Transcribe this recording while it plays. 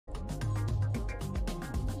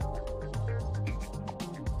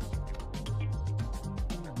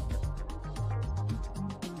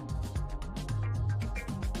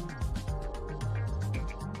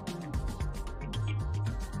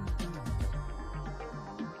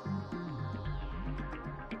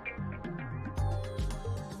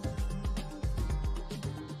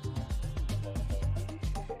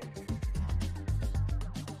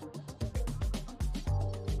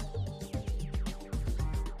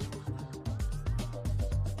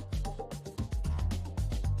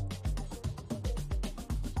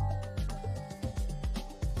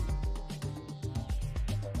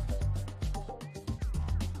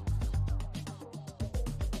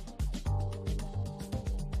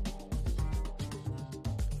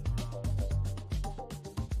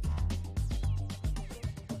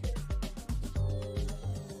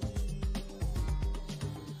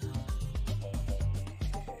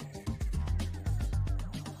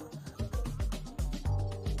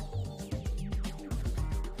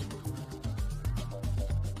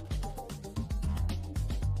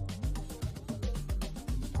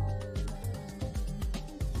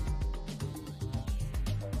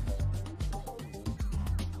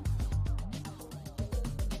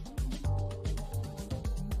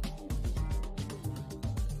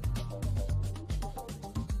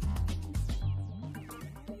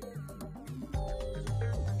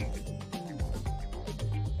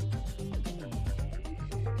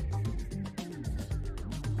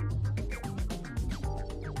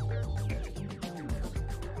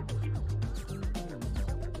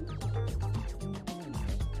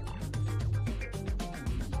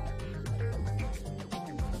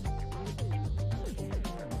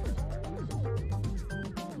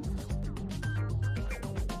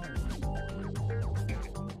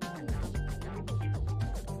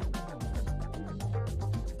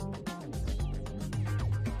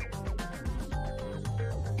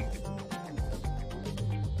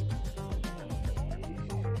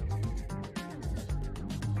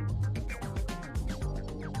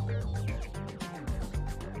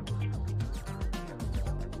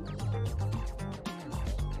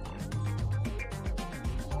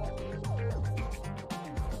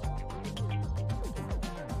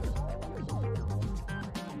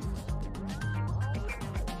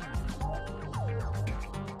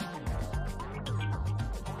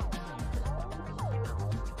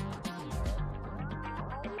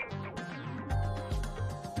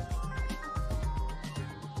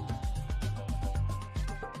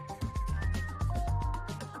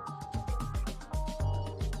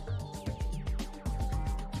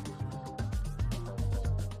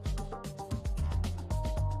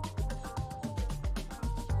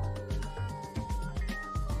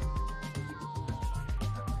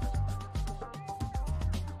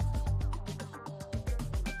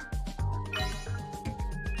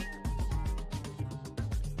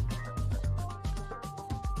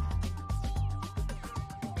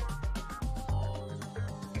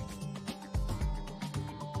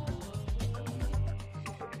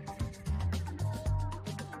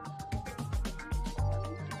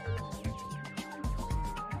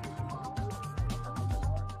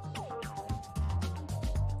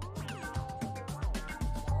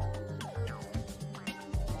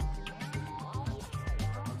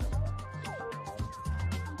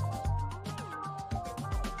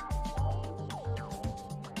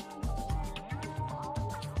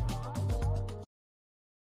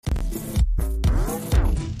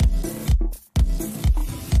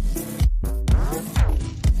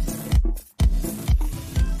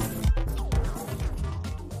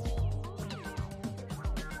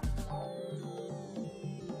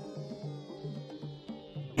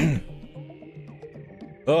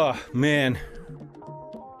Oh, man.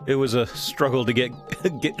 It was a struggle to get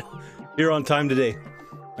here on time today.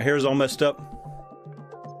 My hair is all messed up.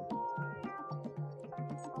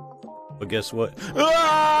 But guess what?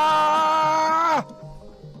 Ah!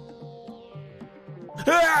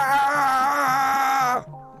 Ah!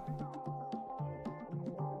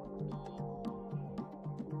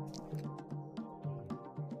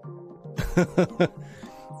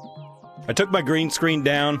 I took my green screen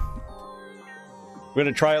down. We're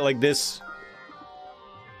gonna try it like this.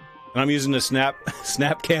 And I'm using the snap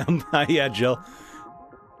cam. Yeah, Jill.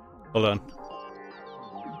 Hold on.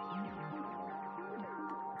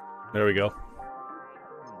 There we go.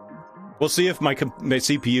 We'll see if my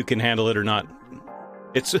CPU can handle it or not.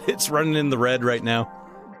 It's running in the red right now.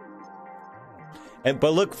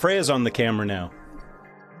 But look, Freya's on the camera now.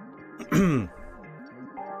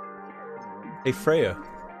 Hey, Freya.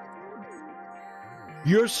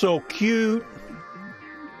 You're so cute.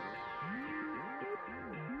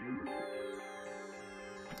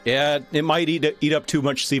 Yeah, it might eat up too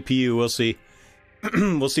much CPU. We'll see.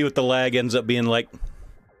 We'll see what the lag ends up being like.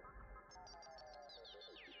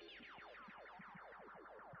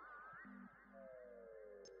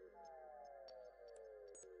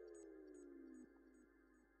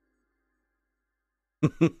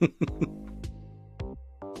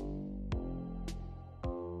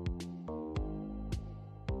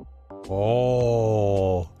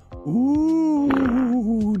 Oh.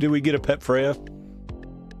 Ooh. Did we get a pet Freya?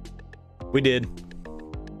 We did.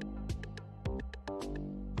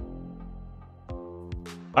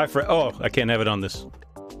 Hi, Freya. Oh, I can't have it on this.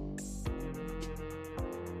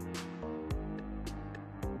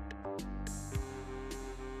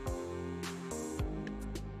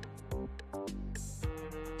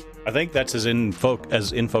 I think that's as in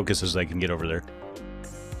focus as I can get over there.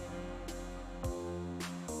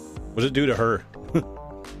 What does it do to her?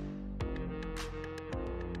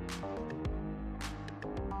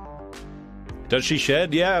 Does she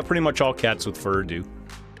shed? Yeah, pretty much all cats with fur do.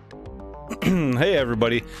 Hey,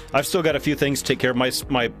 everybody. I've still got a few things to take care of.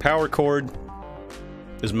 My power cord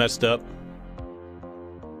is messed up.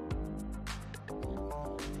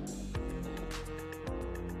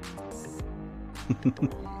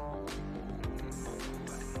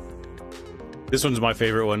 This one's my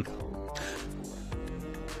favorite one.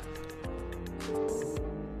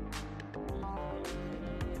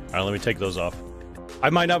 Alright, let me take those off. I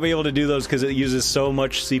might not be able to do those because it uses so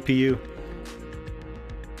much CPU.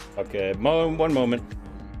 Okay, one moment.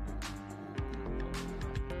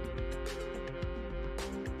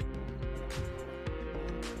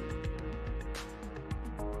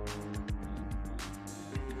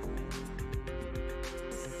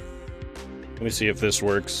 Let me see if this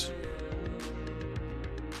works.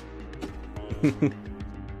 Let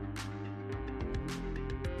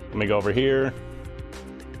me go over here.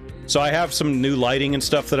 So I have some new lighting and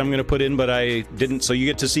stuff that I'm going to put in, but I didn't, so you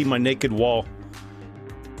get to see my naked wall.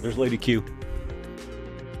 There's Lady Q.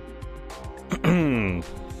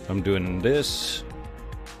 I'm doing this.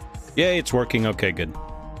 Yay, it's working. Okay, good.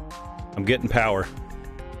 I'm getting power.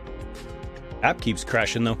 App keeps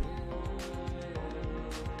crashing, though.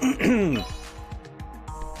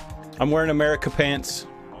 I'm wearing America pants.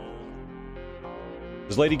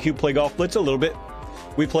 Does Lady Q play Golf Blitz? A little bit.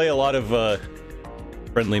 We play a lot of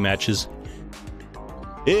friendly matches.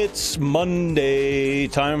 It's Monday,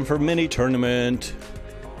 time for mini tournament.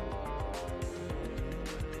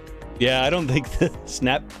 Yeah, I don't think the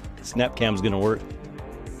snap cam's gonna work.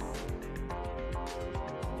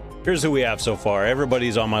 Here's who we have so far.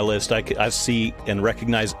 Everybody's on my list. I see and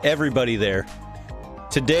recognize everybody there.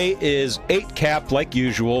 Today is 8 cap like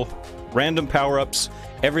usual. Random power-ups.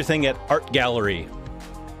 Everything at Art Gallery.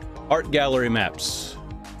 Art Gallery maps.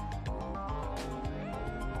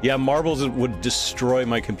 Yeah, marbles would destroy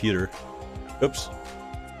my computer. Oops.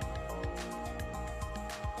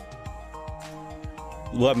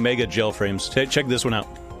 We'll have mega gel frames. Check this one out.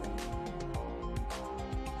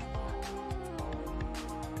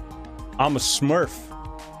 I'm a Smurf.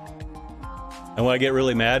 And when I get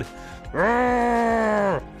really mad...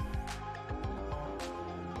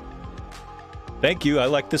 Thank you, I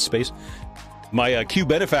like this space. My Q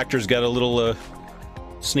Benefactor's got a little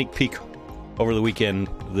sneak peek over the weekend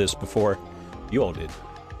of this before you all did.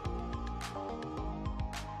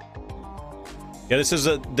 Yeah, this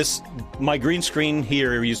is my green screen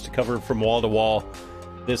here used to cover from wall to wall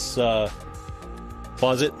this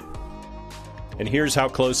closet. And here's how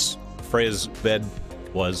close Freya's bed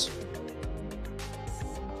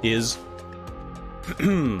is.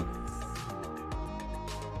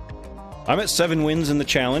 I'm at 7 wins in the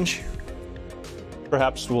challenge.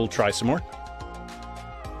 Perhaps we'll try some more.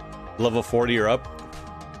 level 40 or up.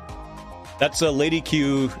 That's a Lady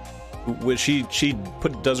Q. She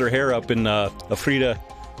does her hair up in a Frida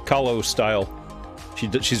Kahlo style.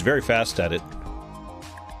 She's very fast at it.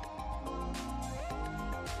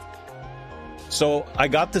 So I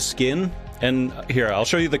got the skin, and here I'll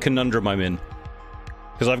show you the conundrum I'm in,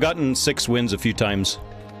 because I've gotten 6 wins a few times.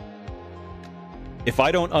 If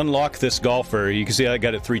I don't unlock this golfer, you can see I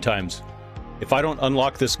got it 3 times. If I don't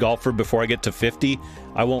unlock this golfer before I get to 50,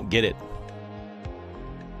 I won't get it.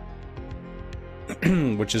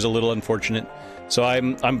 Which is a little unfortunate. So I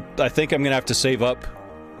think I'm gonna have to save up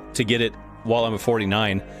to get it while I'm at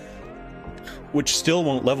 49, which still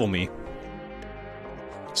won't level me.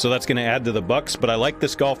 So that's gonna add to the bucks, but I like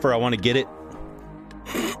this golfer, I want to get it.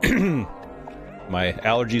 My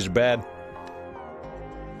allergies are bad.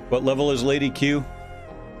 What level is Lady Q?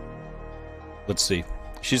 Let's see.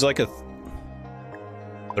 She's like a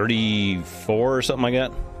 34 or something like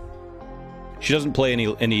that. She doesn't play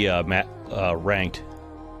any ranked.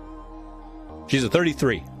 She's a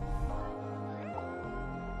 33.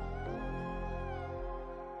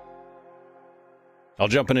 I'll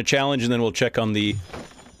jump in a challenge and then we'll check on the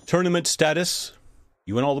tournament status.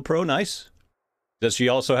 You win all the pro? Nice. Does she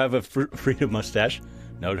also have a freedom mustache?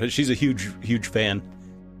 No, she's a huge fan.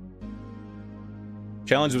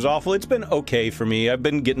 Challenge was awful. It's been okay for me. I've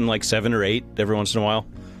been getting like 7 or 8 every once in a while.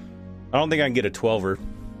 I don't think I can get a 12er.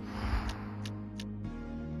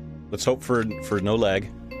 Let's hope for no lag.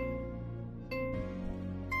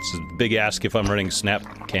 This is a big ask if I'm running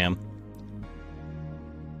snap cam.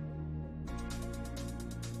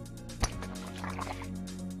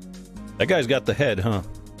 That guy's got the head, huh?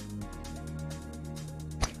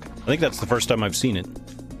 I think that's the first time I've seen it.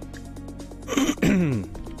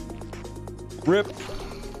 Rip.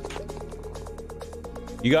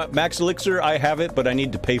 You got max elixir? I have it, but I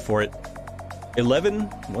need to pay for it. 11?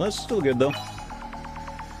 Well, that's still good, though.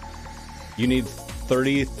 You need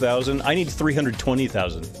 30,000? I need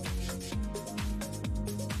 320,000.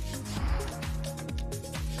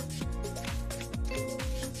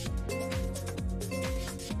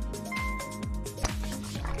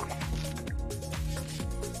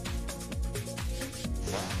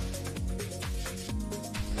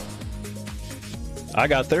 I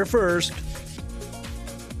got there first.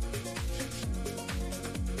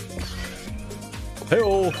 Hey-oh.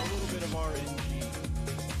 A little bit of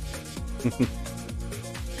RNG.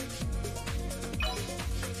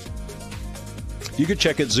 You could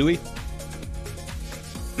check it, Zooey.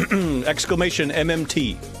 Exclamation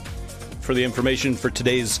MMT for the information for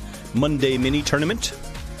today's Monday mini tournament,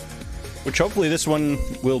 which hopefully this one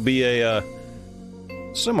will be a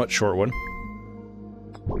somewhat short one.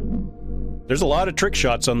 There's a lot of trick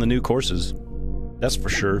shots on the new courses. That's for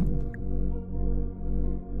sure.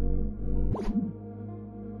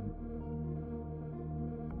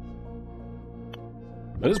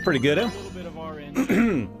 That is pretty good, huh? A little bit of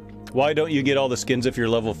RNG. Why don't you get all the skins if you're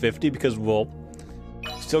level 50? Because, well,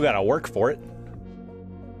 still gotta work for it.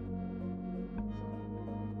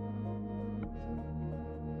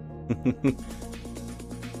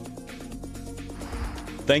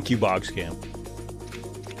 Thank you, Bogscam.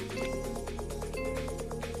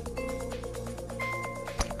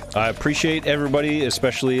 I appreciate everybody,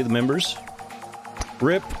 especially the members.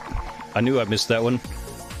 Rip. I knew I missed that one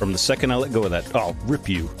from the second I let go of that. Oh, rip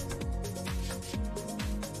you.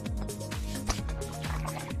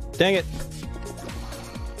 Dang it.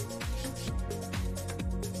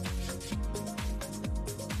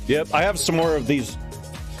 Yep, I have some more of these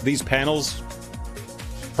panels.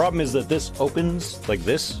 Problem is that this opens like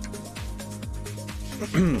this.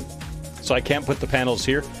 So I can't put the panels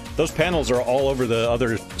here. Those panels are all over the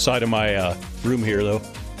other side of my room here, though.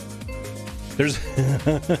 There's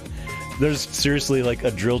there's seriously like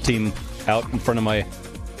a drill team out in front of my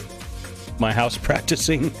house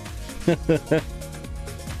practicing.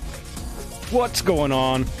 What's going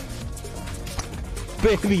on?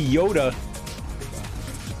 Baby Yoda.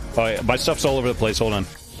 Oh, yeah, my stuff's all over the place. Hold on.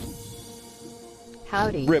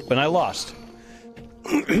 Howdy. Rip, and I lost.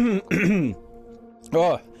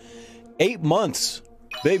 Oh, 8 months.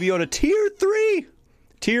 Baby Yoda, tier 3!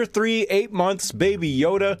 Tier 3, 8 months, Baby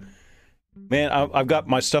Yoda. Man, I've got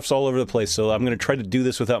my stuff's all over the place, so I'm gonna try to do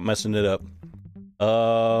this without messing it up.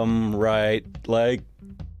 Right, like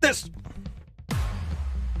this!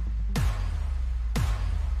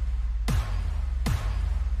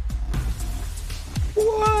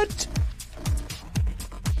 What?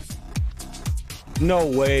 No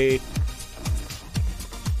way.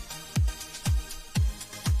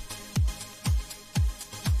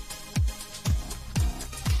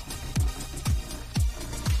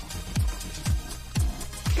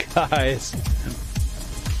 Guys.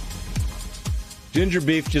 Ginger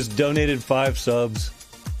Beef just donated 5 subs.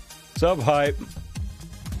 Sub hype.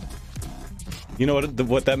 You know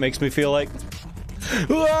what that makes me feel like?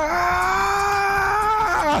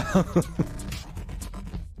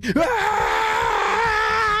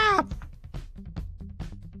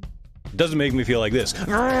 It doesn't make me feel like this.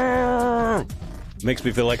 It makes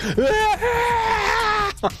me feel like...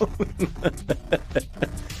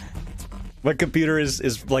 My computer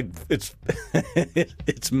is like... It's...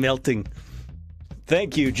 it's melting.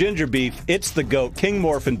 Thank you, Ginger Beef, It's the Goat, King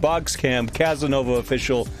Morphin, Bogscam, Casanova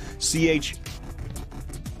Official, CH...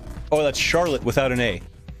 Oh, that's Charlotte without an A.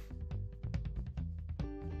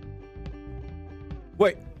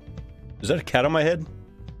 Wait. Is that a cat on my head?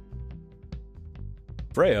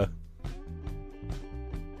 Freya?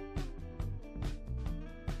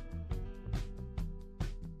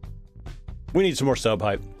 We need some more sub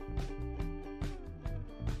hype.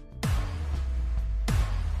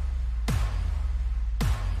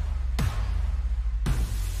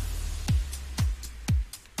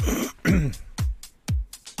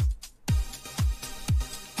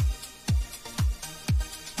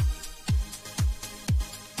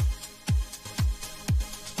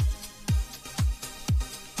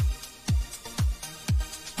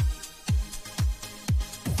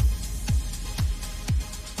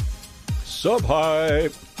 Sub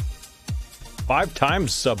hype. 5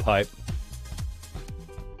 times sub hype.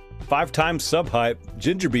 5 times sub hype.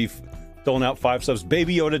 Ginger Beef throwing out 5 subs.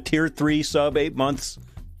 Baby Yoda tier 3 sub 8 months.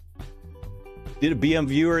 Did a BM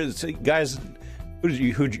viewer? Guys, who are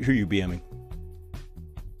you BMing?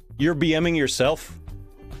 You're BMing yourself?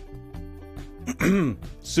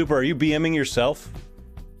 Super, are you BMing yourself?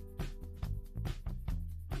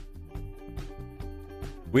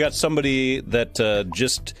 We got somebody that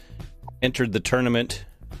just entered the tournament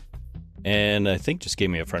and I think just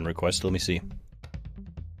gave me a friend request. Let me see.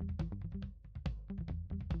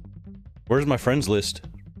 Where's my friends list?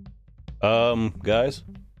 Guys?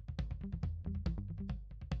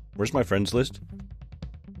 Where's my friends list?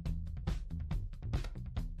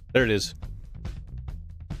 There it is.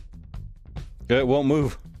 It won't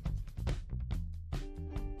move.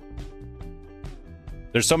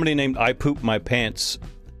 There's somebody named I Poop My Pants,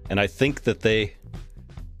 and I think that they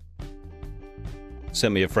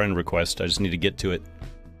sent me a friend request. I just need to get to it.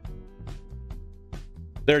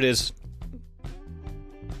 There it is.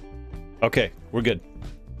 Okay, we're good.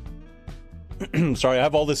 Sorry, I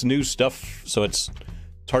have all this new stuff, so it's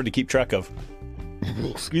hard to keep track of.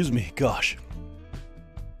 Excuse me, gosh.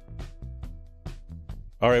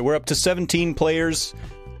 Alright, we're up to 17 players,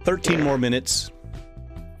 13 more minutes.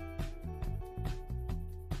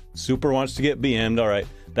 Super wants to get BM'd, alright.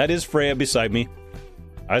 That is Freya beside me.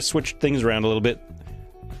 I switched things around a little bit.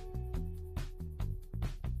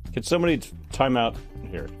 Can somebody time out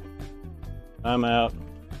here? I'm out.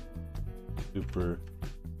 Super.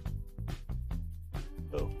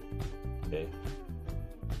 Oh. Okay.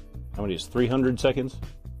 How many is 300 seconds?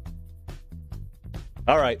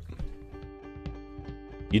 Alright.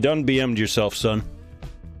 You done BM'd yourself, son.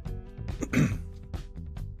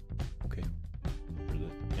 Okay.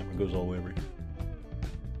 The camera goes all the way over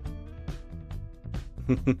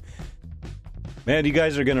here. Man, you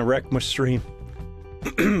guys are gonna wreck my stream.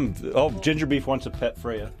 Oh, Ginger Beef wants a pet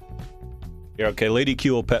Freya. Yeah, okay, Lady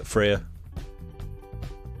Q will pet Freya.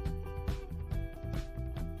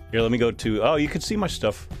 Here, let me go to... Oh, you can see my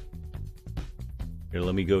stuff. Here,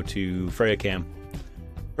 let me go to Freya Cam.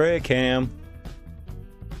 Freya Cam.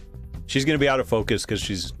 She's gonna be out of focus because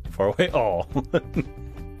she's far away. Oh.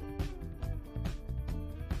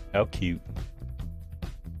 How cute.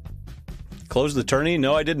 Close the tourney?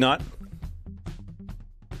 No, I did not.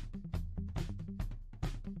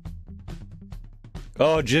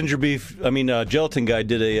 Oh, Ginger Beef, Gelatin Guy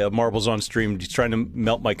did a Marbles on stream. He's trying to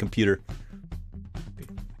melt my computer.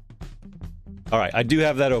 Alright, I do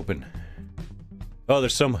have that open. Oh,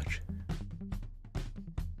 there's so much.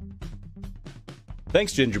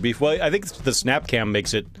 Thanks, Ginger Beef. Well, I think the snap cam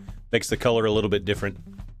makes the color a little bit different.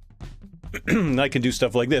 I can do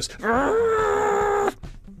stuff like this.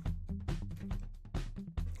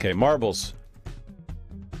 Okay, marbles.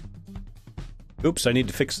 Oops, I need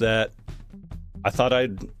to fix that. I thought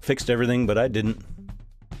I'd fixed everything, but I didn't.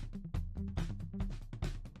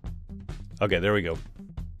 Okay, there we go.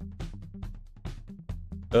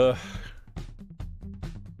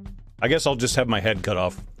 I guess I'll just have my head cut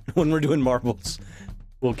off when we're doing marbles.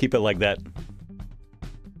 We'll keep it like that.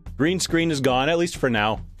 Green screen is gone, at least for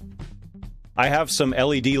now. I have some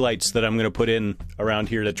LED lights that I'm going to put in around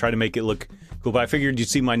here to try to make it look cool, but I figured you'd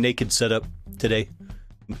see my naked setup today.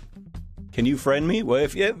 Can you friend me? Well,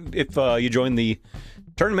 if you join the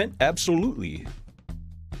tournament, absolutely.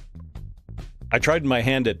 I tried my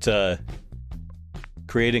hand at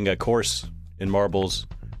creating a course in marbles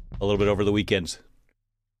a little bit over the weekend.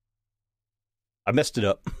 I messed it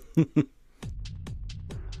up. All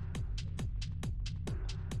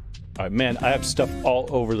right, man, I have stuff all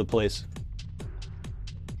over the place.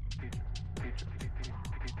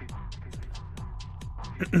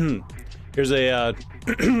 Here's a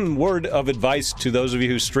word of advice to those of you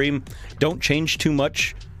who stream. Don't change too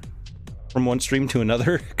much from one stream to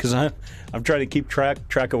another, because I'm trying to keep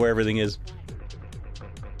track of where everything is.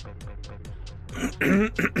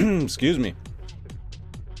 Excuse me.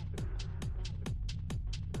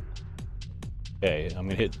 Okay, I'm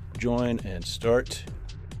gonna hit join and start.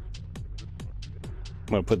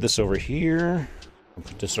 I'm gonna put this over here. I'll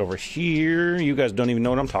put this over here. You guys don't even know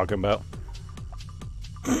what I'm talking about.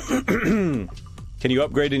 Can you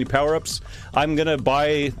upgrade any power-ups? I'm gonna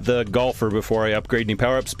buy the golfer before I upgrade any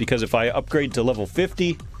power-ups, because if I upgrade to level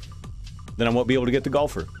 50, then I won't be able to get the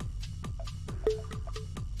golfer.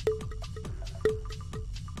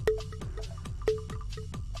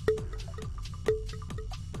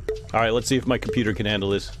 Alright, let's see if my computer can handle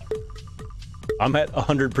this. I'm at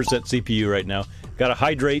 100% CPU right now. Gotta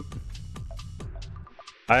hydrate.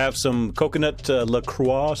 I have some coconut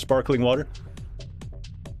LaCroix sparkling water.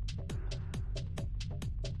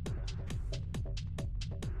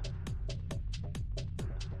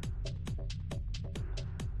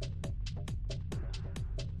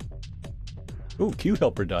 Ooh, Q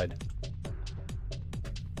helper died.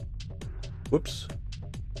 Whoops.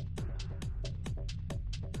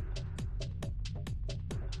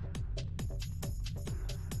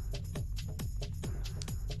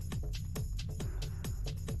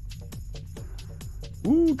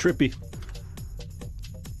 Ooh, trippy.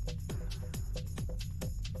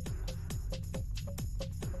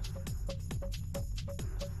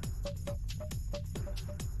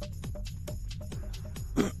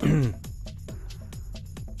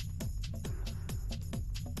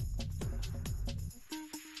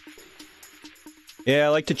 Yeah, I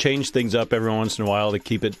like to change things up every once in a while to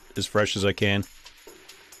keep it as fresh as I can.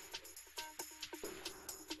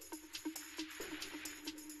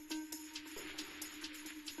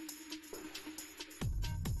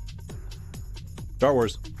 Star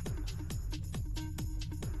Wars.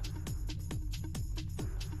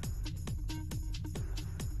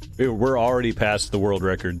 We're already past the world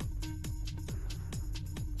record.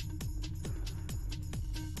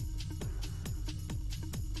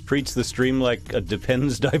 Treats the stream like a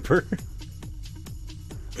Depends diaper.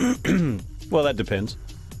 Well, that depends.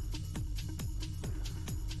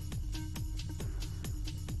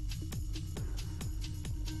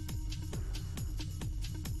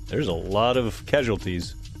 There's a lot of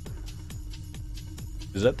casualties.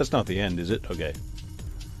 That's not the end, is it? Okay.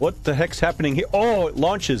 What the heck's happening here? Oh, it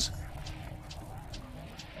launches.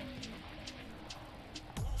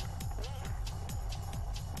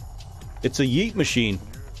 It's a yeet machine.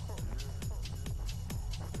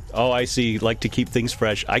 Oh, I see. Like to keep things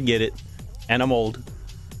fresh. I get it. And I'm old.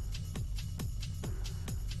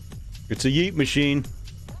 It's a yeet machine.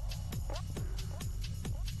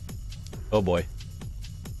 Oh boy.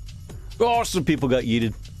 Oh, some people got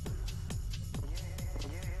yeeted.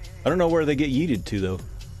 I don't know where they get yeeted to, though.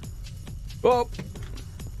 Oh!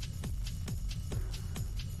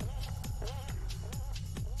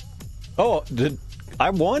 Oh, did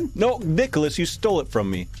I won? No, Nicholas, you stole it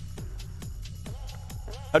from me.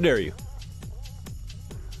 How dare you?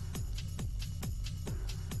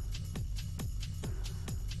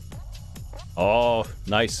 Oh,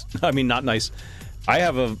 nice. I mean, not nice. I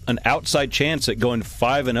have an outside chance at going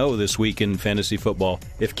 5-0 this week in fantasy football.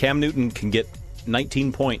 If Cam Newton can get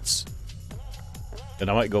 19 points, then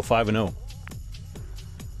I might go 5-0.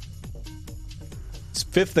 It's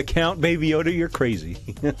fifth account, Baby Yoda. You're crazy.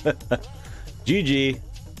 GG.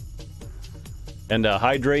 And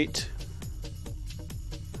hydrate.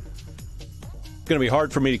 It's going to be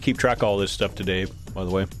hard for me to keep track of all this stuff today, by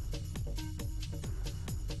the way.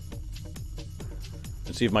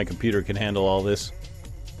 Let's see if my computer can handle all this.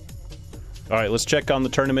 All right, let's check on the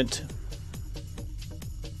tournament.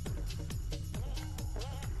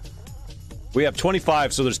 We have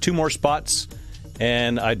 25, so there's 2 more spots.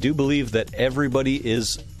 And I do believe that everybody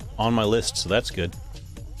is on my list, so that's good.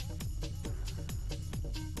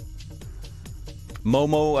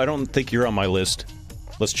 Momo, I don't think you're on my list.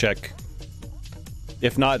 Let's check.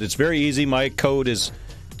 If not, it's very easy. My code is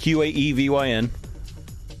QAEVYN.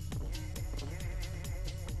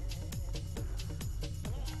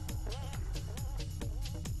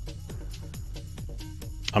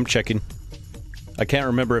 I'm checking. I can't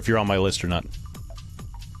remember if you're on my list or not.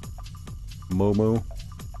 Momo.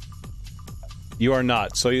 You are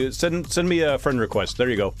not. So you send me a friend request. There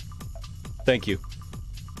you go. Thank you.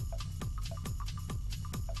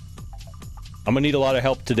 I'm gonna need a lot of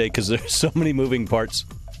help today because there's so many moving parts.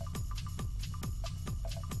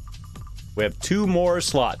 We have 2 more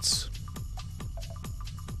slots.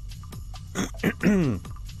 You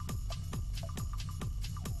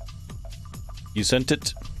sent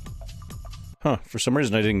it? Huh, for some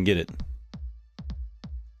reason I didn't get it.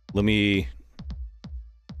 Let me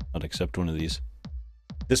not accept one of these.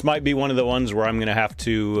 This might be one of the ones where I'm gonna have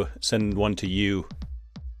to send one to you.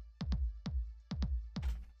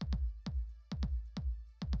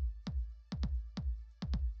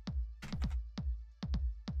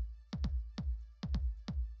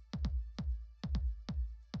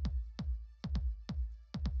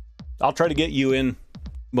 I'll try to get you in,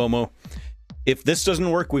 Momo. If this doesn't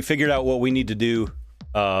work, we figured out what we need to do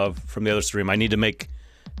from the other stream. I need to make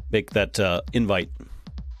that invite.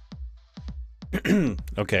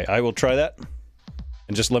 Okay, I will try that.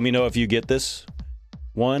 And just let me know if you get this.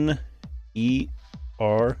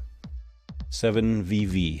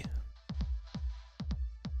 1ER7VV.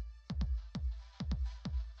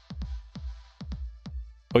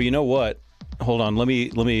 Oh, you know what? Hold on. Let me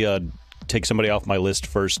take somebody off my list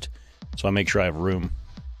first, so I make sure I have room.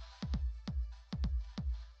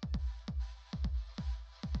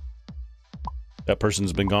 That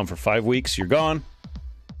person's been gone for 5 weeks. You're gone.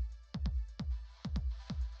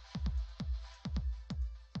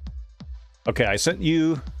 Okay, I sent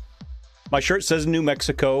you... My shirt says New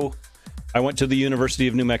Mexico. I went to the University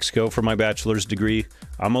of New Mexico for my bachelor's degree.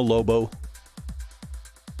 I'm a Lobo.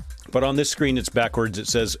 But on this screen, it's backwards. It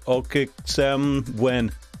says, okay, Sam,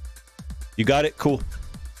 when? You got it? Cool.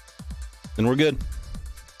 Then we're good.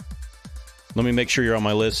 Let me make sure you're on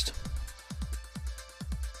my list.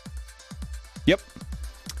 Yep.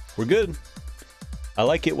 We're good. I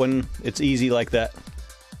like it when it's easy like that.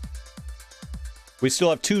 We still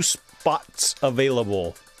have 2 spots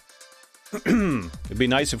available. It'd be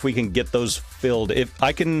nice if we can get those filled. If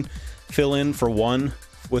I can fill in for 1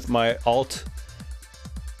 with my alt.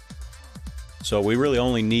 So we really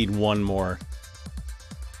only need 1 more.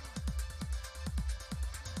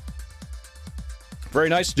 Very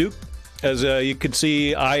nice, Duke. As you can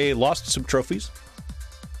see, I lost some trophies.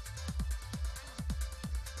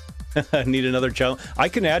 I need another challenge. I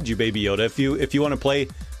can add you, Baby Yoda. If you want to play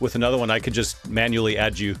with another one, I could just manually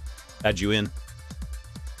add you in.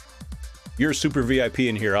 You're a super VIP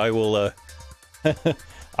in here. I will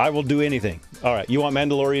I will do anything. All right, you want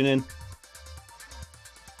Mandalorian in?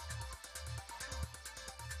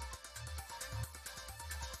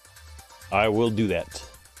 I will do that.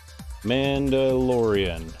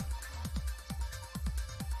 Mandalorian.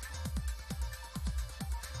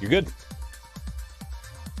 You're good.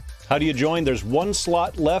 How do you join? There's 1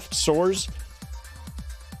 slot left, Soars.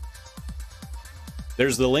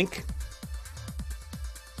 There's the link.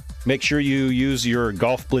 Make sure you use your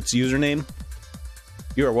Golf Blitz username.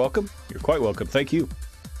 You are welcome. You're quite welcome. Thank you.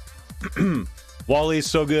 Wally's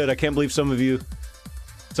so good. I can't believe some of you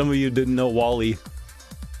didn't know Wally.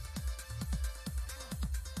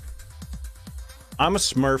 I'm a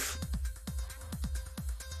Smurf.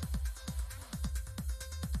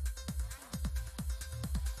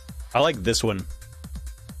 I like this one.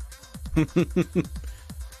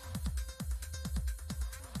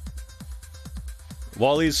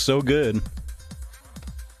 Wally's so good.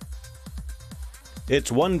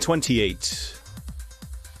 It's 128.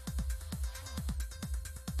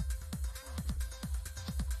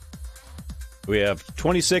 We have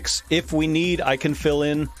 26. If we need, I can fill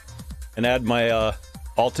in and add my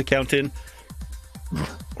alt account in.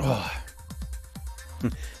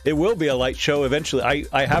 It will be a light show eventually.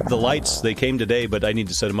 I have the lights. They came today, but I need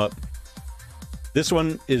to set them up. This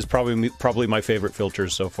one is probably my favorite filter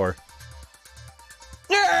so far.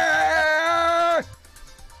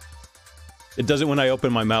 It does it when I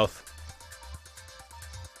open my mouth.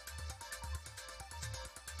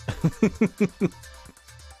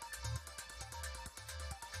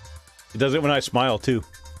 It does it when I smile, too.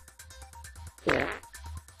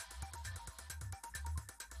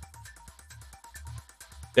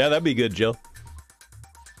 Yeah, that'd be good, Jill.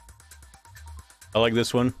 I like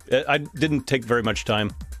this one. I didn't take very much time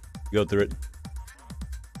to go through it.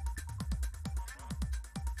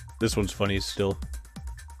 This one's funny still.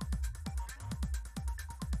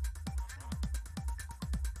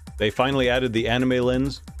 They finally added the anime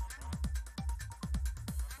lens.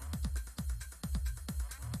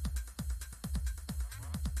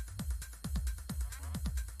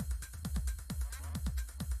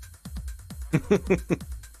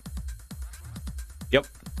 Yep,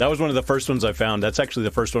 that was one of the first ones I found. That's actually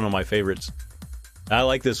the first one of my favorites. I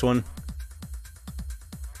like this one.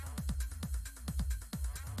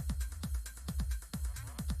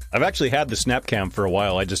 I've actually had the Snapcam for a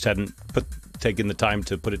while. I just hadn't taken the time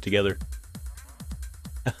to put it together.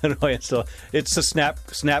 No, it's the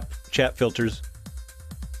Snapchat filters.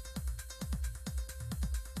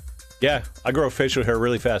 Yeah, I grow facial hair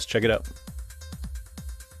really fast. Check it out.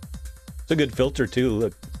 It's a good filter too.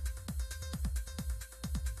 Look,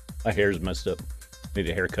 my hair's messed up. Need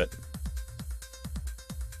a haircut.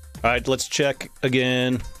 All right, let's check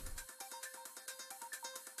again.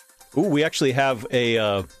 Ooh, we actually have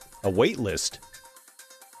a wait list.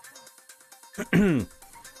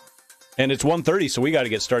 And it's 1:30, so we got to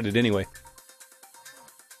get started anyway.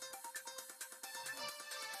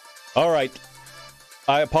 All right.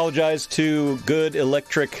 I apologize to Good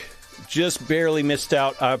Electric. Just barely missed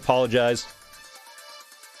out. I apologize.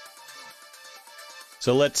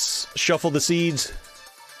 So let's shuffle the seeds.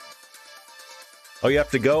 Oh, you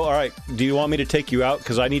have to go? All right. Do you want me to take you out?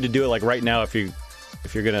 Because I need to do it like right now if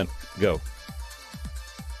you're going to go.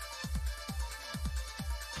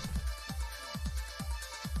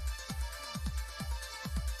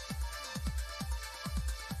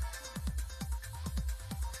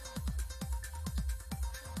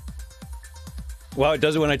 Wow, it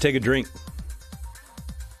does it when I take a drink.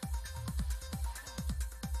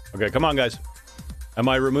 Okay, come on, guys. Am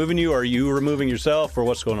I removing you, or are you removing yourself, or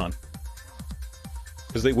what's going on?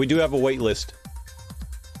 Because we do have a wait list.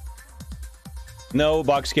 No,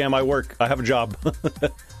 Boxcam, I work. I have a job.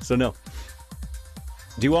 So no.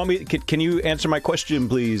 Do you want me... Can you answer my question,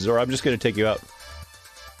 please? Or I'm just going to take you out.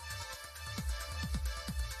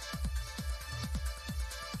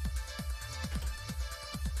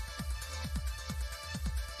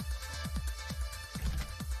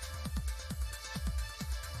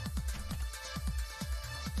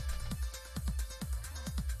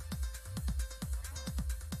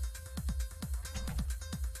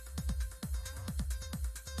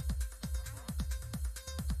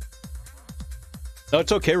 No,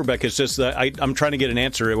 it's okay, Rebecca. It's just that I'm trying to get an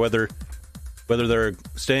answer at whether they're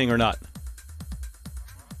staying or not.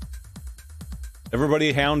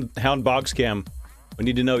 Everybody hound Boxcam. We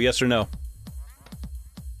need to know yes or no.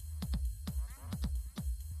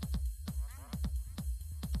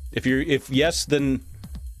 If yes, then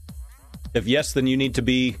you need to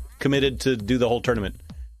be committed to do the whole tournament.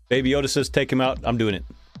 Baby Yoda says take him out. I'm doing it.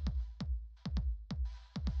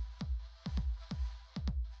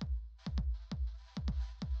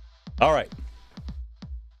 All right.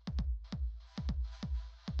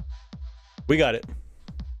 We got it.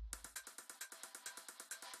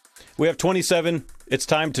 We have 27. It's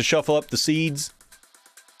time to shuffle up the seeds.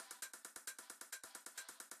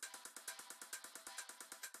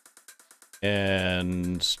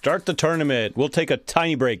 And start the tournament. We'll take a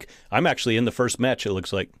tiny break. I'm actually in the first match, it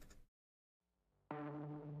looks like.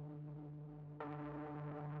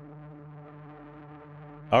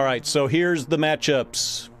 All right, so here's the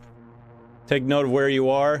matchups. Take note of where you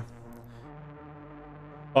are.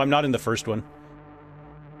 Oh, I'm not in the first one.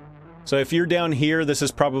 So if you're down here, this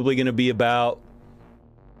is probably going to be about...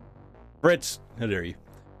 Fritz, how dare you?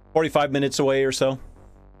 45 minutes away or so.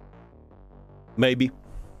 Maybe.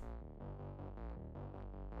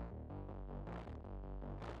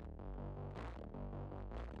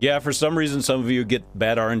 Yeah, for some reason, some of you get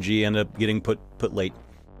bad RNG, end up getting put late.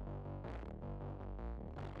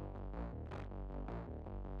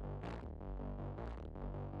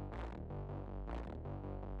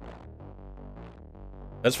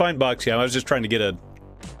 That's fine, Boxy. I was just trying to get an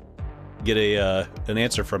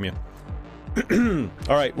answer from you.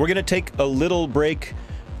 All right, we're gonna take a little break.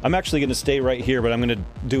 I'm actually gonna stay right here, but I'm gonna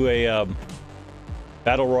do a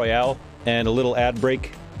battle royale and a little ad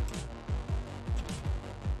break,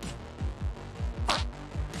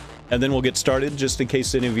 and then we'll get started. Just in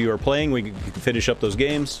case any of you are playing, we can finish up those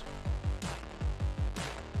games.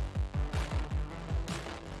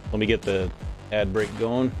 Let me get the ad break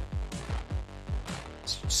going.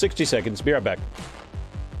 60 seconds. Be right back.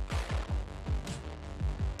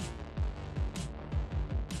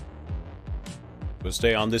 We'll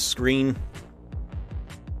stay on this screen.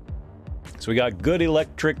 So we got Good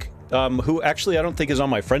Electric, who actually I don't think is on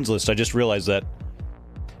my friends list. I just realized that.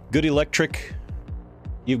 Good Electric,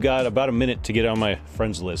 you've got about a minute to get on my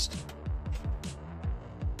friends list.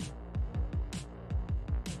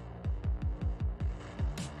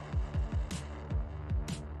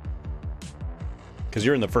 Because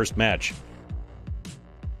you're in the first match.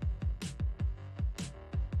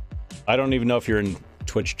 I don't even know if you're in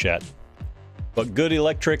Twitch chat. But Good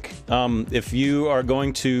Electric, if you are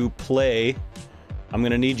going to play, I'm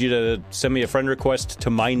going to need you to send me a friend request to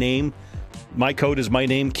my name. My code is my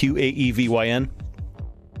name, QAEVYN.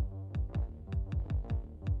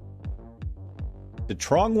 Did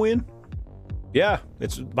Trong win? Yeah,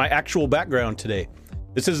 it's my actual background today.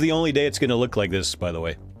 This is the only day it's going to look like this, by the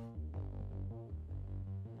way.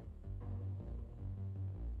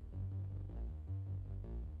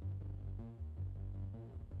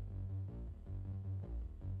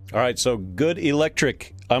 All right, so Good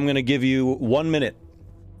Electric, I'm going to give you 1 minute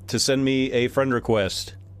to send me a friend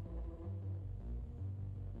request.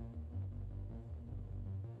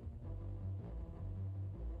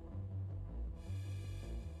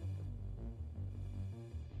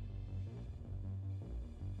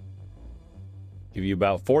 Give you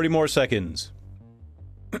about 40 more seconds.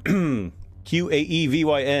 QAEVYN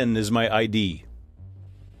is my ID.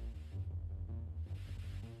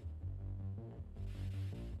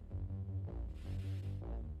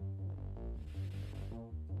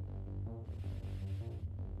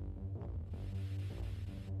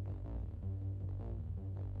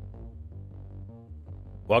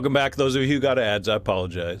 Welcome back, those of you who got ads. I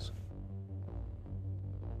apologize.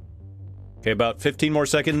 Okay, about 15 more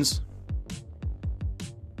seconds.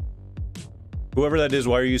 Whoever that is,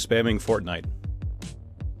 why are you spamming Fortnite?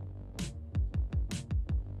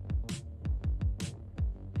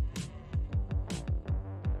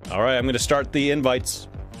 All right, I'm going to start the invites.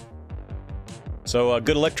 So,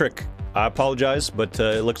 Good Electric, I apologize, but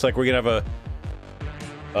it looks like we're going to have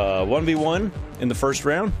a 1v1 in the first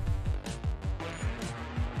round.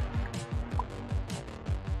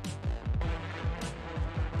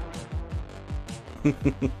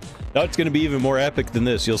 Now it's going to be even more epic than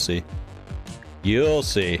this, you'll see. You'll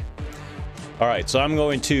see. Alright, so I'm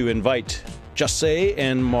going to invite Just Say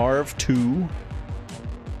and Marv 2.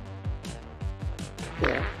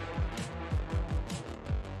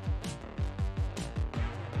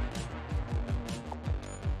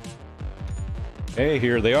 Okay,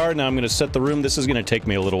 here they are. Now I'm going to set the room. This is going to take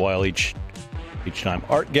me a little while each time.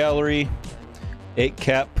 Art Gallery, 8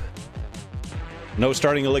 cap. No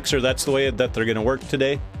starting elixir, that's the way that they're going to work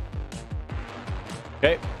today.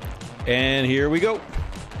 Okay, and here we go.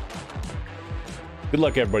 Good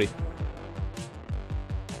luck, everybody.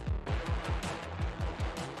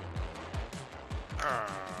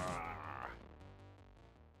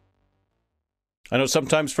 I know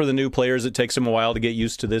sometimes for the new players it takes them a while to get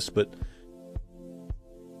used to this, but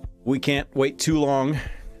we can't wait too long.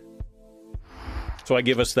 So I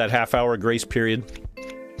give us that half-hour grace period.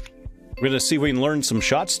 We're going to see if we can learn some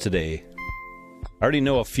shots today. I already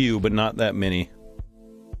know a few, but not that many.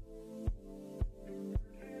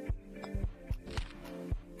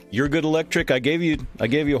 You're Good Electric. I gave you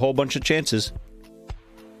a whole bunch of chances.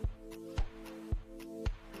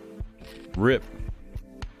 Rip.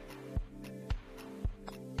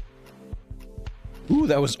 Ooh,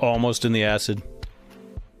 that was almost in the acid.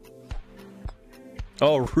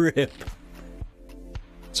 Oh, rip.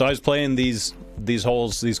 So I was playing these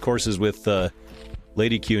courses with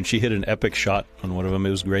Lady Q, and she hit an epic shot on one of them. It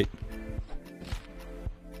was great.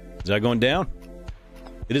 Is that going down?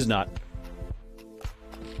 It is not.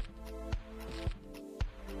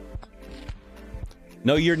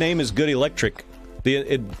 No, your name is Good Electric.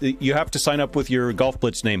 You have to sign up with your Golf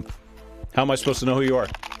Blitz name. How am I supposed to know who you are?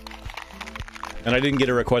 And I didn't get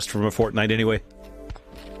a request from a Fortnite anyway.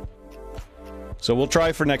 So we'll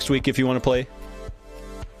try for next week if you want to play.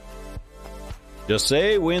 Just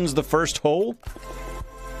Say wins the first hole.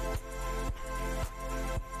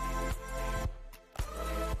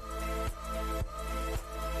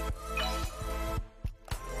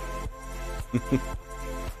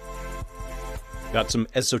 Got some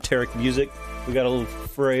esoteric music. We got a little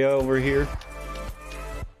Freya over here.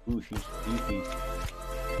 Ooh, she's sleepy.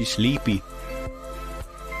 She's sleepy.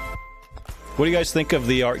 What do you guys think of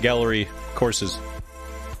the art gallery courses?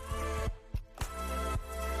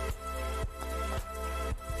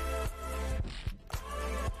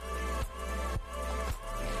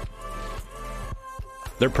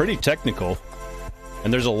 They're pretty technical,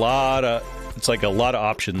 and there's a lot of, it's like a lot of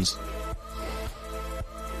options.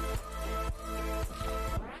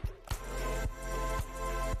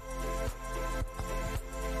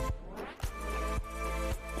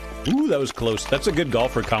 Ooh, that was close. That's a good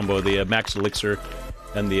golfer combo, the Max Elixir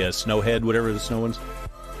and the Snowhead, whatever the snow one's.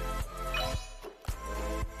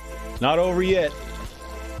 Not over yet.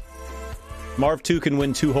 Marv 2 can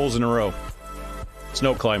win 2 holes in a row.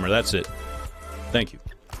 Snow Climber, that's it. Thank you.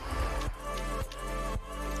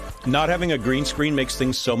 Not having a green screen makes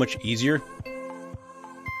things so much easier.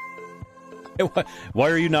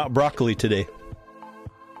 Why are you not broccoli today?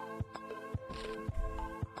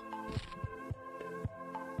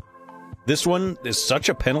 This one is such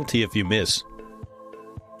a penalty if you miss.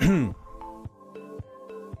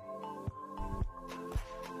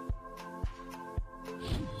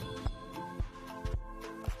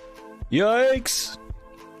 Yikes!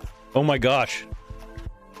 Oh my gosh.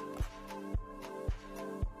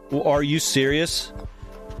 Well, are you serious?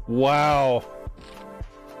 Wow.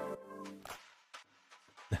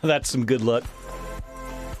 That's some good luck.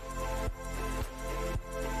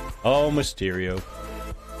 Oh, Mysterio.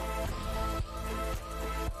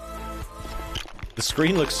 The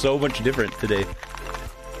screen looks so much different today.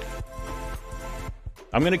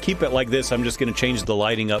 I'm gonna keep it like this. I'm just gonna change the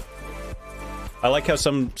lighting up. I like how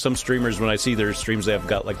some streamers, when I see their streams, they have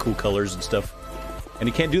got like cool colors and stuff. And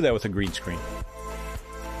you can't do that with a green screen.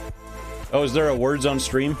 Oh, is there a words on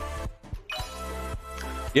stream?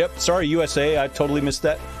 Yep, sorry USA, I totally missed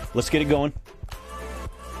that. Let's get it going.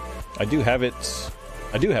 I do have it.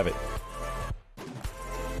 I do have it.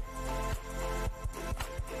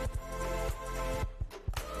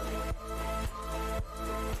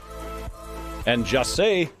 And just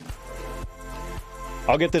say,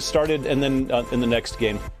 I'll get this started and then in the next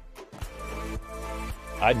game.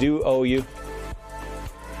 I do owe you.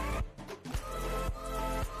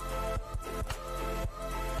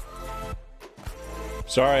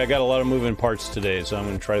 Sorry, I got a lot of moving parts today, so I'm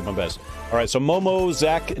going to try my best. All right, so Momo,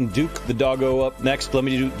 Zach, and Duke the doggo up next. Let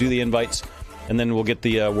me do the invites, and then we'll get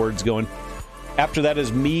the words going. After that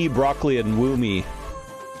is me, Broccoli, and Woomy.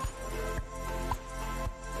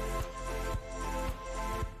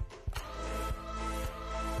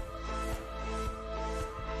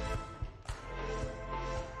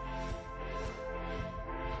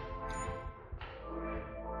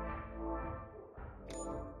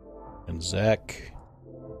 And Zach.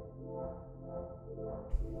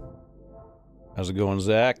 How's it going,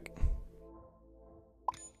 Zach?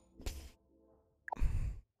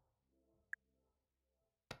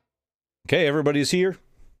 Okay, everybody's here.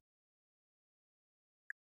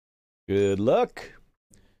 Good luck.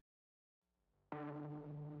 I'm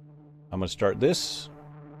gonna start this.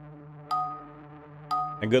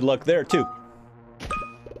 And good luck there, too.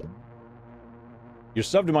 You're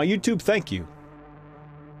subbed to my YouTube? Thank you.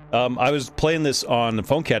 I was playing this on the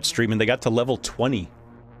Phone Cat stream, and they got to level 20.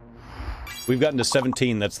 We've gotten to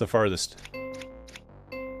 17, that's the farthest.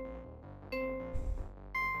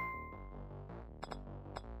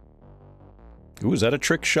 Ooh, is that a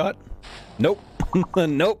trick shot? Nope.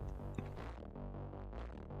 Nope.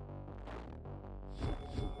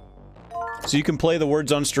 So you can play the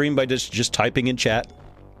words on stream by just typing in chat.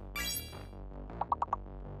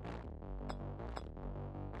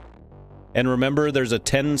 And remember, there's a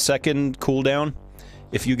 10-second cooldown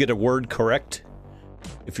if you get a word correct.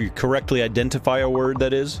 If you correctly identify a word,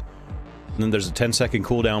 that is. And then there's a 10-second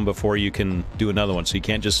cooldown before you can do another one, so you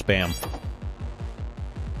can't just spam.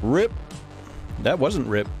 Rip. That wasn't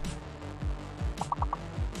rip.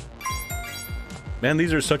 Man,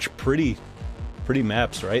 these are such pretty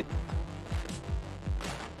maps, right?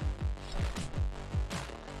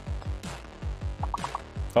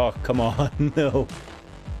 Oh, come on, no.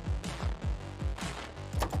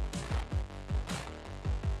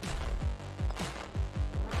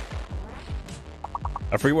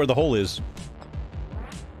 I forget where the hole is.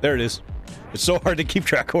 There it is. It's so hard to keep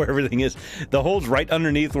track of where everything is. The hole's right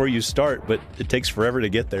underneath where you start, but it takes forever to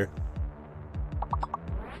get there.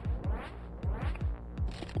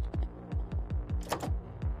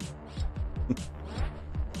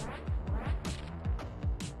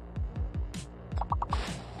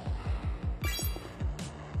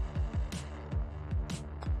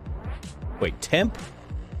 Wait, temp?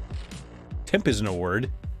 Temp isn't a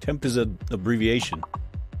word. Temp is an abbreviation.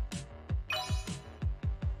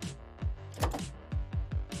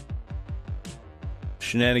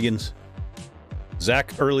 Shenanigans.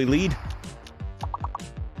 Zach, early lead.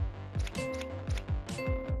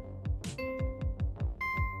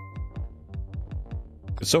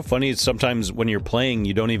 It's so funny, sometimes when you're playing,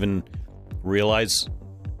 you don't even realize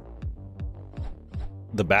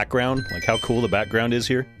the background, like how cool the background is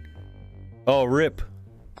here. Oh, rip.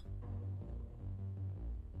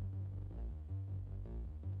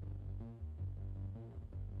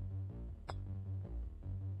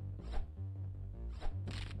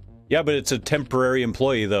 Yeah, but it's a temporary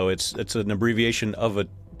employee, though. It's an abbreviation of a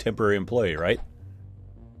temporary employee, right?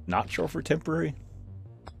 Not sure for temporary.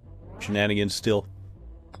 Shenanigans still.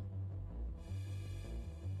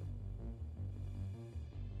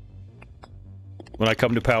 When I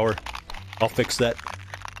come to power, I'll fix that.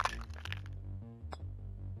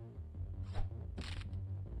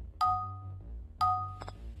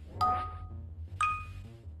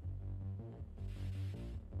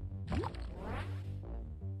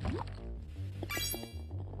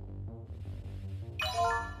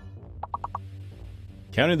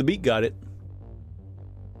 Counting the Beat got it.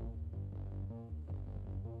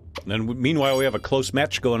 And then, meanwhile, we have a close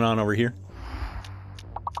match going on over here.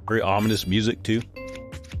 Very ominous music, too.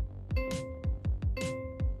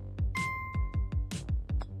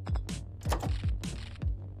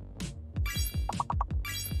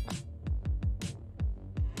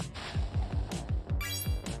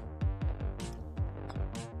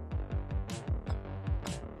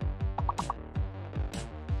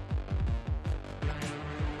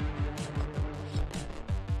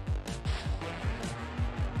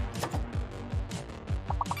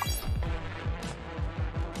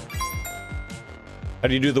 How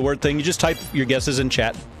do you do the word thing? You just type your guesses in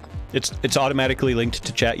chat. It's automatically linked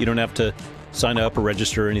to chat. You don't have to sign up or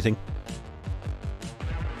register or anything.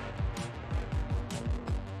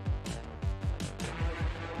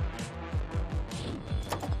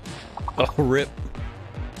 Oh, rip.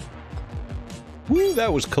 Woo,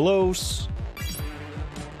 that was close.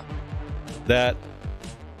 That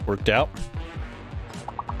worked out.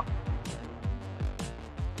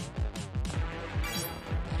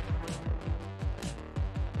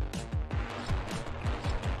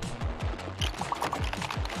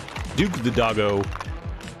 Duke the doggo.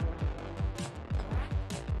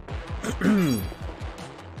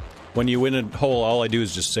 When you win a hole, all I do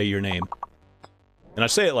is just say your name. And I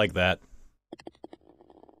say it like that.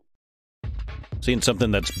 Seeing something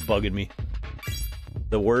that's bugging me.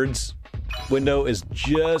 The words window is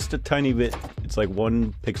just a tiny bit. It's like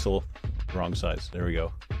 1 pixel wrong size. There we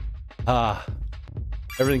go. Ah.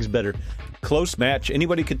 Everything's better. Close match.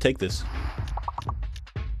 Anybody could take this.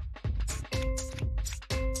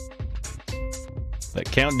 That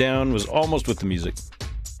countdown was almost with the music.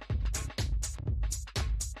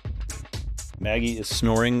 Maggie is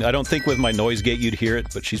snoring. I don't think with my noise gate you'd hear it,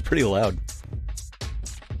 but she's pretty loud.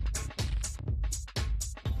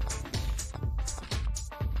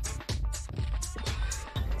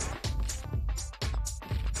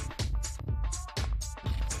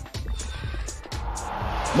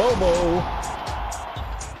 Momo!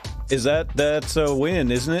 That's a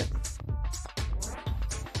win, isn't it?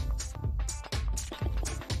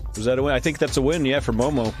 Was that a win? I think that's a win, yeah, for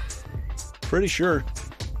Momo. Pretty sure.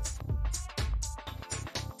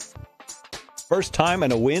 First time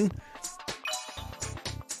and a win?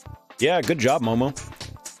 Yeah, good job, Momo.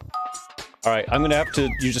 Alright, I'm gonna have to...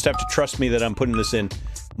 You just have to trust me that I'm putting this in.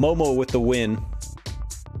 Momo with the win.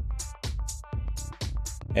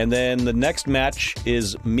 And then the next match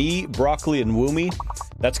is me, Broccoli, and Woomy.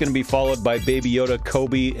 That's gonna be followed by Baby Yoda,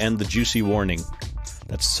 Kobe, and the Juicy Warning.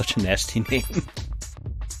 That's such a nasty name.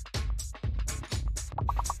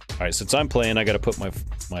 Alright, since I'm playing, I gotta put my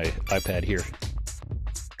iPad here.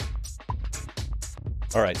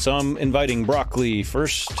 Alright, so I'm inviting Broccoli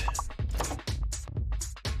first.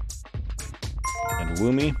 And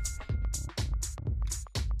Woomy.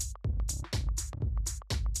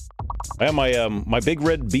 I have my big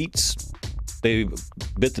red beats. They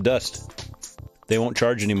bit the dust. They won't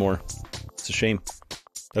charge anymore. It's a shame.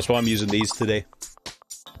 That's why I'm using these today.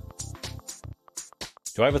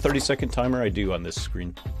 Do I have a 30-second timer? I do on this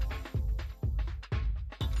screen.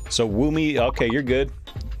 So Woomy, okay, you're good.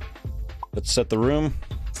 Let's set the room.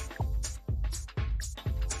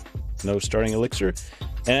 No starting elixir.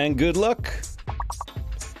 And good luck.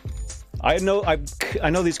 I know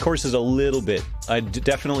these courses a little bit. I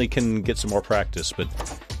definitely can get some more practice, but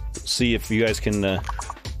see if you guys can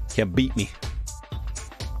beat me.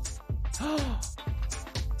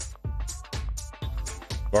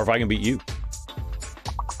 Or if I can beat you.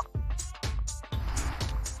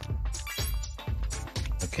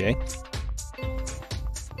 Okay.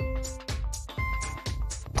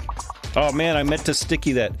 Oh man, I meant to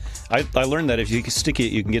sticky that. I learned that if you can sticky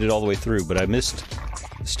it, you can get it all the way through, but I missed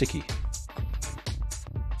sticky.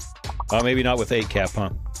 Oh, maybe not with 8 cap, huh?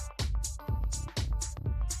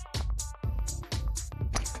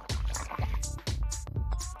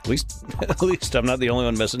 At least I'm not the only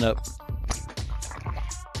one messing up.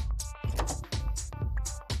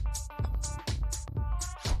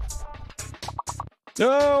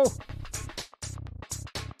 No!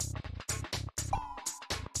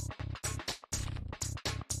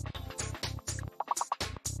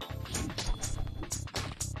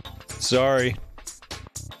 Sorry.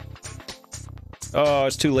 Oh,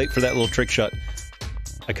 it's too late for that little trick shot.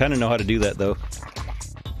 I kind of know how to do that, though.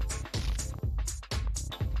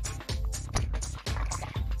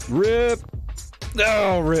 Rip!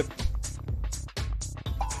 Oh, rip.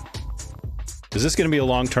 Is this going to be a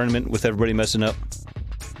long tournament with everybody messing up?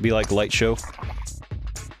 Be like light show?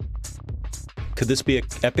 Could this be an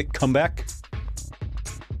epic comeback?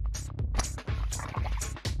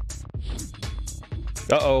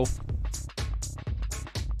 Uh-oh.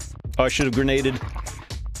 Oh, I should have grenaded.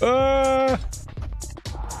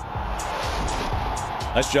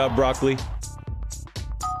 Nice job, Broccoli.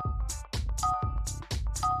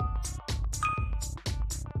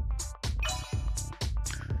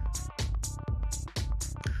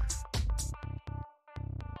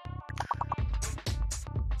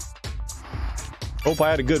 Hope I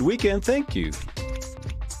had a good weekend. Thank you.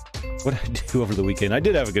 What did I do over the weekend? I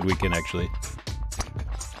did have a good weekend, actually.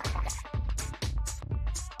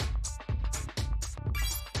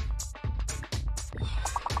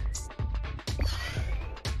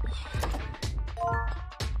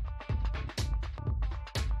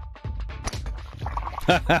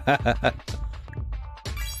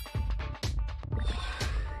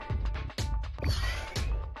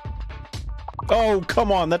 Oh,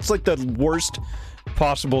 come on. That's like the worst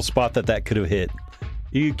possible spot that could have hit.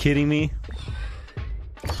 Are you kidding me?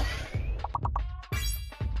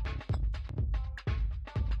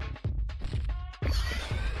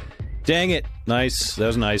 Dang it. Nice. That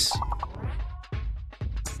was nice.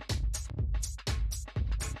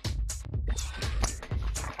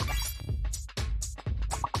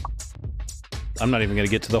 I'm not even gonna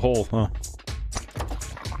get to the hole, huh?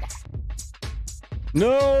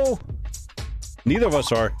 No! Neither of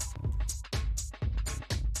us are.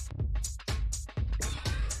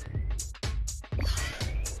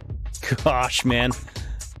 Gosh, man.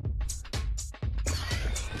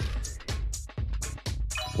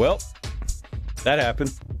 Well, that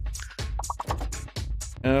happened.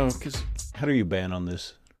 Oh, because how do you ban on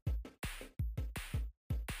this?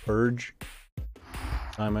 Purge?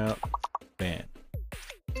 Timeout? Ban.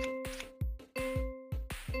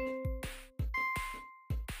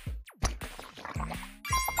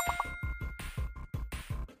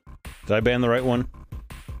 Did I ban the right one?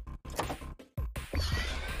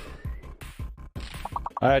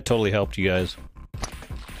 I totally helped you guys.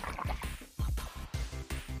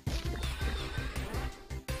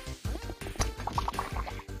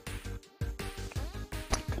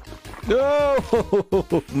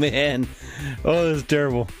 Oh, man. Oh, this is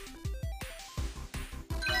terrible.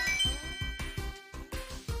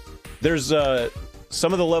 There's,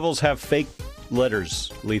 some of the levels have fake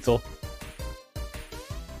letters, Lethal.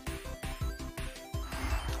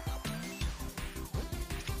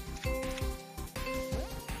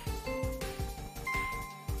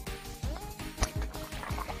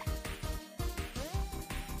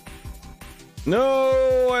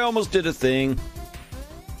 No, I almost did a thing.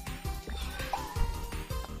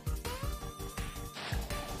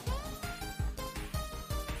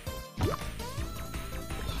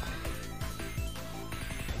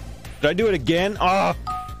 Did I do it again? Ah!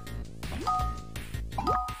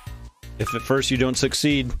 If at first you don't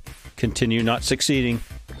succeed, continue not succeeding.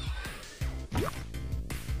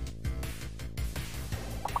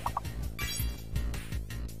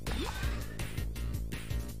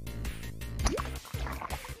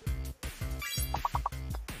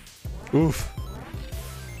 Oof.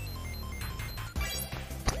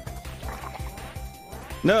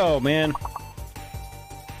 No, man.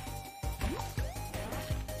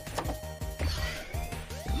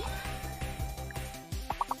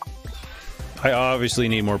 I obviously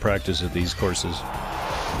need more practice at these courses.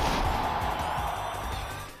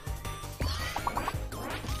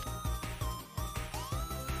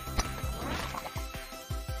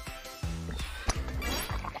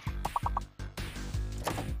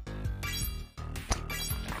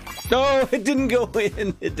 No, it didn't go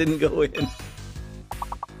in. It didn't go in.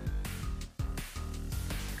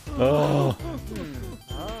 Oh.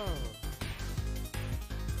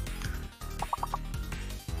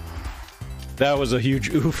 That was a huge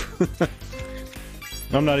oof.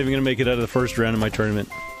 I'm not even going to make it out of the first round of my tournament.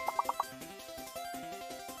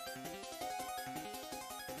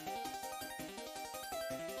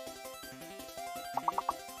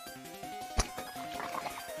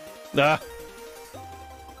 Ah.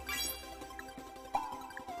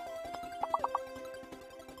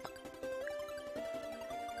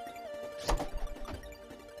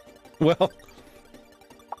 Well.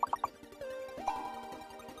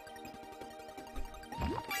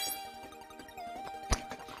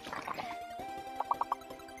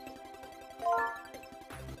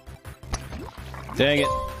 Dang it.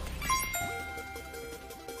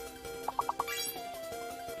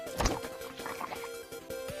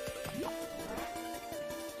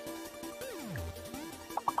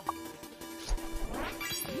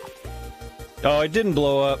 Oh, it didn't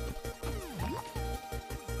blow up.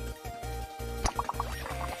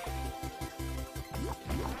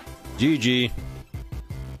 GG.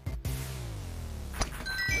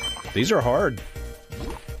 These are hard.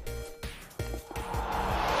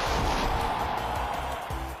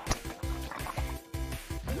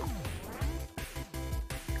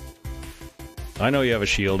 I know you have a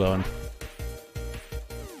shield on.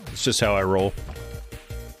 It's just how I roll.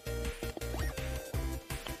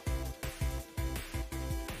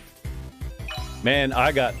 Man,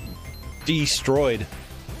 I got destroyed.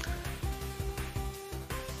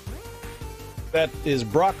 That is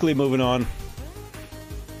broccoli moving on.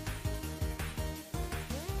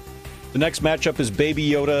 The next matchup is Baby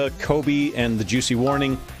Yoda, Kobe, and the Juicy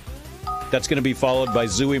Warning. That's going to be followed by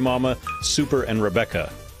Zooey Mama, Super, and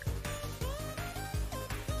Rebecca.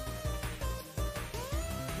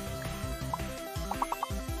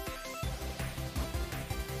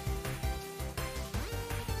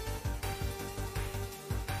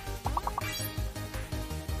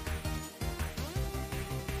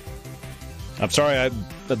 I'm sorry,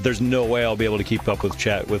 there's no way I'll be able to keep up with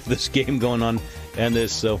chat with this game going on and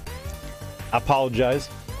this, so I apologize.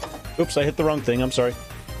 Oops, I hit the wrong thing, I'm sorry.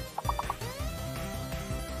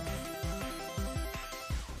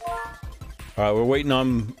 Alright, we're waiting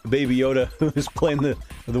on Baby Yoda, who's playing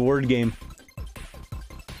the word game.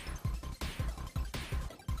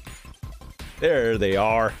 There they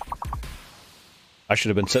are. I should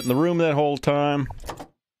have been sitting in the room that whole time.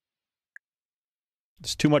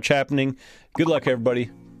 There's too much happening. Good luck, everybody.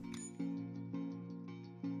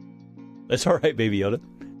 That's alright, Baby Yoda.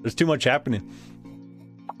 There's too much happening.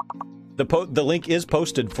 The link is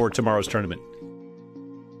posted for tomorrow's tournament.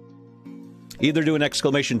 Either do an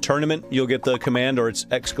exclamation tournament, you'll get the command, or it's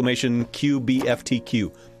exclamation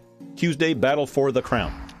QBFTQ. Tuesday Battle for the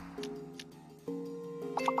Crown.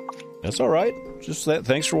 That's alright. Just that.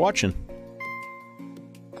 Thanks for watching.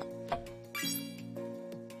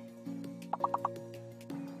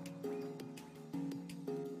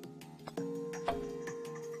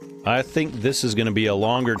 I think this is going to be a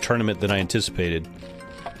longer tournament than I anticipated.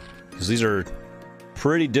 Because these are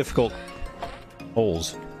pretty difficult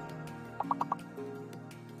holes.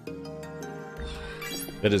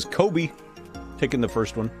 That is Kobe taking the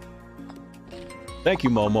first one. Thank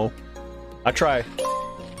you, Momo. I try.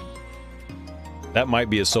 That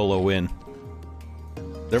might be a solo win.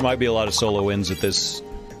 There might be a lot of solo wins at this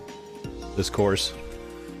course.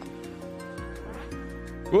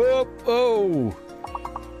 Whoop! Oh!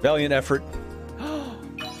 Valiant effort.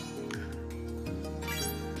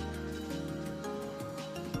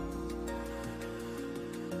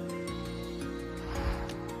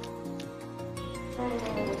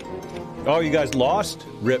 Oh, you guys lost?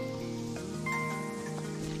 Rip.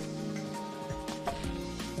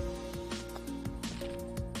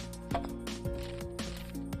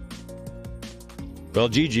 Well,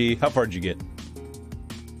 GG. How far did you get?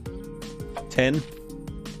 10?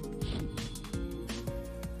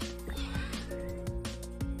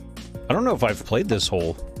 I don't know if I've played this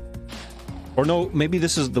hole. Or no, maybe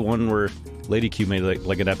this is the one where Lady Q made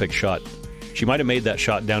like an epic shot. She might have made that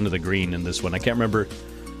shot down to the green in this one. I can't remember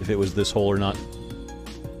if it was this hole or not.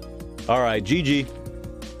 Alright, GG.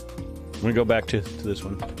 I'm gonna go back to this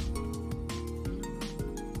one.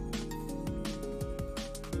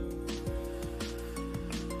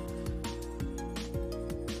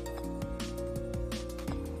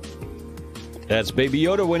 That's Baby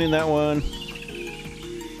Yoda winning that one.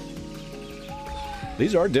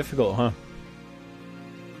 These are difficult, huh?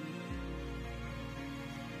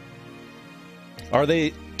 Are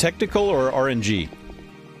they technical or RNG?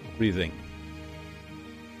 What do you think?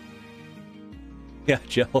 Yeah,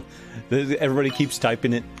 Jill. Everybody keeps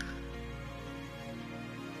typing it.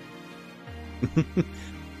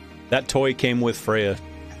 That toy came with Freya.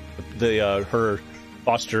 Her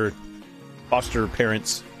foster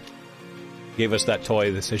parents gave us that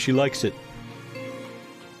toy. They say she likes it.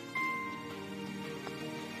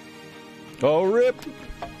 Oh, rip!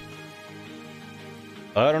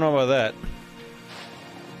 I don't know about that.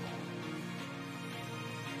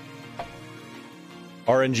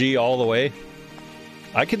 RNG all the way.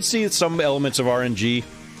 I can see some elements of RNG,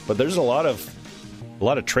 but there's a lot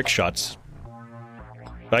of trick shots.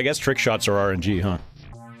 But I guess trick shots are RNG, huh?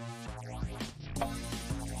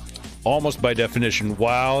 Almost by definition.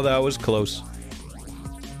 Wow, that was close.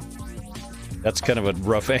 That's kind of a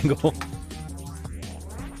rough angle.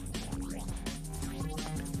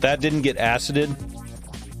 That didn't get acided.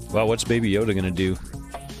 Well, what's Baby Yoda gonna do?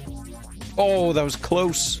 Oh, that was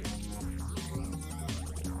close.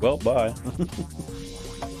 Well, bye.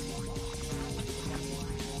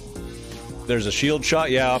 There's a shield shot.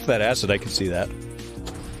 Yeah, off that acid, I can see that.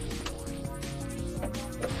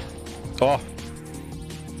 Oh.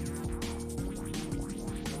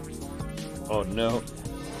 Oh, no.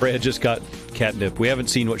 Freya just got catnip. We haven't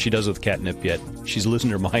seen what she does with catnip yet. She's losing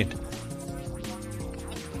her mind.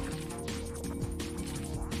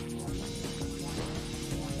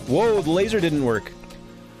 Whoa, the laser didn't work.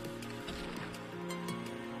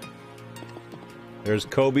 There's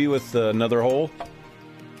Kobe with another hole.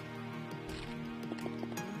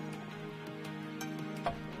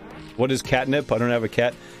 What is catnip? I don't have a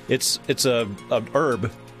cat. It's a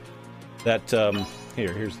herb that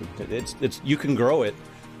here's the it's you can grow it,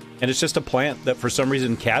 and it's just a plant that for some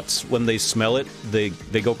reason cats, when they smell it, they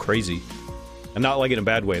go crazy, and not like in a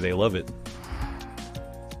bad way. They love it.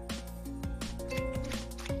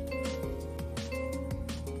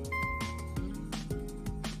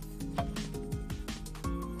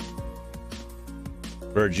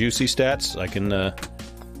 For juicy stats, I can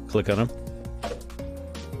click on them.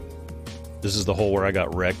 This is the hole where I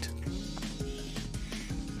got wrecked.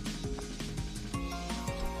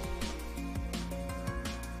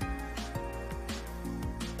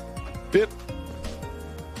 Bip.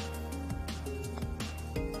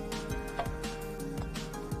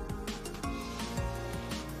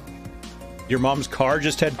 Your mom's car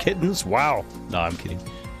just had kittens? Wow. No, I'm kidding.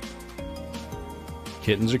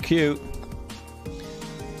 Kittens are cute.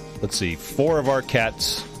 Let's see. 4 of our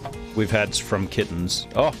cats we've had from kittens.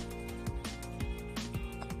 Oh.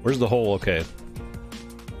 Where's the hole? Okay.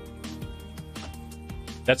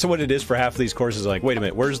 That's what it is for half of these courses. Like, wait a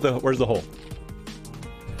minute. Where's the hole?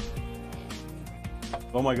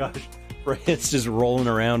 Oh my gosh. It's just rolling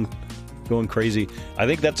around, going crazy. I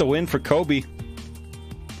think that's a win for Kobe.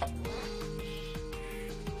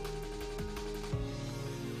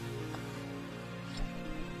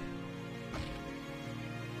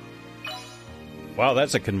 Wow,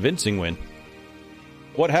 that's a convincing win.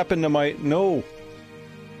 What happened to my... No.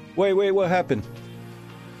 Wait, what happened?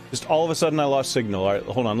 Just all of a sudden I lost signal. Alright,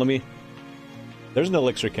 hold on, let me... There's an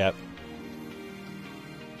elixir cap.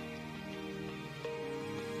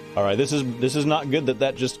 Alright, this is not good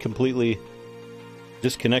that just completely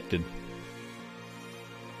disconnected.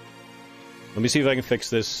 Let me see if I can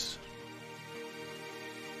fix this.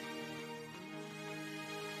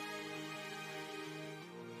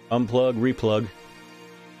 Unplug, replug.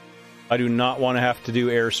 I do not want to have to do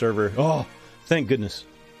air server. Oh, thank goodness.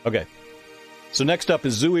 Okay. So next up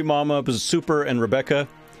is Zooey Mama, Super, and Rebecca.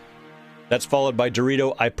 That's followed by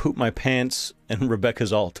Dorito, I Poop My Pants, and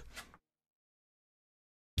Rebecca's alt.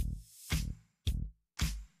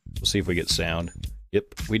 We'll see if we get sound.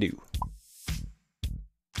 Yep, we do.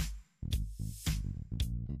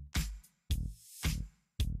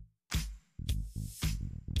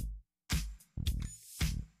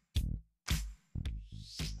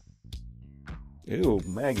 Ew,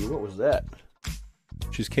 Maggie, what was that?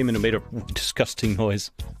 She just came in and made a disgusting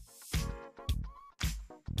noise.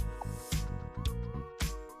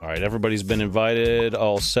 Alright, everybody's been invited.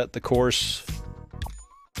 I'll set the course.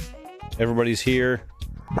 Everybody's here.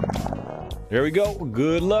 There we go.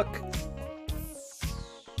 Good luck.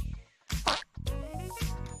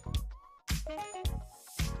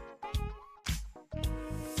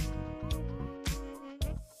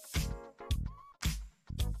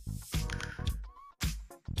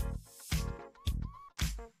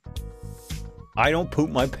 I don't poop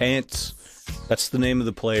my pants. That's the name of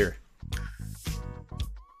the player.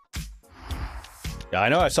 Yeah, I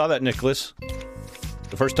know. I saw that, Nicholas.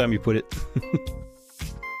 The first time you put it.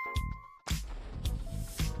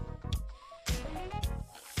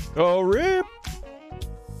 Oh, rip!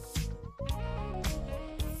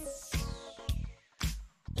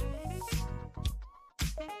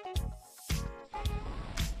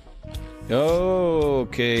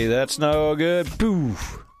 Okay, that's no good.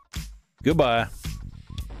 Poof. Goodbye.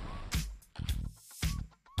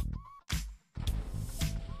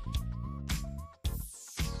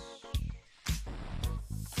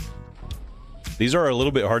 These are a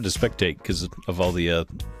little bit hard to spectate because of all the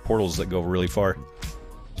portals that go really far.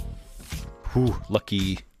 Whew,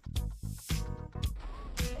 lucky.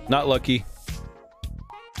 Not lucky.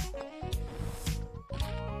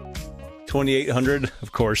 2,800,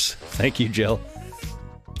 of course. Thank you, Jill.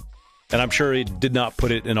 And I'm sure he did not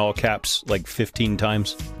put it in all caps like 15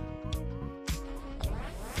 times.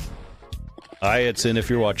 Hi, it's in if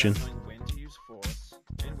you're watching.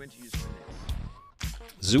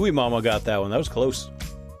 Zooey Mama got that one. That was close.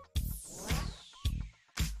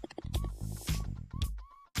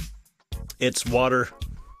 It's water.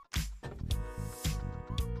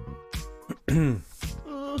 Nothing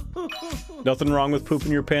wrong with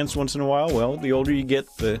pooping your pants once in a while. Well, the older you get,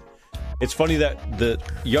 it's funny that the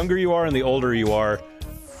younger you are and the older you are,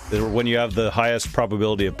 when you have the highest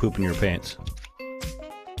probability of pooping your pants.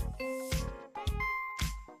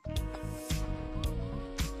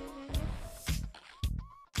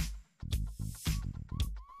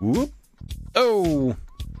 Whoop. Oh!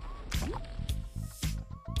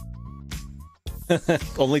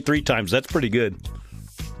 Only 3 times. That's pretty good.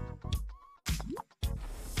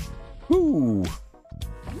 Woo!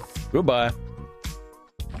 Goodbye.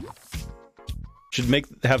 Should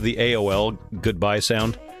have the AOL goodbye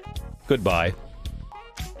sound. Goodbye.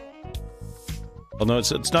 Oh no,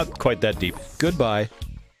 it's not quite that deep. Goodbye.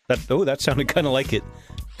 That sounded kind of like it.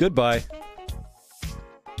 Goodbye.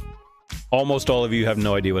 Almost all of you have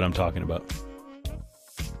no idea what I'm talking about.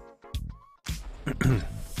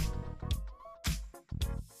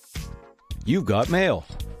 You've got mail.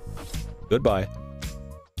 Goodbye.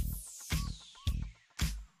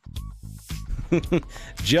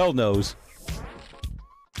 Gel knows.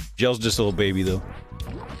 Gel's just a little baby, though.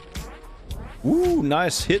 Ooh,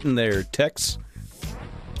 nice hitting there, Tex.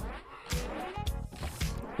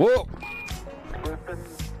 Whoa!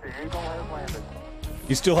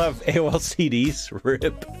 You still have AOL CDs?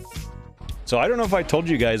 RIP. So I don't know if I told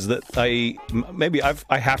you guys that I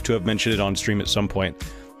have to have mentioned it on stream at some point.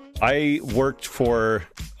 I worked for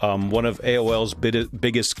one of AOL's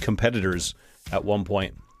biggest competitors at one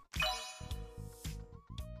point.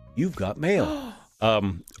 You've got mail.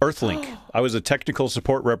 Earthlink. I was a technical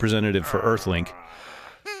support representative for Earthlink.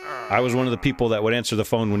 I was one of the people that would answer the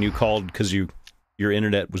phone when you called because your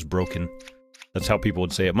internet was broken. That's how people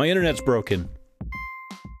would say it. My internet's broken.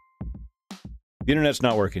 The internet's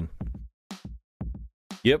not working.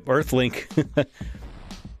 Yep, Earthlink.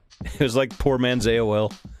 It was like poor man's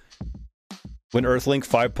AOL. When Earthlink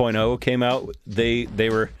 5.0 came out, they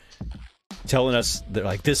were telling us, they're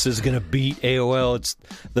like, this is gonna beat AOL, it's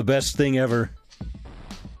the best thing ever.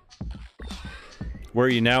 Where are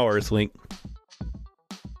you now, Earthlink?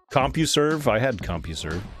 CompuServe? I had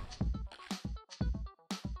CompuServe.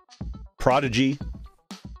 Prodigy.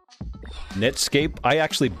 Netscape? I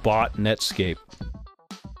actually bought Netscape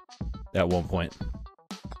at one point.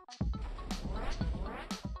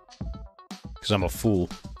 Because I'm a fool.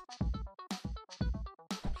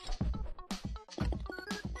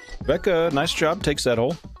 Becca, nice job. Takes that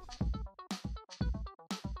hole.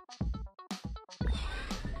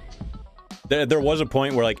 There was a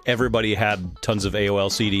point where, like, everybody had tons of AOL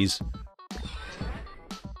CDs.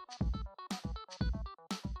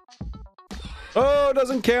 Oh, it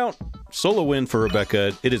doesn't count! Solo win for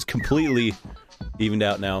Rebecca. It is completely evened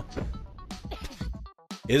out now.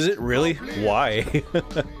 Is it really? Why?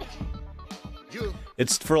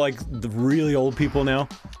 It's for, like, the really old people now.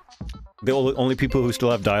 The only people who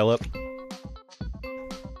still have dial-up.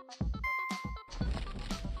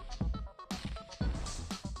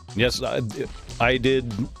 Yes, I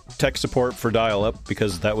did tech support for dial-up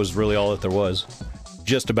because that was really all that there was.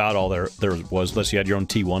 Just about all there was, unless you had your own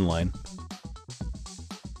T1 line.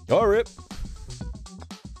 Oh, rip!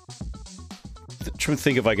 Trying to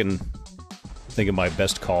think if I can think of my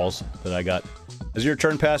best calls that I got. Has your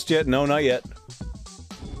turn passed yet? No, not yet.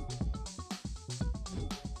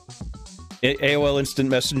 AOL Instant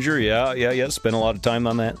Messenger, yeah, spent a lot of time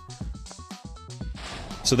on that.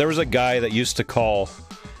 So there was a guy that used to call,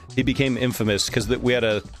 he became infamous because we had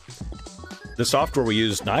the software we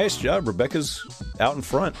used. Nice job, Rebecca's out in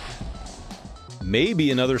front. Maybe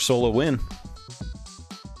another solo win.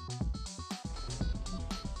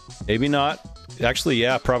 Maybe not. Actually,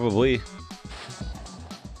 yeah, probably.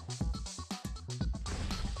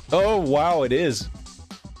 Oh, wow, it is.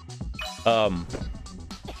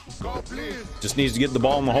 Just needs to get the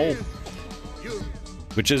ball in the hole.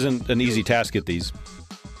 Which isn't an easy task at these.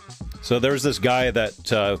 So there's this guy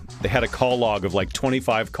that, they had a call log of like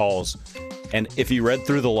 25 calls. And if you read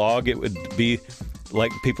through the log, it would be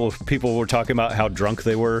like people were talking about how drunk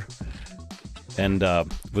they were. And,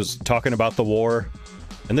 was talking about the war.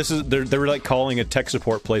 And this is, they were like calling a tech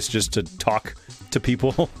support place just to talk to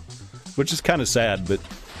people. Which is kind of sad, but,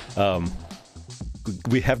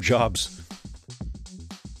 we have jobs.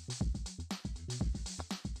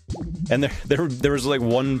 And there was like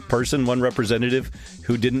one representative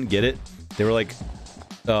who didn't get it. They were like,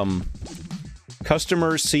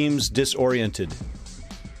 customer seems disoriented.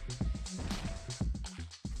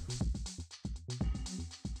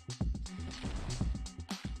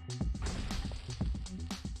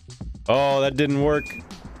 Oh, that didn't work.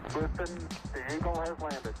 Listen, the Eagle has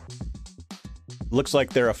landed. Looks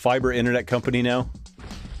like they're a fiber internet company now.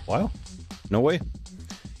 Wow. No way.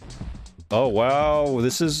 Oh, wow.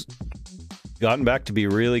 This has gotten back to be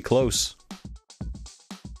really close.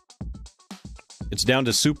 It's down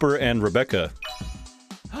to Super and Rebecca.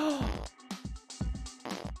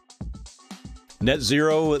 Net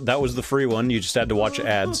Zero, that was the free one. You just had to watch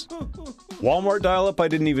ads. Walmart dial-up, I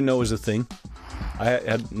didn't even know was a thing. I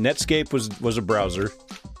had Netscape was a browser.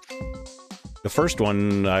 The first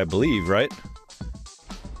one, I believe, right?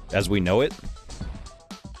 As we know it.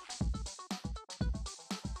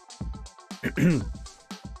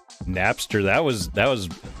 Napster, that was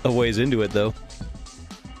a ways into it though.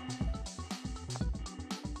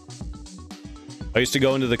 I used to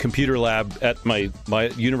go into the computer lab at my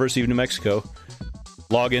University of New Mexico,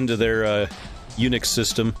 log into their Unix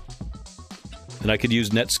system, and I could use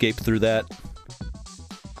Netscape through that.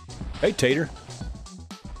 Hey, Tater.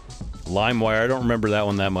 LimeWire, I don't remember that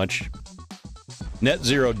one that much.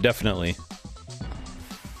 NetZero, definitely.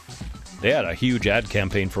 They had a huge ad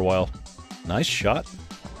campaign for a while. Nice shot.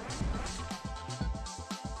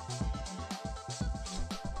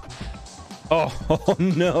 Oh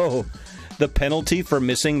no! The penalty for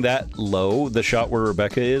missing that low, the shot where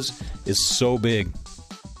Rebecca is so big.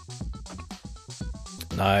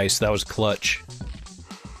 Nice, that was clutch.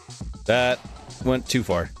 That went too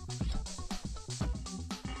far.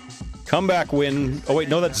 Comeback win. Oh wait,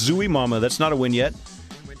 no, that's Zooey Mama. That's not a win yet.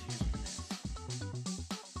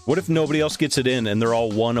 What if nobody else gets it in and they're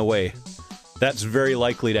all one away? That's very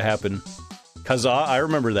likely to happen. Kazaa, I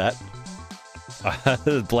remember that.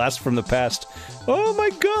 Blast from the past. Oh my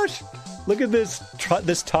gosh! Look at this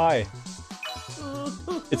tie.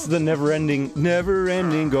 It's the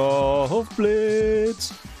never-ending Golf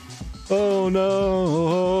Blitz. Oh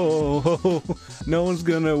no, no one's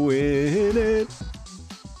gonna win it.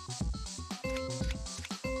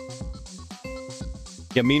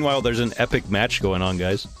 Yeah, meanwhile, there's an epic match going on,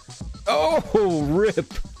 guys. Oh,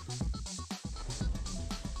 rip!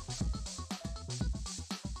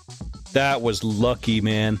 That was lucky,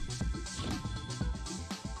 man.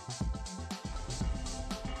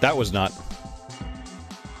 That was not.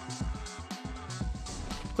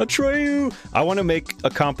 Atreyu! I want to make a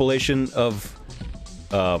compilation of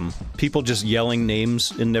people just yelling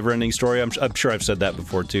names in Neverending Story. I'm sure I've said that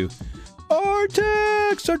before, too.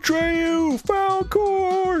 Artex! Atreyu!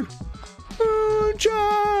 Falcor!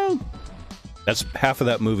 Moonchild! That's half of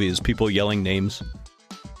that movie is people yelling names.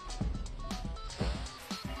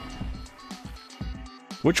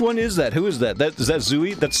 Which one is that? Who is that? Is that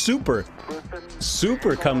Zooey? That's Super.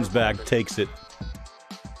 Super comes back, takes it.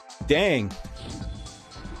 Dang.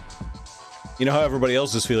 You know how everybody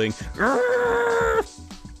else is feeling.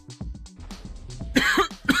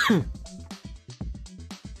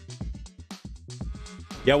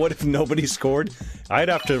 Yeah, what if nobody scored? I'd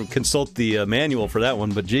have to consult the manual for that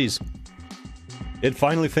one, but geez. It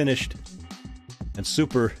finally finished. And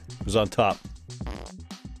Super was on top.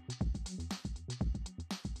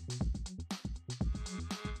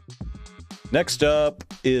 Next up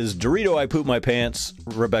is Dorito I Poop My Pants,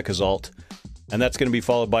 Rebecca's alt. And that's going to be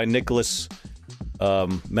followed by Nicholas,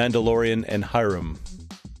 Mandalorian, and Hiram.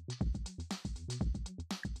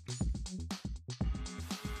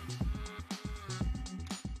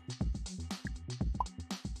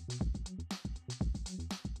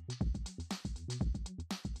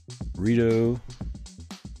 Dorito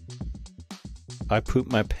I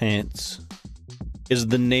Poop My Pants is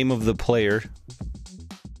the name of the player.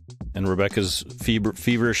 And Rebecca's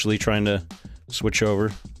feverishly trying to switch over.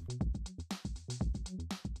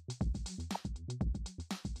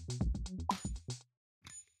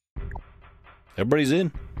 Everybody's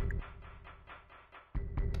in.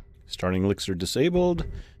 Starting elixir disabled.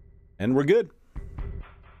 And we're good.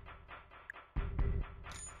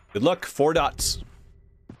 Good luck. 4 dots.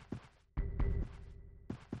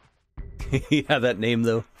 Yeah, that name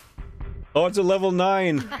though. Oh, it's a level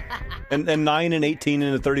 9. And 9 and 18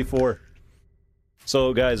 and a 34.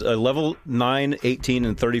 So guys, a level 9, 18,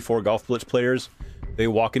 and 34 Golf Blitz players, they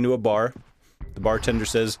walk into a bar. The bartender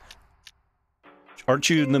says, "Aren't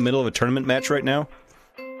you in the middle of a tournament match right now?"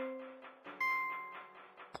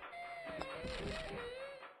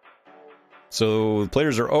 So the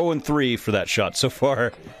players are 0 and 3 for that shot so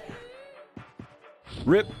far.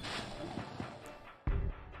 Rip.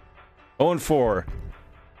 0 and 4.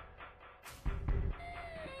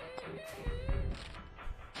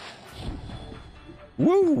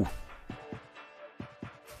 Woo!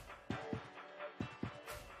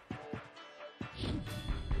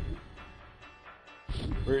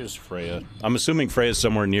 Where is Freya? I'm assuming Freya's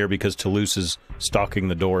somewhere near because Toulouse is stalking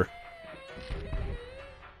the door.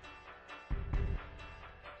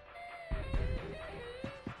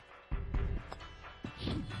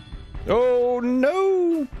 Oh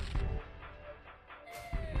no!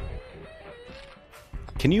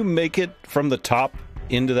 Can you make it from the top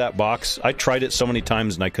into that box? I tried it so many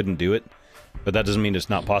times and I couldn't do it, but that doesn't mean it's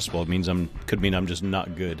not possible. It means could mean I'm just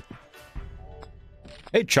not good.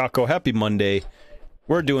 Hey Choco, happy Monday.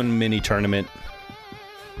 We're doing mini tournament.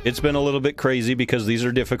 It's been a little bit crazy because these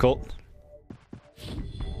are difficult.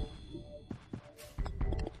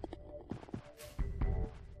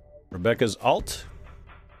 Rebecca's alt.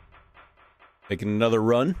 Making another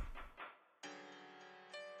run.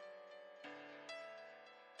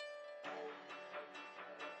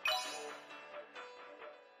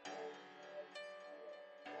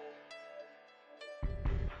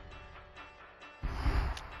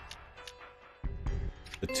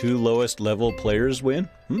 The 2 lowest level players win?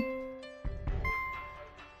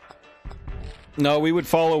 No, we would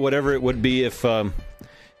follow whatever it would be if,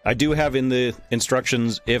 I do have in the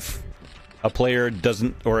instructions, if a player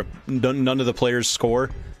doesn't, or none of the players score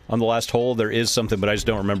on the last hole, there is something, but I just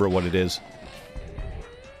don't remember what it is.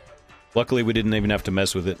 Luckily, we didn't even have to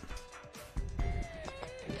mess with it.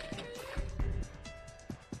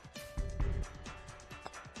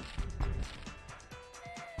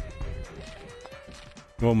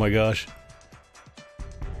 Oh my gosh.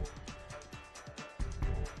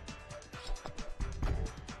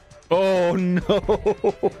 Oh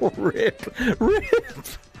no! Rip! Rip!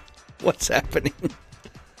 What's happening?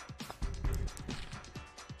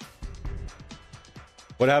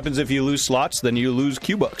 What happens if you lose slots? Then you lose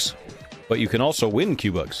Q-Bucks. But you can also win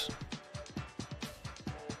Q-Bucks.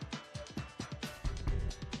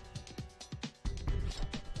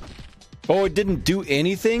 Oh, it didn't do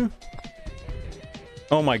anything?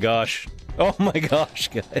 Oh my gosh. Oh my gosh,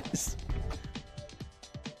 guys.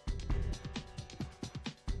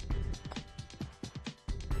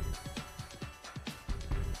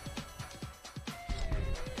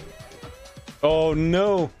 Oh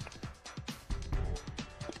no.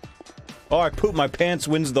 Oh, I pooped my pants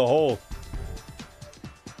wins the hole.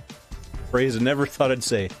 Phrase I never thought I'd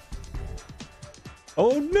say.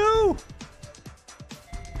 Oh no.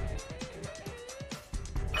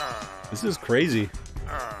 This is crazy.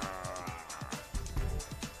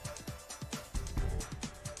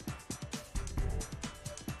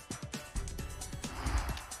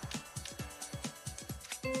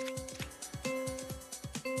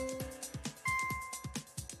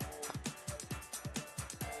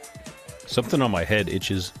 Something on my head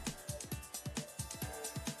itches.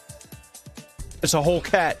 It's a whole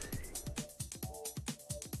cat.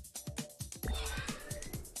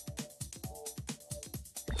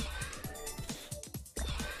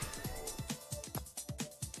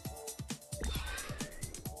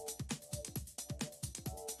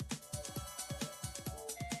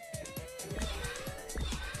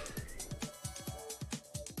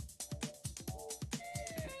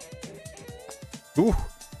 Ooh.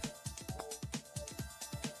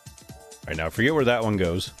 Alright, now forget where that one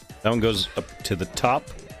goes. That one goes up to the top,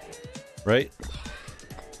 right?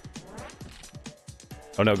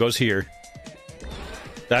 Oh no, it goes here.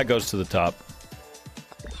 That goes to the top.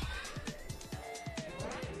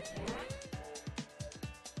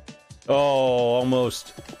 Oh,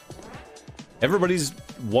 almost. Everybody's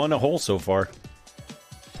won a hole so far.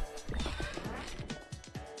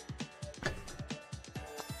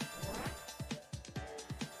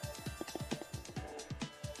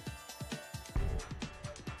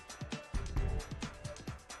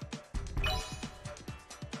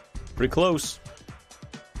 Pretty close.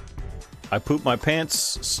 I pooped my pants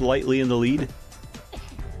slightly in the lead.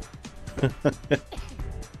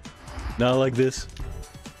 Not like this.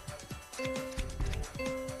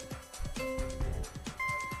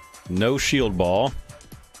 No shield ball.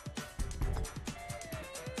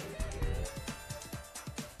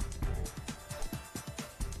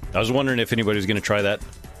 I was wondering if anybody was going to try that.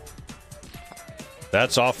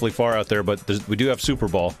 That's awfully far out there, but we do have Super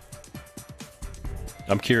Ball.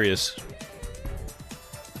 I'm curious.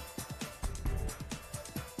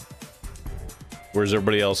 Where's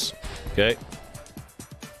everybody else? Okay.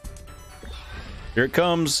 Here it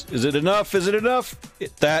comes. Is it enough? Is it enough?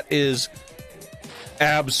 That is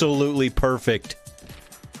absolutely perfect.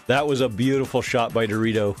 That was a beautiful shot by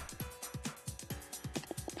Dorito.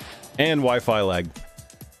 And Wi-Fi lag.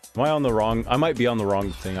 Am I on the wrong? I might be on the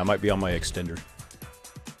wrong thing. I might be on my extender.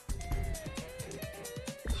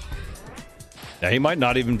 Now, he might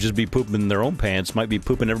not even just be pooping in their own pants. Might be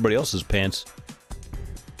pooping everybody else's pants.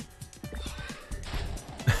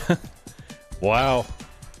 Wow.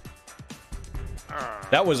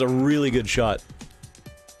 That was a really good shot.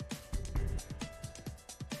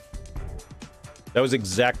 That was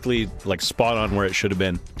exactly, like, spot on where it should have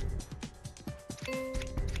been.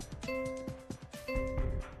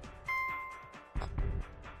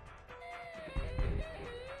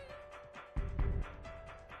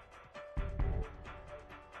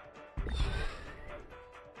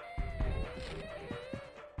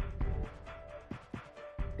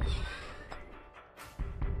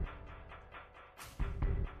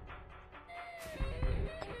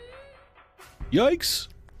 Yikes!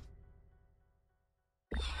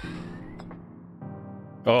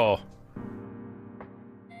 Oh.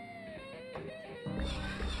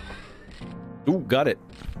 Ooh, got it.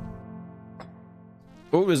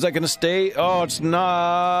 Oh, is that gonna stay? Oh, it's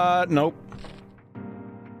not. Nope.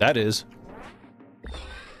 That is.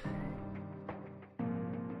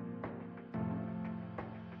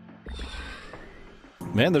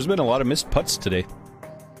 Man, there's been a lot of missed putts today.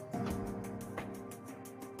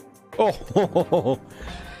 Oh,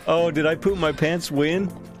 oh, did I poop my pants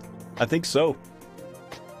win? I think so.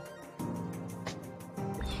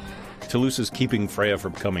 Toulouse is keeping Freya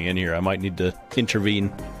from coming in here. I might need to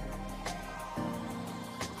intervene.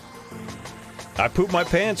 I poop my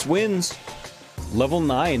pants wins. Level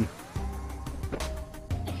 9.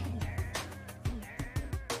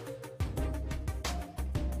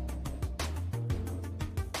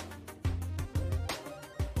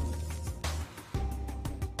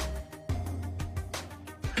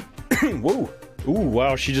 Whoa. Ooh,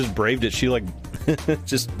 wow, she just braved it. She, like,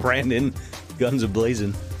 just ran in, guns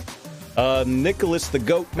a-blazing. Nicholas the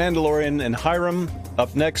Goat, Mandalorian, and Hiram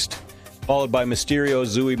up next, followed by Mysterio,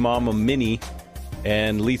 Zooey Mama, Minnie,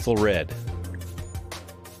 and Lethal Red.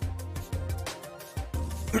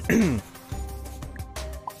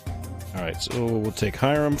 Alright, so we'll take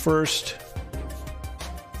Hiram first.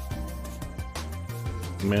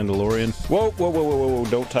 Mandalorian. Whoa, whoa, whoa, whoa, whoa, whoa,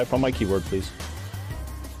 don't type on my keyboard, please.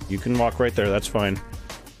 You can walk right there, that's fine.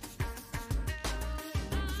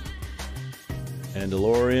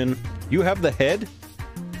 Mandalorian. You have the head?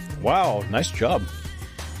 Wow, nice job.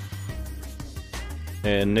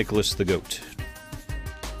 And Nicholas the Goat.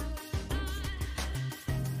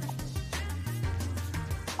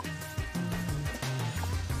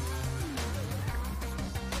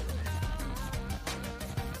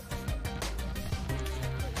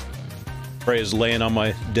 Freya's laying on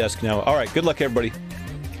my desk now. Alright, good luck, everybody.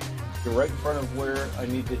 You're right in front of where I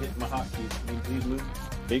need to hit my hotkeys. Can you please move?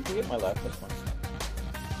 You can get my lap, that's fine.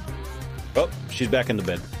 Oh, she's back in the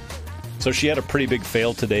bed. So she had a pretty big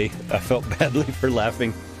fail today. I felt badly for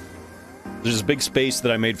laughing. There's this big space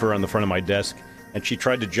that I made for her on the front of my desk, and she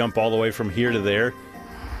tried to jump all the way from here to there,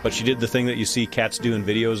 but she did the thing that you see cats do in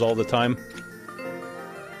videos all the time.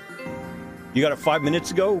 You got it 5 minutes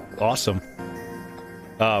ago? Awesome.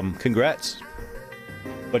 Congrats.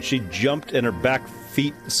 But she jumped and her back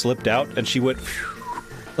feet slipped out, and she went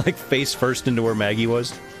like face first into where Maggie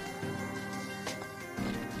was.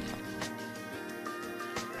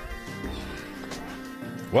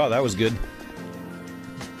 Wow, that was good.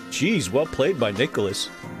 Jeez, well played by Nicholas.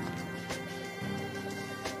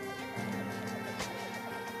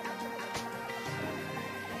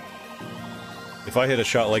 If I hit a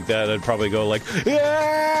shot like that, I'd probably go like,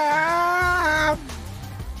 yeah!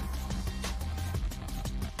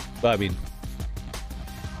 I mean,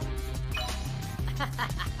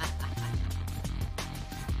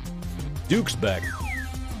 Duke's back.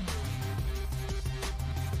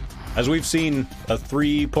 As we've seen, a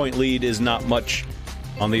 3-point lead is not much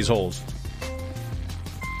on these holes.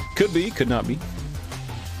 Could be, could not be.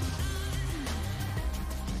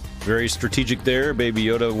 Very strategic there. Baby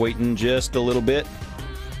Yoda waiting just a little bit.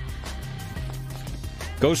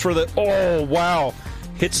 Goes for the... Oh, wow.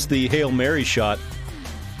 Hits the Hail Mary shot.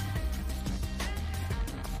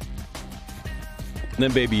 And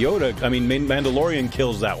then Baby Yoda, I mean, Mandalorian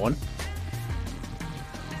kills that one.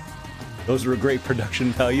 Those were great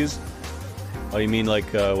production values. Oh, you mean like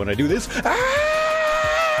when I do this?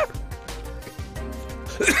 Ah!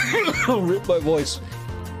 I'll rip my voice.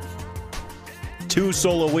 2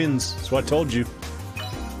 solo wins. That's what I told you.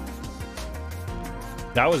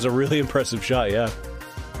 That was a really impressive shot, yeah.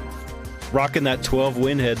 Rocking that 12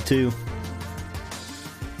 win head, too.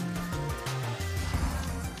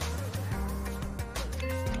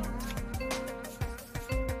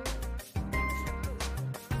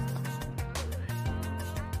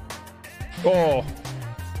 Oh,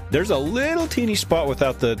 there's a little teeny spot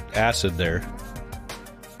without the acid there.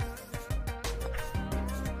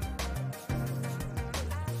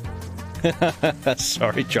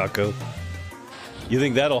 Sorry, Choco. You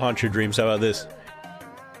think that'll haunt your dreams? How about this?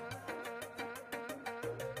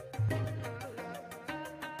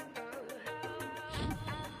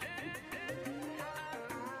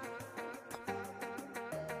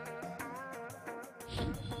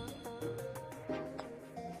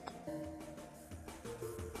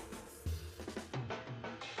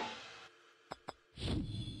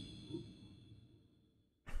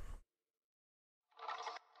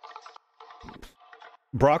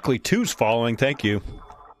 Broccoli 2's following, thank you.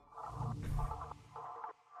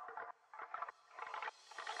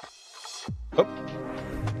 Oh.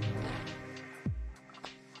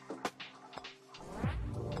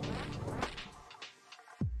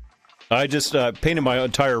 I just painted my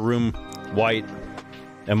entire room white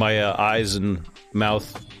And my eyes and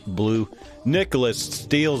mouth blue. Nicholas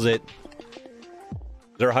steals it.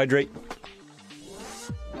 Is there a hydrate?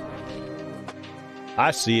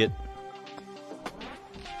 I see it.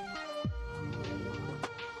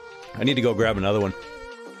 I need to go grab another one.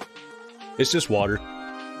 It's just water.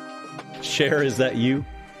 Cher, is that you?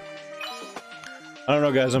 I don't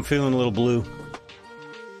know, guys. I'm feeling a little blue.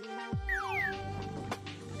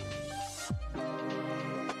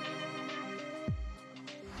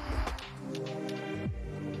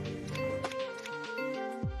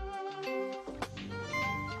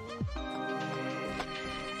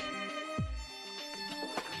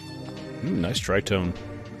 Nice tritone.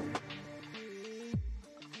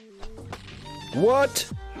 What?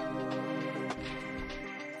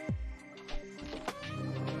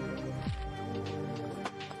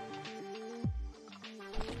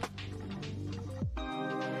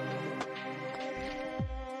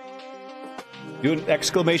 Do an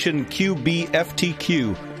exclamation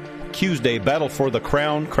QBFTQ. Tuesday, Battle for the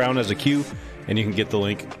Crown. Crown as a Q, and you can get the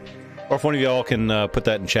link. Or if one of y'all can put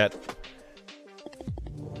that in chat.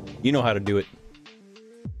 You know how to do it.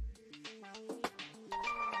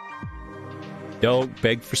 Don't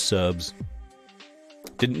beg for subs.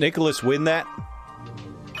 Did Nicholas win that?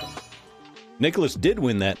 Nicholas did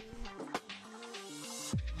win that.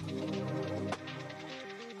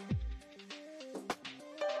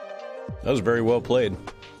 That was very well played.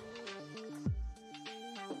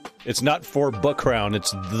 It's not for the crown,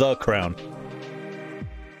 it's the crown.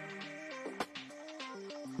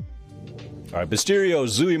 Alright, Mysterio,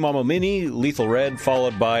 Zooey Mama Mini, Lethal Red,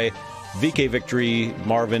 followed by VK Victory,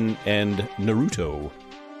 Marvin, and Naruto.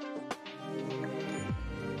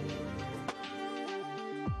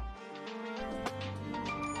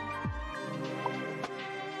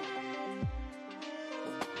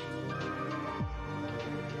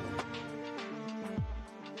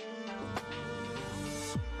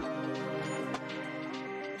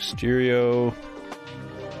 Mysterio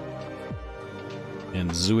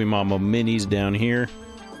and Zooey Mama Minis down here.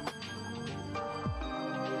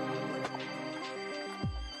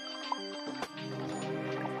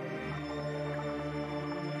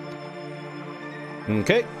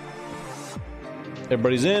 Okay.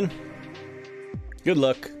 Everybody's in. Good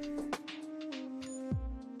luck.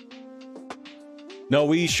 No,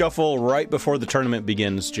 we shuffle right before the tournament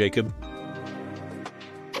begins, Jacob.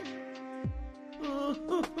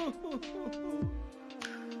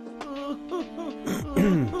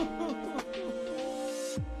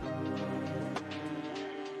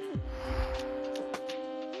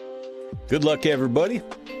 Good luck, everybody.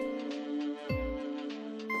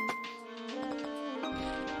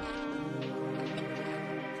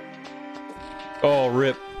 Oh,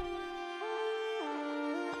 rip.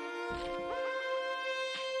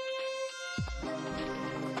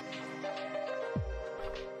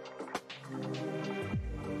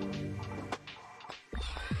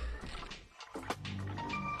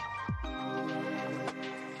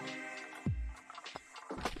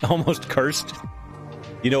 Almost cursed.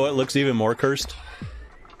 You know what looks even more cursed?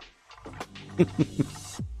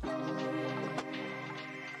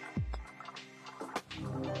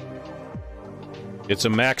 It's a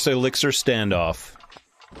max elixir standoff.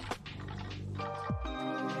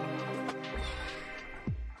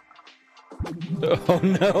 Oh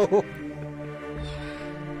no!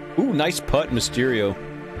 Ooh, nice putt, Mysterio.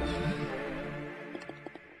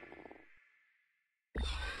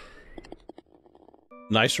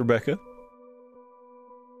 Nice, Rebecca.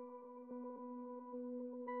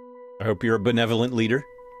 I hope you're a benevolent leader.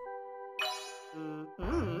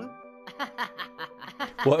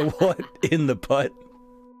 What in the putt?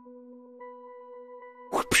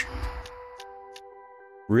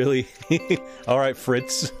 Really? Alright,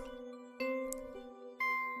 Fritz.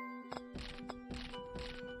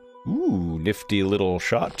 Ooh, nifty little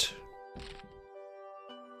shot.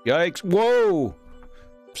 Yikes. Whoa!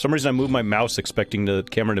 For some reason I moved my mouse expecting the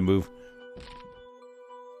camera to move.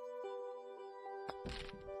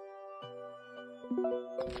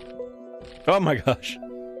 Oh my gosh.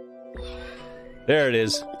 There it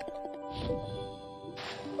is.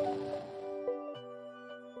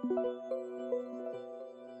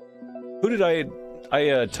 Who did I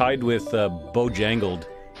tied with Bojangled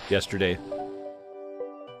yesterday.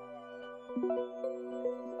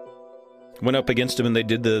 Went up against him and they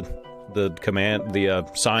did the command, the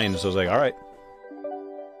signs. So I was like, all right.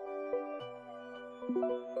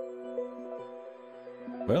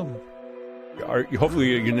 Well, hopefully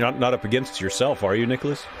you're not up against yourself, are you,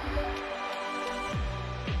 Nicholas?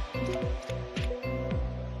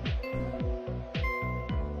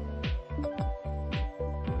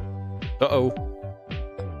 Uh-oh.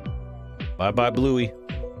 Bye-bye, Bluey.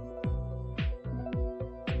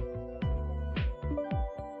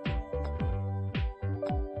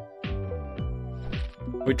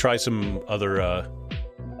 We try some other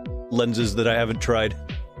lenses that I haven't tried.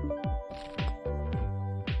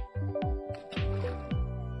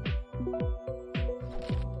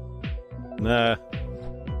 Nah.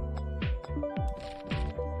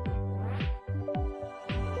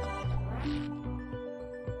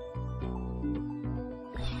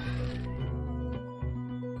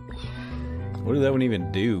 What did that one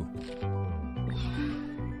even do?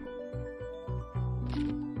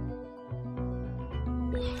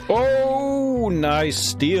 Oh, nice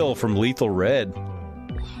steal from Lethal Red.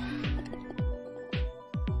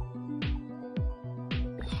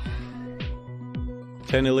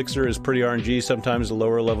 Ten elixir is pretty RNG. Sometimes the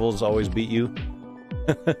lower levels always beat you.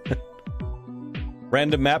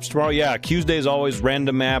 Random maps tomorrow? Yeah, Tuesday is always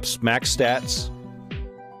random maps, max stats.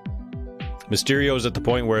 Mysterio is at the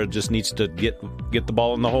point where it just needs to get the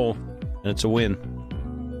ball in the hole, and it's a win.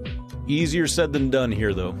 Easier said than done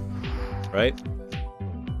here, though. Right?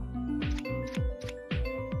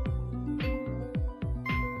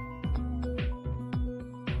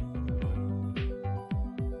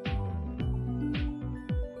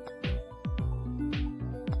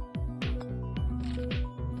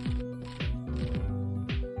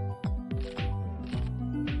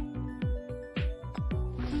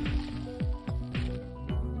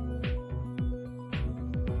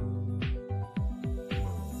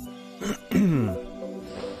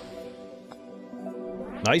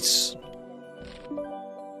 Nice.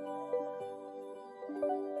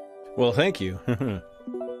 Well, thank you.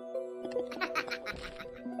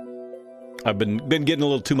 I've been getting a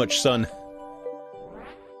little too much sun.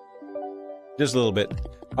 Just a little bit.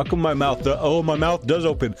 How come my mouth... oh, my mouth does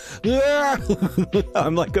open.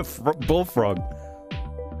 I'm like a bullfrog.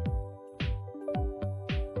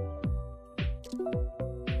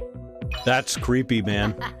 That's creepy,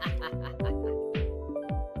 man.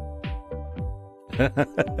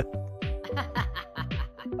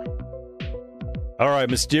 All right,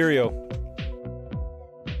 Mysterio.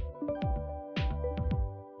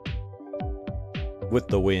 With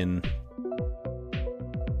the win.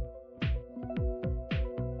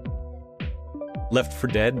 Left for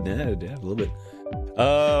Dead? Yeah, a little bit.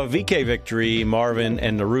 VK victory, Marvin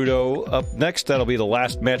and Naruto up next. That'll be the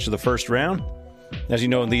last match of the first round. As you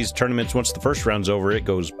know, in these tournaments, once the first round's over, it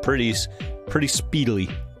goes pretty speedily.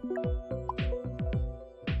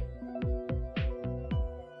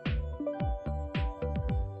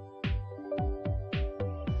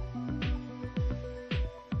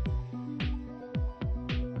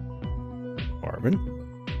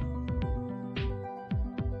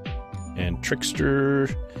 And Trickster,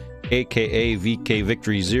 aka VK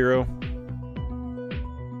Victory 0.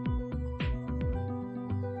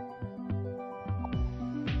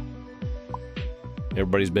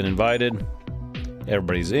 Everybody's been invited.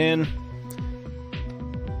 Everybody's in.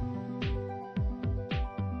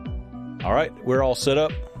 All right, we're all set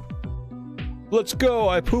up. Let's go.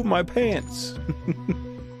 I pooped my pants.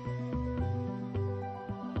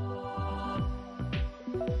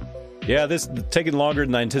 Yeah, this is taking longer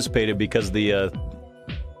than I anticipated because the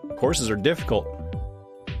courses are difficult.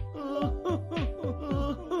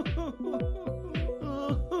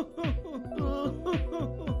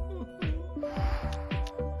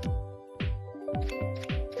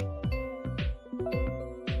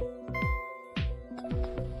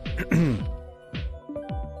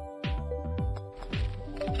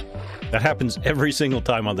 That happens every single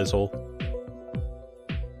time on this hole.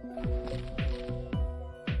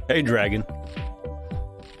 Hey, Dragon.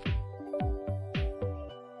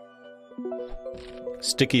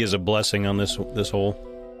 Sticky is a blessing on this hole.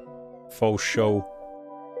 Faux show.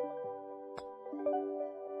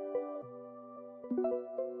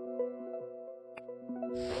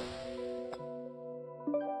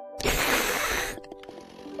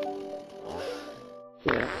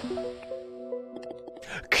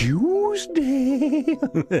 Tuesday.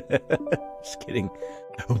 Just kidding.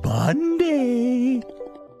 Monday.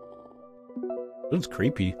 That's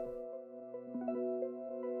creepy.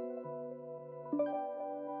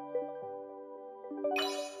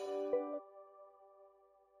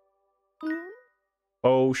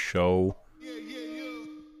 Oh, show.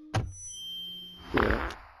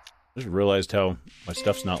 Just realized how my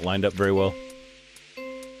stuff's not lined up very well.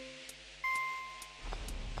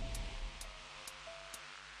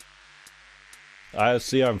 I'll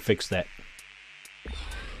see how I can fix that.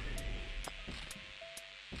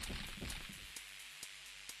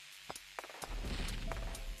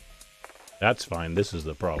 That's fine. This is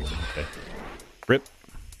the problem. Okay. Rip.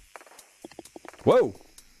 Whoa!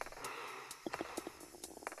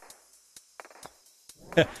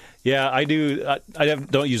 Yeah, I do.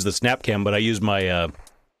 Don't use the snap cam, but I use my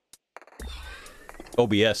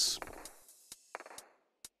OBS.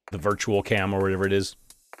 The virtual cam or whatever it is.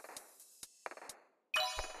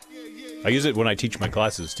 I use it when I teach my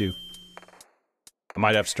classes, too. I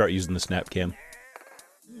might have to start using the snap cam.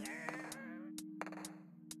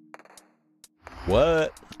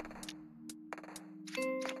 What?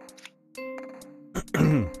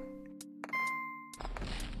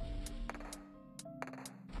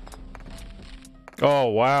 Oh,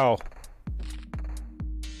 wow.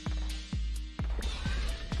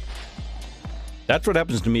 That's what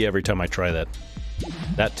happens to me every time I try that.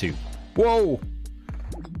 That too. Whoa!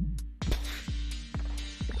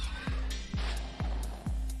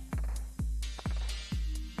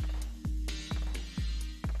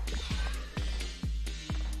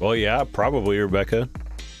 Well, yeah, probably, Rebecca.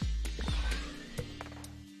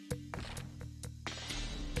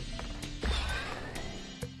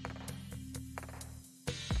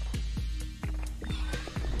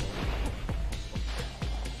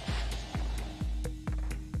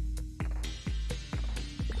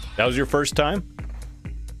 That was your first time?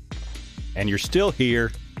 And you're still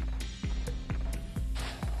here.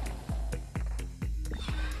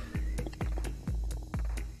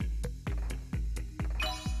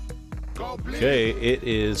 Okay, it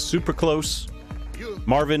is super close.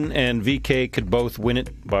 Marvin and VK could both win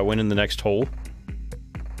it by winning the next hole.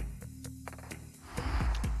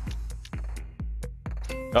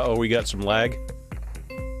 Uh-oh, we got some lag.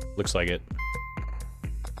 Looks like it.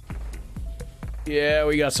 Yeah,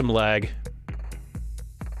 we got some lag.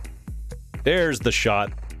 There's the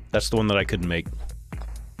shot. That's the one that I couldn't make.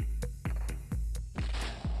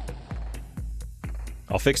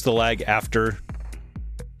 I'll fix the lag after.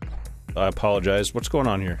 I apologize. What's going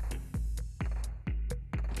on here?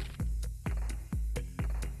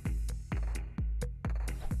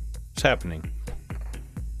 What's happening?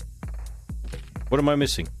 What am I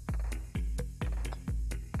missing?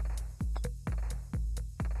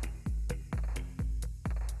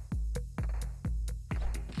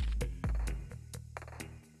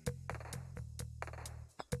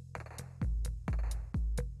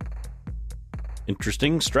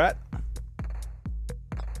 Interesting strat.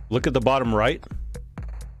 Look at the bottom right.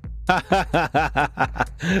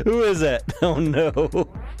 Who is that? Oh no.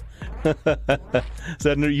 Is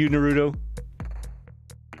that you, Naruto?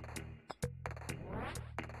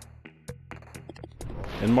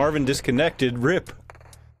 And Marvin disconnected. RIP.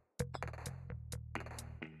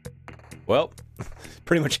 Well,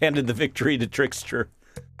 pretty much handed the victory to Trickster.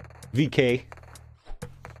 VK.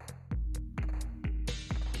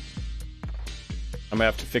 I'm gonna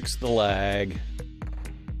have to fix the lag.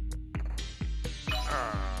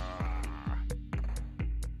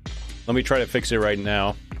 Let me try to fix it right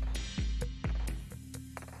now.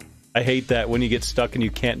 I hate that when you get stuck and you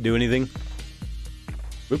can't do anything.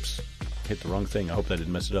 Oops. Hit the wrong thing. I hope that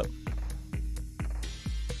didn't mess it up.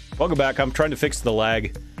 Welcome back. I'm trying to fix the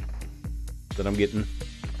lag that I'm getting.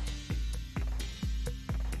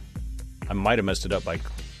 I might have messed it up by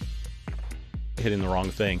hitting the wrong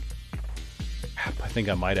thing. I think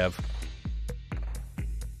I might have.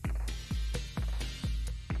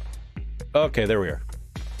 Okay, there we are.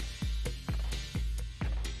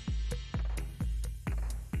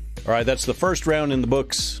 Alright, that's the first round in the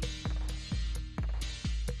books.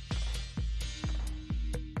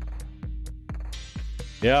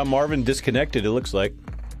 Yeah, Marvin disconnected, it looks like.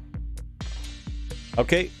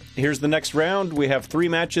 Okay, here's the next round. We have 3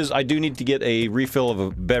 matches. I do need to get a refill of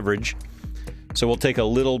a beverage, so we'll take a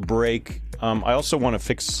little break. I also want to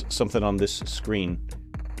fix something on this screen.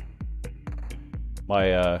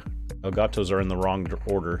 My Elgatos are in the wrong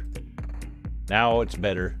order. Now it's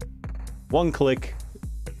better. One click.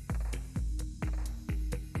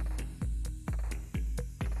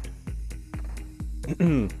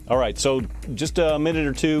 Alright, so just a minute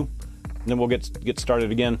or two, and then we'll get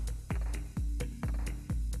started again.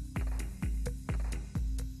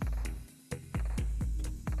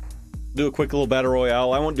 Do a quick little battle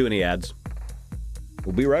royale. I won't do any ads.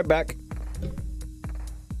 We'll be right back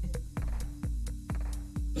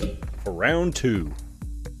for round 2. Be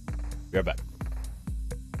right back.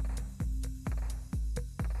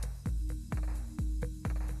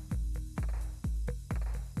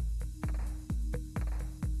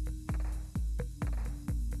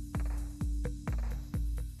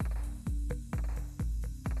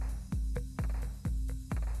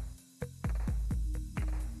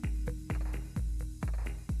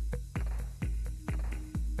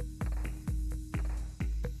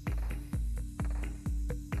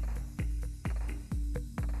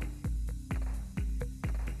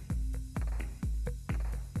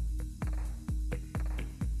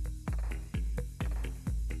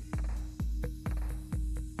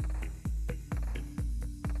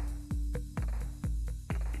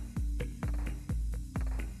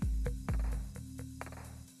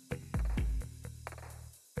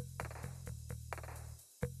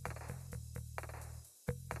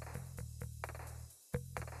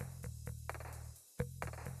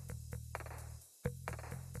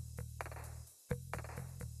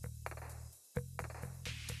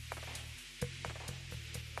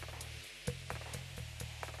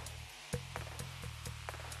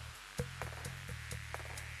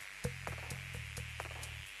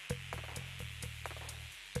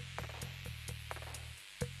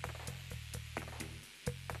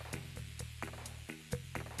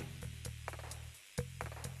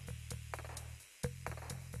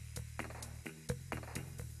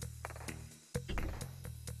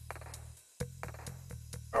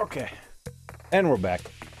 Okay. And we're back.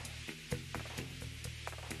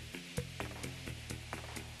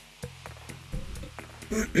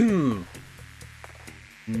 Me.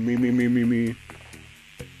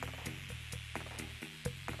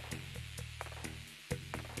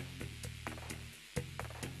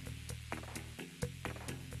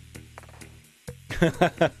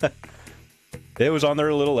 It was on there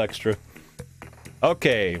a little extra.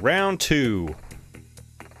 Okay, round 2.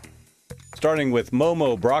 Starting with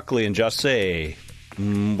Momo, Broccoli, and Jose.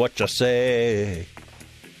 What you say?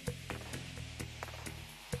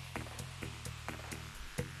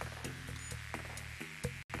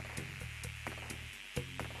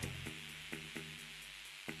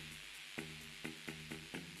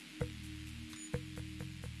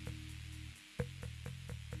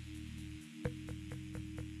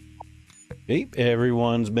 Okay,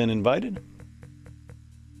 everyone's been invited.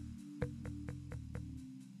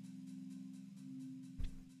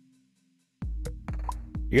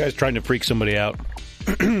 You guys trying to freak somebody out.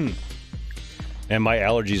 And my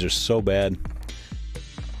allergies are so bad.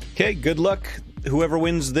 Okay, good luck. Whoever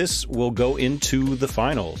wins this will go into the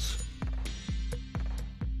finals.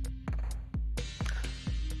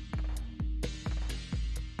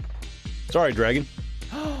 Sorry, Dragon.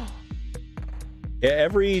 Yeah,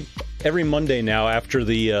 every Monday now after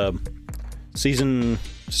the season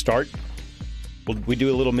start, we do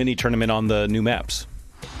a little mini tournament on the new maps.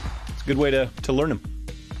 It's a good way to learn them.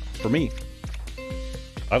 For me.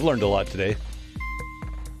 I've learned a lot today.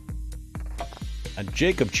 And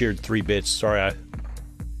Jacob cheered 3 bits. Sorry,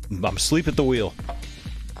 I'm asleep at the wheel.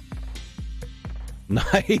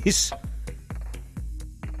 Nice.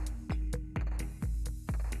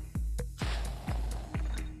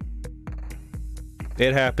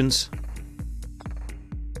 It happens.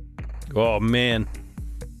 Oh, man.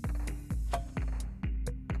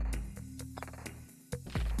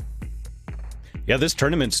 Yeah, this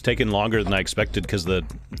tournament's taken longer than I expected because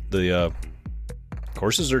the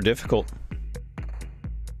courses are difficult.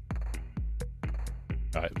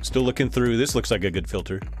 Alright, still looking through. This looks like a good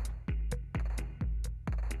filter.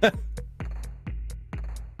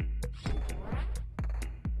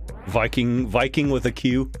 Viking with a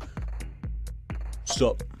Q.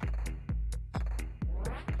 Sup?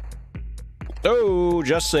 Oh,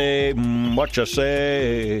 just say what you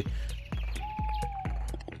say.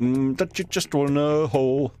 That you just wanna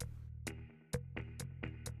hole.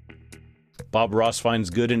 Bob Ross finds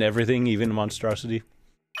good in everything, even monstrosity.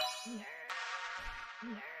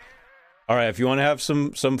 Alright, if you want to have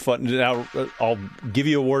some fun, now I'll give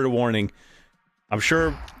you a word of warning. I'm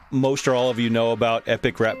sure most or all of you know about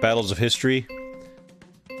epic rap battles of history,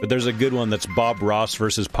 but there's a good one that's Bob Ross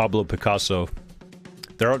versus Pablo Picasso.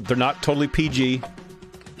 They're not totally PG.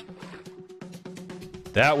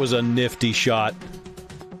 That was a nifty shot.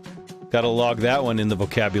 Gotta log that one in the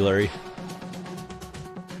vocabulary.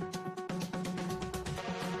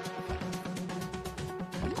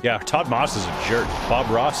 Yeah, Todd Moss is a jerk.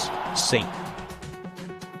 Bob Ross, saint.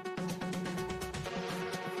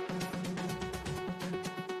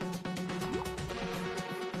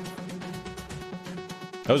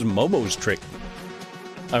 That was Momo's trick.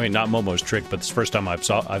 I mean, not Momo's trick, but it's the first time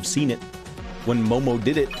I've seen it. When Momo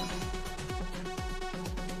did it.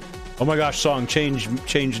 Oh my gosh, song,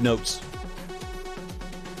 change notes.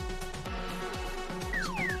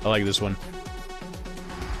 I like this one.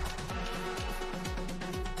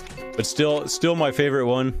 But still my favorite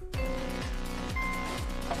one.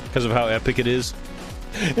 Because of how epic it is.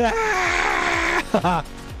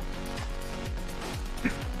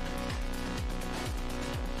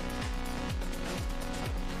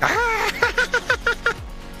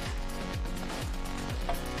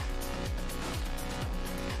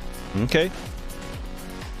 Okay.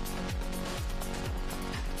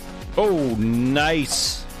 Oh,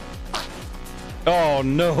 nice. Oh,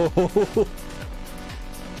 no.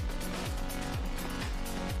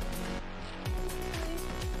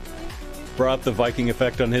 Brought the Viking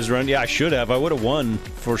effect on his run. Yeah, I should have. I would have won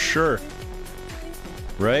for sure.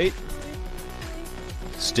 Right?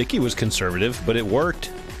 Sticky was conservative, but it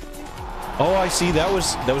worked. Oh, I see. That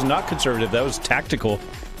was not conservative. That was tactical.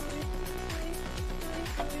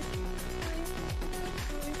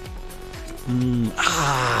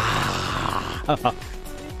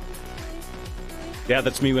 Yeah,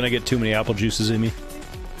 that's me when I get too many apple juices in me.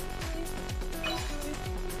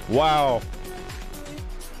 Wow.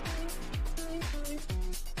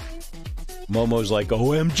 Momo's like,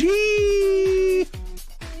 OMG!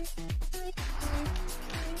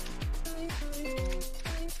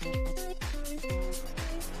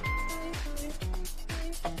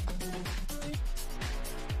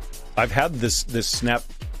 I've had this snap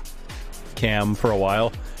cam for a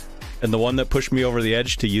while, and the one that pushed me over the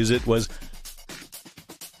edge to use it was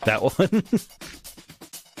that one.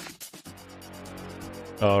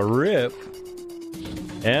 Rip.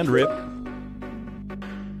 And rip.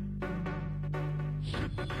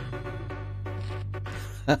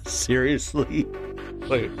 Seriously?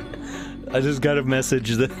 Wait. I just got a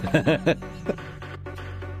message that...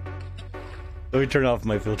 Let me turn off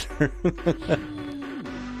my filter.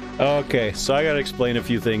 Okay, so I gotta explain a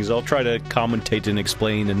few things. I'll try to commentate and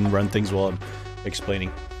explain and run things while I'm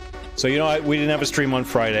explaining. So, you know, we didn't have a stream on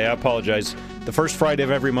Friday. I apologize. The first Friday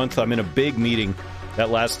of every month, I'm in a big meeting that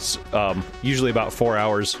lasts usually about 4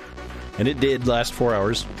 hours. And it did last 4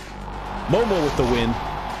 hours. Momo with the win.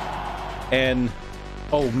 And...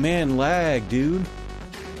 oh man, lag, dude.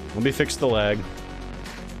 Let me fix the lag.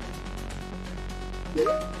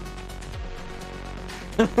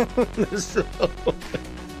 So...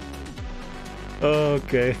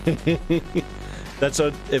 okay. That's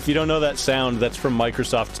a... if you don't know that sound, that's from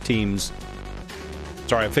Microsoft Teams.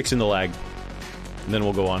 Sorry, I'm fixing the lag. And then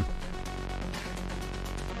we'll go on.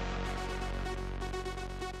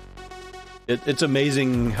 It's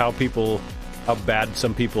amazing how bad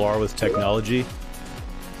some people are with technology.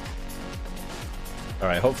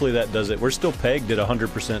 Alright, hopefully that does it. We're still pegged at 100%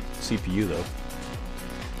 CPU, though.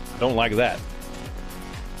 I don't like that.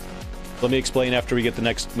 Let me explain after we get the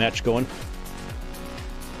next match going.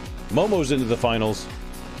 Momo's into the finals.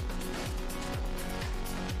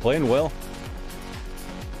 Playing well.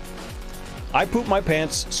 I Poop My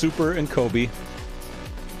Pants, Super, and Kobe.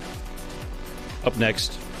 Up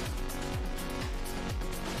next.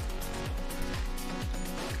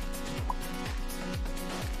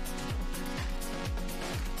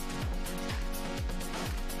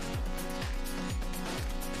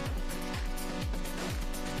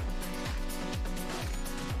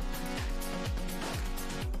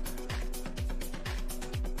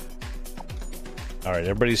 Alright,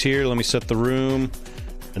 everybody's here. Let me set the room,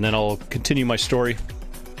 and then I'll continue my story.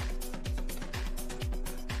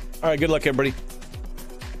 Alright, good luck, everybody.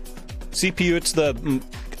 CPU, it's the...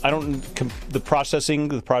 the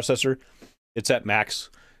processor, it's at max,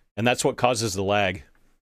 and that's what causes the lag.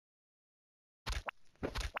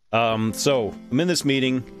 So, I'm in this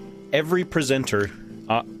meeting. Every presenter,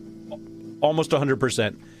 almost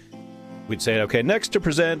 100%, we'd say, okay, next to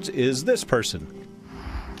present is this person.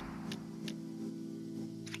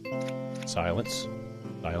 Silence.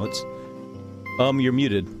 Silence. You're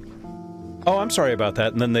muted. Oh, I'm sorry about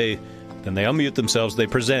that. And then they unmute themselves, they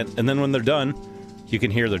present, and then when they're done, you can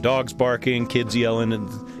hear their dogs barking, kids yelling, and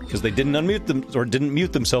because they didn't unmute them or didn't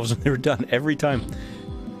mute themselves when they were done every time.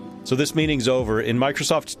 So this meeting's over. In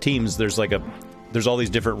Microsoft Teams, there's all these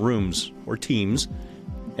different rooms or teams,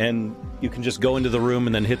 and you can just go into the room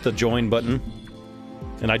and then hit the join button.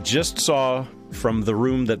 And I just saw from the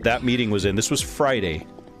room that meeting was in. This was Friday.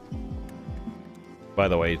 By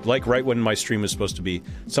the way, like right when my stream is supposed to be,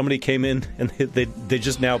 somebody came in and they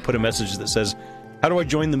just now put a message that says, "How do I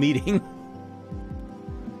join the meeting?"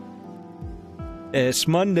 It's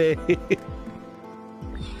Monday.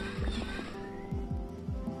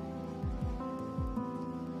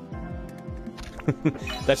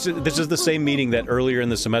 This is the same meeting that earlier in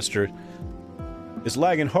the semester is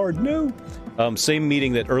lagging hard. No, same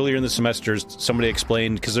meeting that earlier in the semester somebody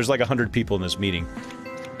explained, because there's like 100 people in this meeting.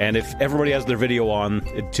 And if everybody has their video on,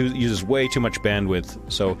 it uses way too much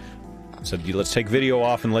bandwidth. So I said, let's take video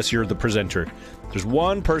off unless you're the presenter. There's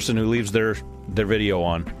one person who leaves their video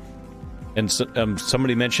on. And so,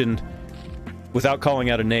 somebody mentioned, without calling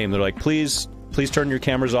out a name, they're like, please turn your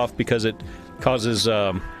cameras off because it causes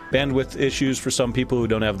bandwidth issues for some people who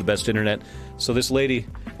don't have the best internet. So this lady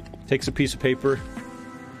takes a piece of paper,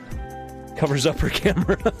 covers up her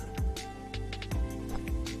camera.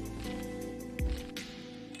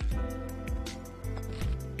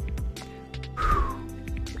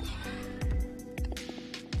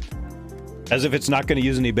 As if it's not going to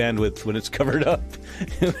use any bandwidth when it's covered up.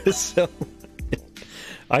 So,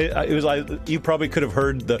 it was like, you probably could have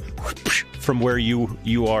heard the from where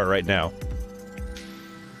you are right now.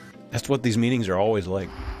 That's what these meetings are always like.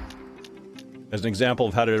 As an example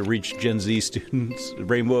of how to reach Gen Z students,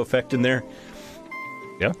 rainbow effect in there.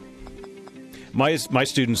 Yeah. My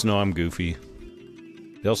students know I'm goofy.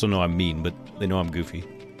 They also know I'm mean, but they know I'm goofy.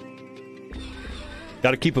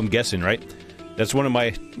 Got to keep them guessing, right? That's one of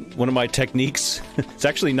my techniques. It's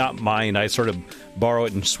actually not mine. I sort of borrow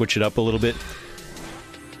it and switch it up a little bit.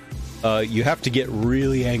 You have to get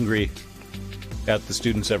really angry at the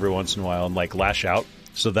students every once in a while and like lash out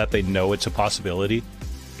so that they know it's a possibility.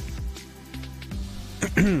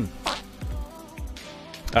 I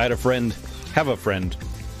had a friend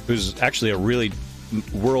who's actually a really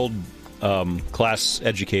world class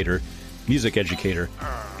educator, music educator.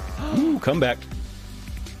 Ooh, come back.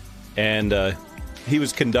 And he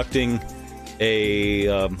was conducting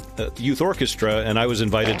a youth orchestra, and I was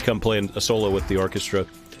invited to come play a solo with the orchestra.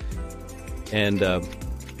 And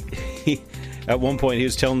he, at one point, he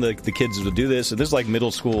was telling the kids to do this, and this is like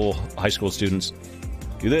middle school, high school students.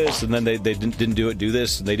 Do this, and then they didn't do it. Do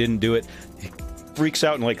this, and they didn't do it. He freaks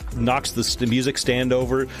out and like knocks the music stand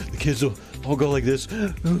over. The kids will all go like this,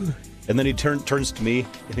 and then he turns to me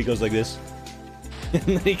and he goes like this,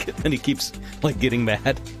 and then he keeps like getting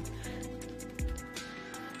mad.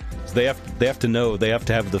 So they have to know. They have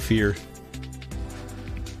to have the fear.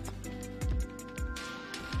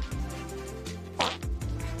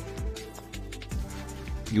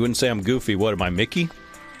 You wouldn't say I'm goofy. What am I, Mickey?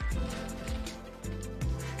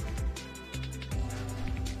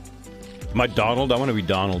 Am I Donald? I want to be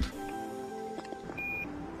Donald.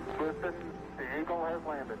 Listen, the Eagle has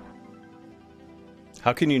landed.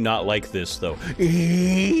 How can you not like this, though?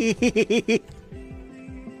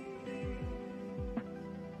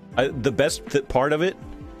 The best part of it,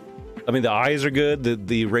 I mean, the eyes are good,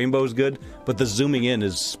 the rainbow's good, but the zooming in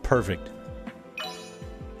is perfect.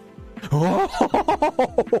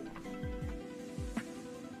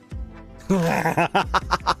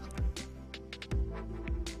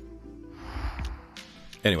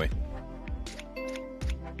 Anyway.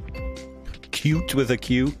 Cute with a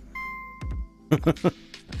Q.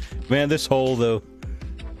 Man, this hole, though.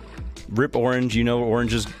 Rip orange, you know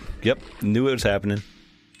orange is... Yep, knew it was happening.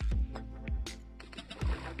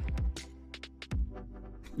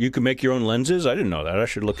 You can make your own lenses? I didn't know that. I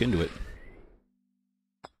should look into it.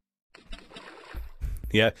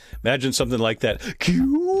 Yeah, imagine something like that.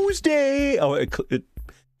 Tuesday! Oh, it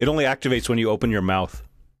only activates when you open your mouth.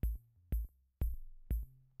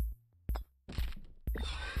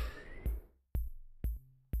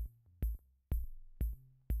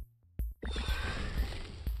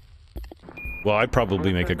 Well, I'd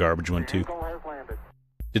probably make a garbage one, too.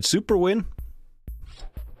 Did Super win?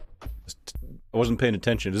 I wasn't paying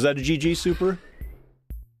attention. Is that a GG, Super?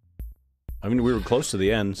 I mean, we were close to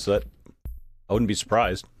the end, so that... I wouldn't be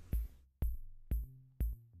surprised.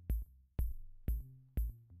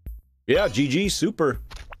 Yeah, GG, Super.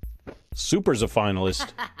 Super's a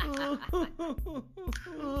finalist.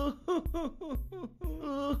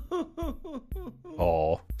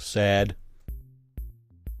 Oh, sad.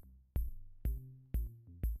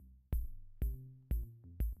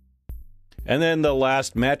 And then the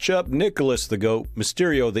last matchup, Nicholas the Goat,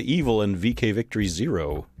 Mysterio the Evil, and VK Victory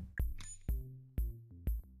 0.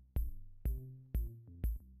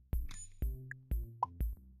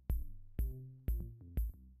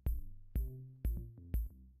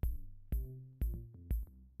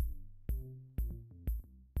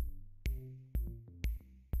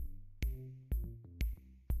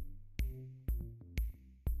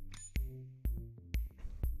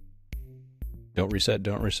 Don't reset,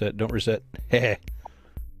 don't reset, don't reset. Heh.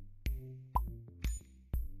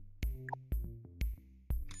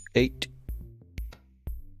 8.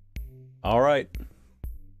 Alright.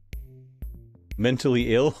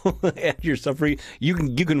 Mentally ill? And you're suffering? You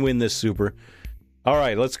can win this, Super.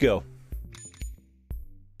 Alright, let's go.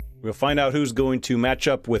 We'll find out who's going to match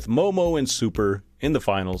up with Momo and Super in the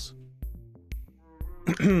finals.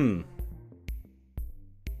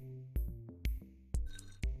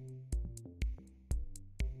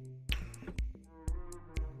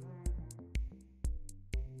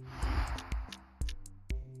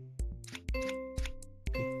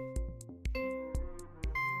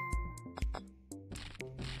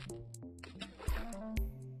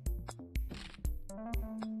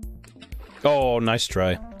 Oh, nice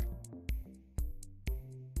try.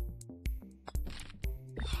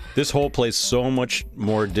 This hole plays so much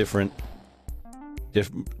more different.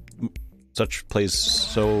 Plays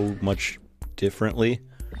so much differently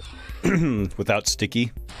without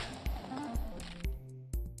sticky.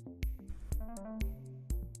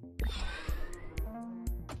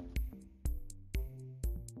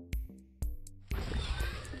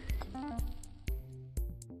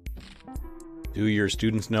 Do your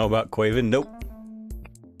students know about Quaven? Nope.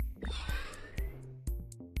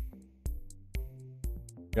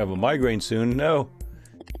 You have a migraine soon? No.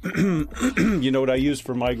 You know what I use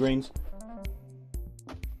for migraines?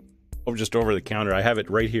 Oh, just over the counter. I have it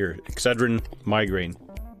right here. Excedrin migraine.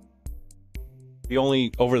 The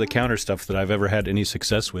only over-the-counter stuff that I've ever had any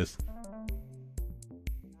success with.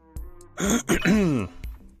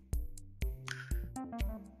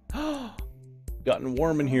 Gotten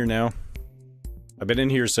warm in here now. I've been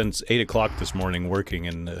in here since 8 o'clock this morning working,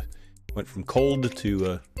 and Went from cold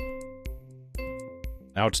to,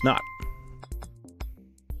 now it's not.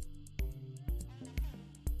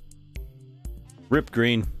 Rip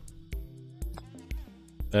green.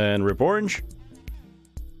 And rip orange.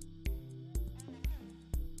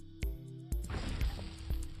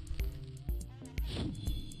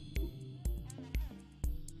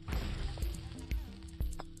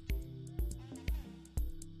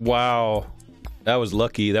 Wow. That was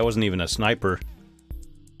lucky. That wasn't even a sniper.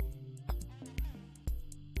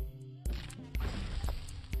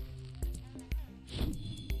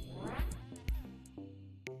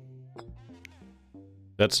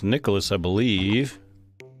 That's Nicholas, I believe.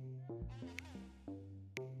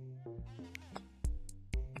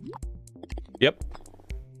 Yep.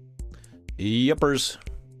 Yuppers.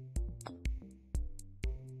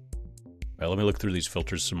 Well, let me look through these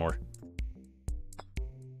filters some more.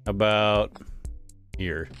 About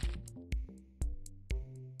here.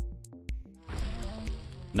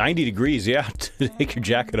 90 degrees, yeah. Take your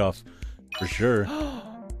jacket off. For sure.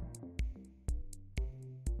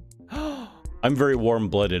 I'm very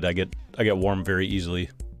warm-blooded. I get warm very easily.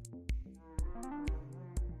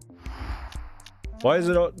 Why does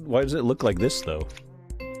it look like this though?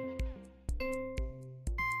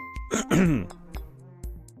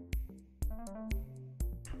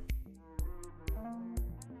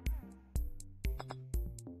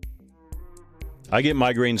 I get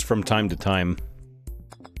migraines from time to time.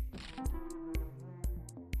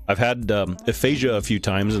 I've had aphasia a few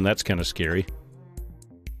times, and that's kind of scary.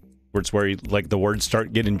 Where it's where, like, the words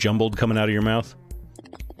start getting jumbled coming out of your mouth.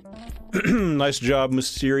 Nice job,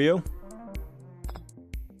 Mysterio.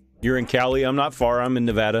 You're in Cali. I'm not far. I'm in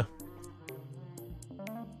Nevada.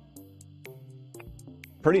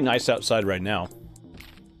 Pretty nice outside right now.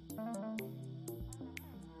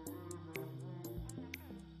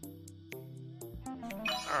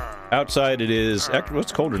 Outside it is...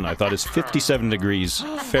 What's colder than I thought? It's 57 degrees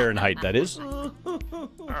Fahrenheit, that is.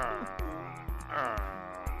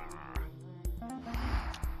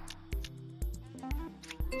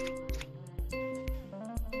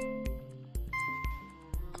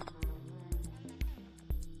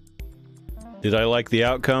 Did I like the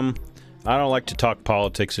outcome? I don't like to talk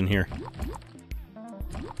politics in here.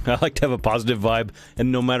 I like to have a positive vibe,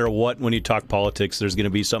 and no matter what, when you talk politics, there's going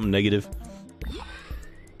to be something negative.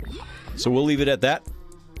 So we'll leave it at that.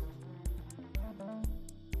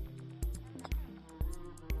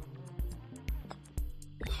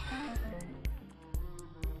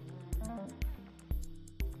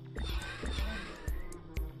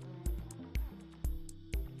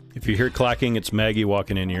 If you hear clacking, it's Maggie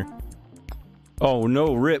walking in here. Oh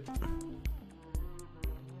no, rip.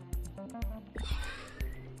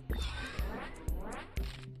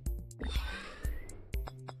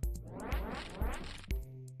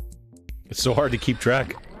 It's so hard to keep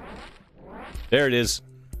track. There it is.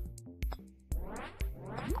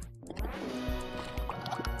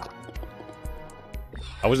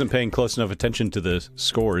 I wasn't paying close enough attention to the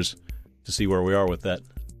scores to see where we are with that.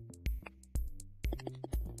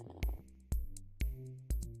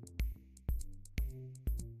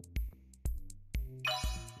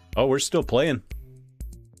 Oh, we're still playing.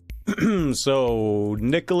 So,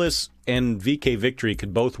 Nicholas and VK Victory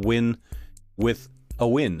could both win with a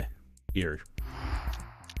win here.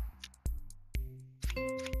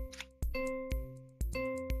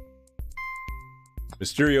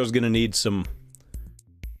 Mysterio's gonna need some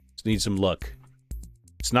luck.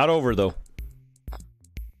 It's not over though.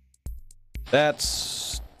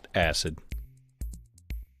 That's acid.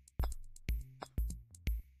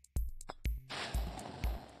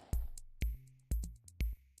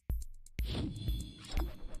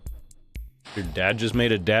 Your dad just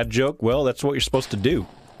made a dad joke? Well, that's what you're supposed to do.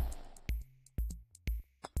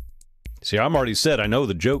 See, I'm already said I know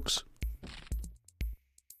the jokes.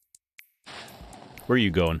 Where are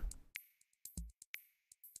you going?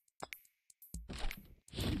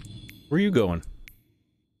 Where are you going?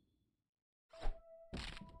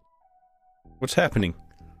 What's happening?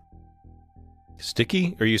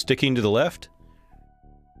 Sticky? Are you sticking to the left?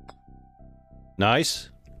 Nice.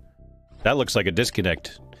 That looks like a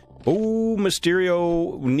disconnect. Oh,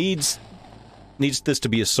 Mysterio needs this to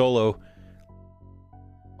be a solo.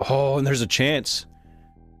 Oh, and there's a chance.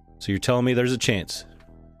 So you're telling me there's a chance.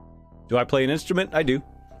 Do I play an instrument? I do.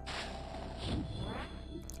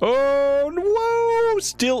 Oh, whoa!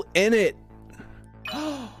 Still in it.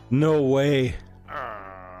 No way.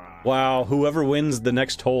 Wow, whoever wins the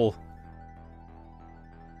next hole.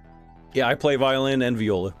 Yeah, I play violin and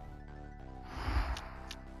viola.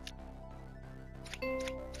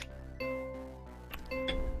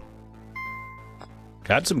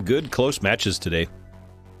 Had some good close matches today.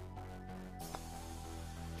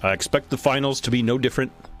 I expect the finals to be no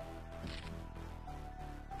different.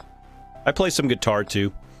 I play some guitar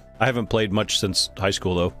too. I haven't played much since high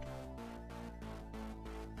school though.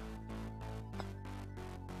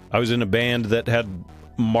 I was in a band that had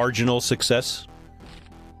marginal success.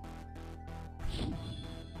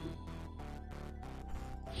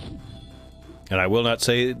 And I will not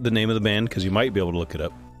say the name of the band because you might be able to look it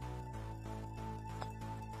up.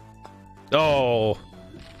 Oh!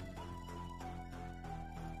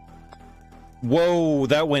 Whoa,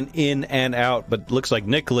 that went in and out, but looks like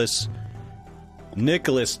Nicholas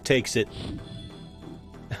takes it.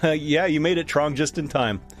 Yeah, you made it, Trong, just in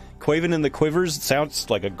time. Quaven and the Quivers sounds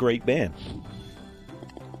like a great band.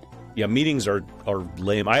 Yeah, meetings are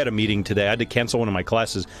lame. I had a meeting today. I had to cancel one of my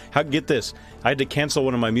classes. Get this. I had to cancel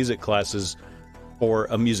one of my music classes for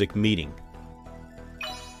a music meeting.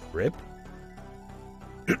 Rip?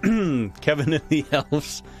 Kevin and the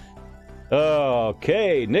Elves.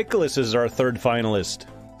 Okay, Nicholas is our third finalist.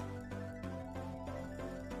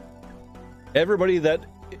 Everybody's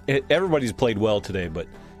played well today, but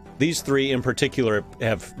these three in particular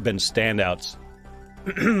have been standouts.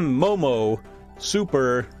 Momo,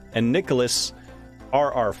 Super, and Nicholas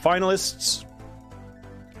are our finalists.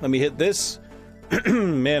 Let me hit this.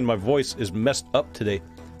 Man, my voice is messed up today.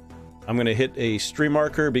 I'm going to hit a stream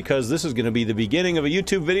marker because this is going to be the beginning of a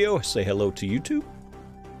YouTube video. Say hello to YouTube.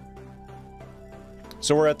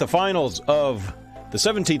 So we're at the finals of the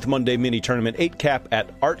 17th Monday Mini Tournament 8-cap at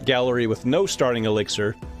Art Gallery with no starting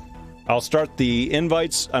elixir. I'll start the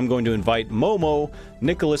invites. I'm going to invite Momo,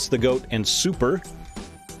 Nicholas the Goat, and Super.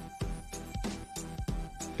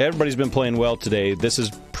 Everybody's been playing well today. This has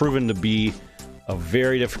proven to be a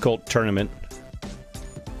very difficult tournament.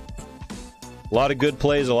 A lot of good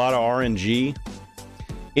plays, a lot of RNG.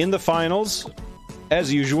 In the finals,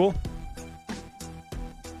 as usual,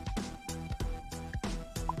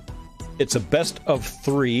 it's a best of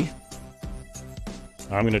 3.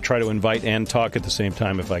 I'm going to try to invite and talk at the same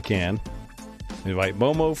time if I can. Invite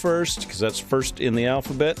Momo first, because that's first in the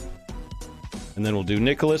alphabet. And then we'll do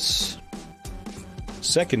Nicholas,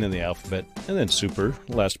 second in the alphabet. And then Super,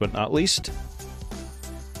 last but not least.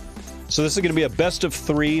 So this is going to be a best of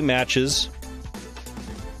 3 matches.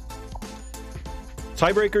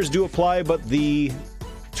 Tiebreakers do apply, but the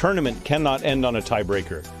tournament cannot end on a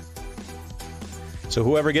tiebreaker. So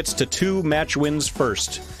whoever gets to 2 match wins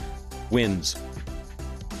first wins.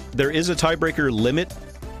 There is a tiebreaker limit.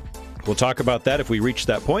 We'll talk about that if we reach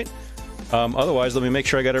that point. Otherwise, let me make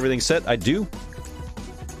sure I got everything set. I do.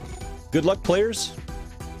 Good luck, players.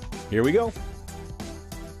 Here we go.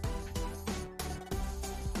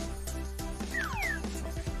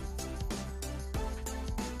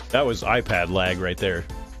 That was iPad lag right there.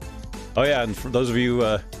 Oh yeah, and for those of you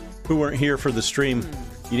who weren't here for the stream,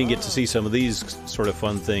 you didn't get to see some of these sort of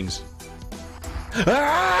fun things.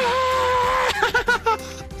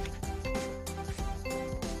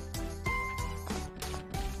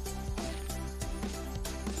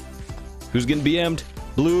 Who's getting BM'd?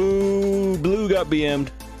 Blue got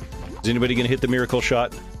BM'd. Is anybody gonna hit the miracle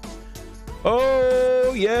shot?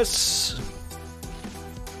 Oh, yes!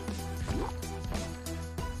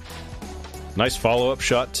 Nice follow-up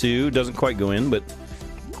shot, too. Doesn't quite go in, but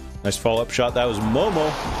nice follow-up shot. That was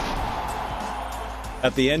Momo.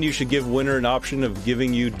 At the end, you should give winner an option of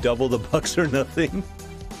giving you double the bucks or nothing.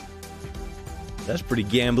 That's pretty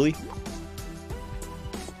gambly.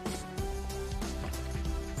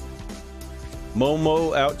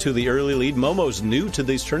 Momo out to the early lead. Momo's new to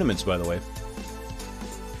these tournaments, by the way.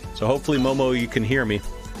 So hopefully, Momo, you can hear me.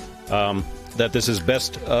 That this is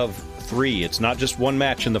best of 3. It's not just one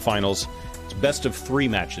match in the finals. It's best of 3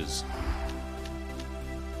 matches.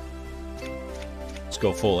 Let's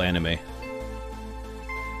go full anime.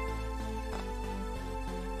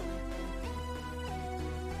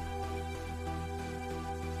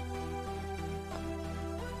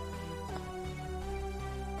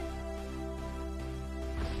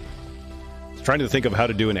 Trying to think of how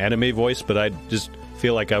to do an anime voice, but I just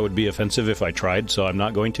feel like I would be offensive if I tried, so I'm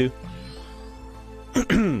not going to.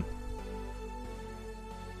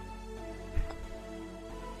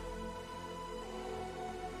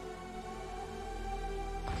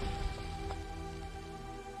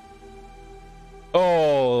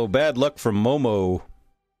 Oh, bad luck for Momo.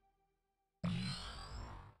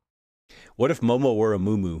 What if Momo were a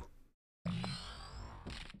muumuu?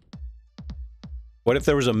 What if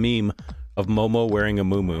there was a meme of Momo wearing a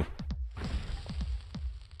muumuu?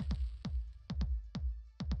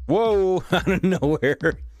 Whoa, out of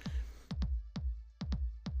nowhere.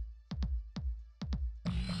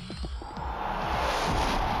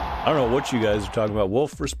 I don't know what you guys are talking about.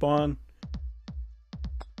 Wolf respawn.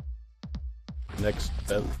 Next.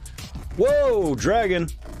 Whoa, dragon.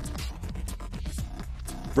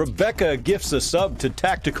 Rebecca gifts a sub to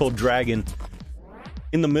Tactical Dragon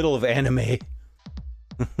in the middle of anime.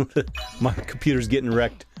 My computer's getting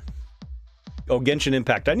wrecked. Oh, Genshin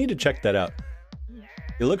Impact. I need to check that out.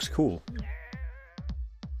 It looks cool.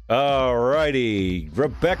 Alrighty.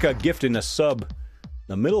 Rebecca gifting a sub in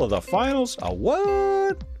the middle of the finals? Oh,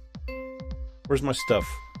 what? Where's my stuff?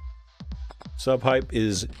 Sub hype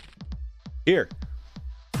is here.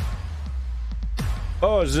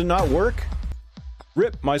 Oh, does it not work?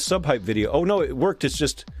 Rip my sub hype video. Oh no, it worked. It's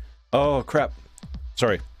just... Oh, crap.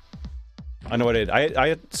 Sorry. I know what I did.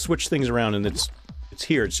 I switched things around and it's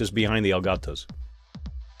here. It's just behind the Elgatos.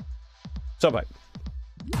 Sub hype.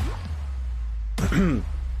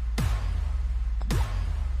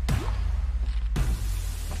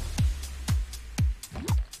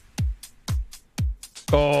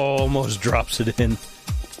 Oh, almost drops it in.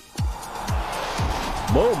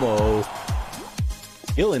 Momo.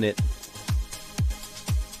 Killing it.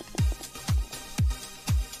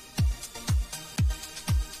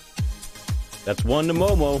 That's one to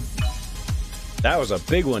Momo. That was a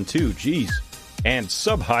big one too, jeez. And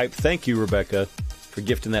sub hype, thank you, Rebecca, for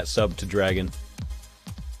gifting that sub to Dragon.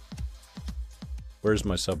 Where's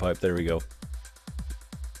my sub hype? There we go.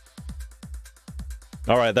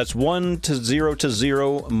 Alright, that's 1-0 to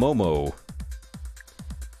 0 Momo.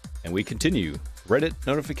 And we continue. Reddit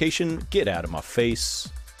notification, get out of my face.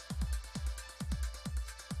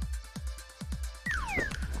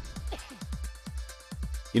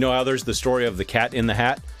 You know how there's the story of the cat in the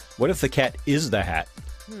hat? What if the cat is the hat?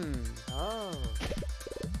 Oh.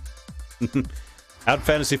 How'd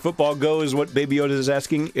fantasy football go is what Baby Yoda is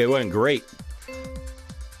asking. It went great.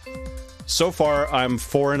 So far, I'm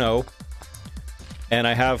 4-0. And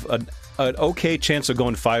I have an okay chance of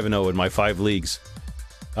going 5-0 in my 5 leagues.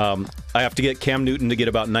 I have to get Cam Newton to get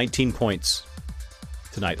about 19 points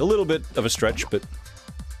tonight. A little bit of a stretch, but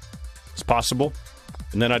it's possible.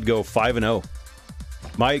 And then I'd go 5-0.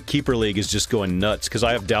 My keeper league is just going nuts because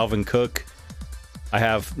I have Dalvin Cook.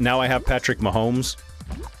 Now I have Patrick Mahomes.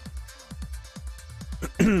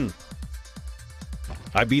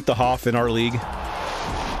 I beat the Hoff in our league.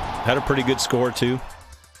 Had a pretty good score too.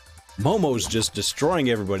 Momo's just destroying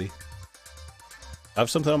everybody. I have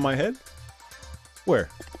something on my head? Where?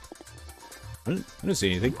 I didn't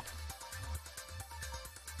see anything.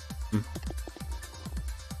 I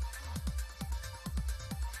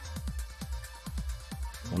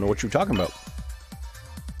don't know what you're talking about.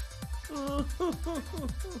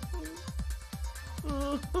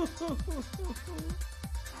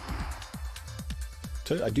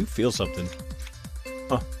 I do feel something.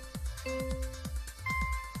 Huh.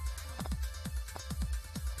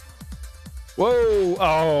 Whoa!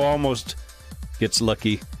 Oh, almost gets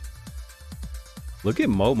lucky. Look at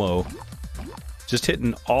Momo. Just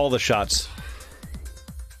hitting all the shots.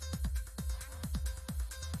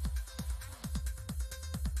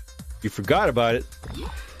 You forgot about it.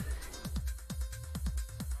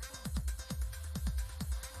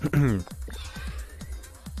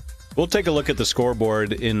 We'll take a look at the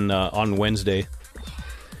scoreboard on Wednesday.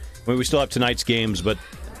 I mean, we still have tonight's games, but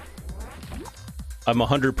I'm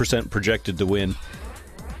 100% projected to win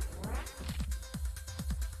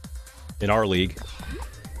in our league.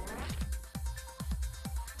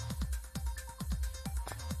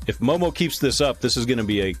 If Momo keeps this up, this is going to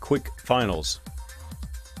be a quick finals.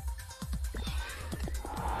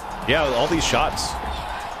 Yeah, all these shots.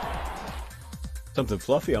 Something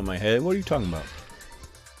fluffy on my head. What are you talking about?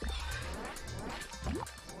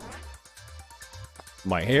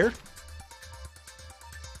 My hair?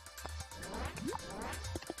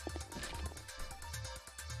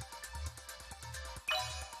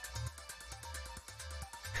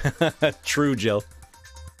 True, Jill.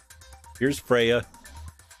 Here's Freya.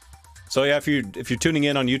 So yeah, if you're tuning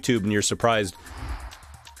in on YouTube and you're surprised,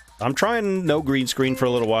 I'm trying no green screen for a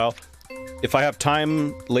little while. If I have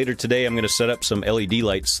time later today, I'm going to set up some LED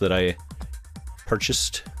lights that I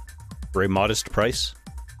purchased for a modest price.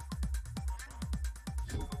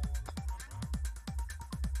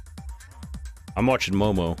 I'm watching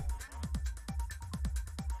Momo.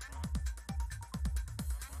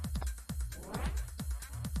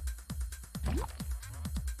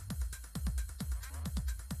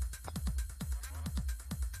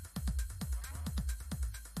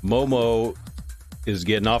 Momo is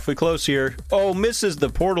getting awfully close here. Oh, misses the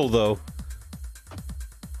portal, though.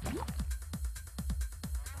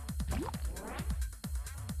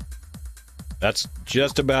 That's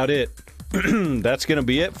just about it. That's going to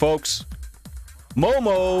be it, folks.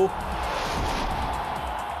 Momo!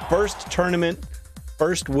 First tournament,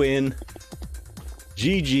 first win.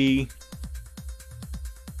 GG.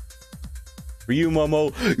 For you,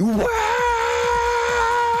 Momo. Wow!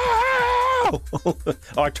 Oh,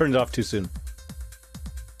 I turned it off too soon.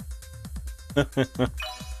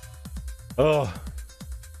 Oh.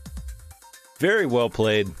 Very well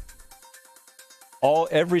played.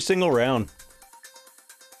 Every single round.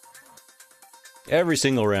 Every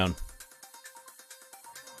single round.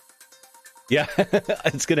 Yeah,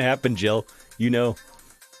 it's gonna happen, Jill. You know.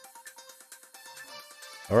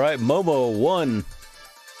 All right, Momo won.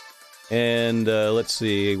 And let's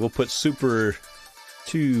see. We'll put Super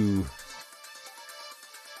 2.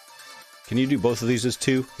 Can you do both of these as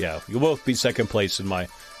 2? Yeah, you'll both be second place in my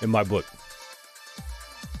book.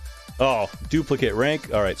 Oh, duplicate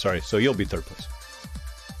rank. All right, sorry. So you'll be third place.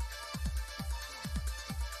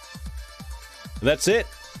 And that's it.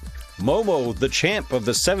 Momo, the champ of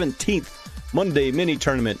the 17th Monday mini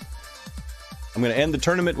tournament. I'm going to end the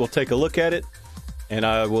tournament. We'll take a look at it, and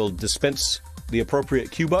I will dispense the appropriate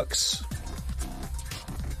Q-Bucks.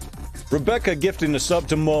 Rebecca gifting a sub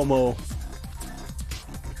to Momo.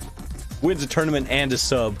 Wins a tournament and a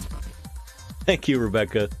sub. Thank you,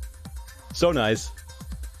 Rebecca. So nice.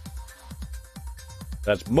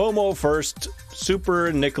 That's Momo first. Super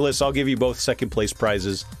and Nicholas, I'll give you both second place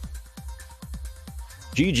prizes.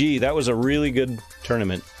 GG, that was a really good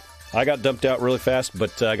tournament. I got dumped out really fast,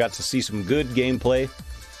 but I got to see some good gameplay.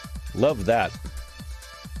 Love that.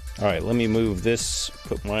 All right, let me move this.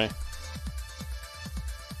 Put my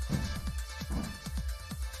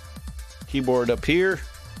keyboard up here.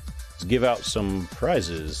 Let's give out some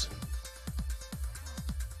prizes.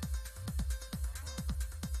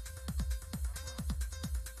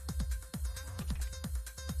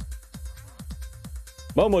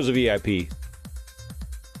 Momo's a VIP.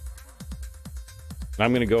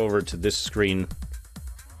 I'm going to go over to this screen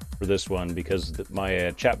for this one because my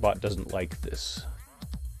chatbot doesn't like this.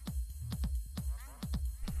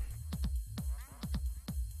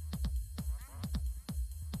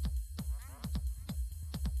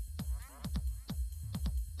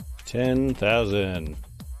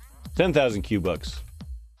 $10,000 Q-Bucks.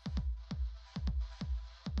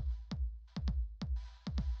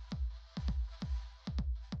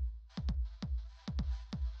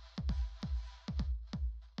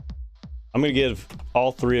 I'm going to give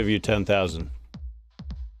all three of you 10,000.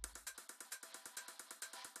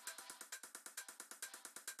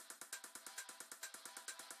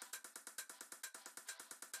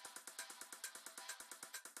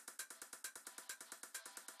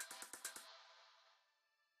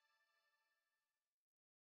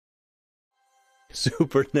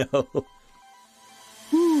 Super no.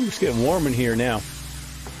 Woo, it's getting warm in here now.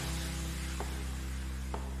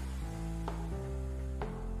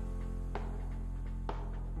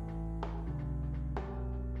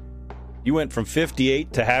 You went from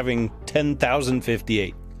 58 to having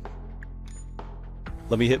 10,058.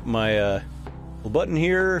 Let me hit my little button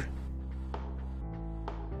here.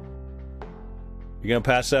 You're gonna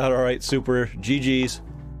pass out, all right? Super. GG's.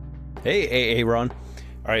 Hey, Ron. All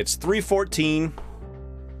right, it's 3:14.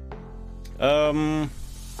 Let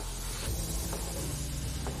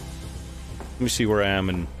me see where I am,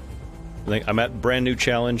 and I think I'm at brand new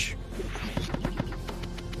challenge.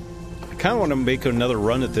 I kind of want to make another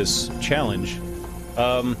run at this challenge.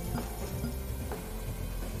 Those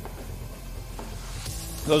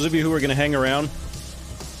of you who are going to hang around,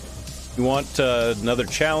 you want another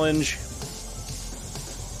challenge?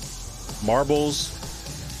 Marbles.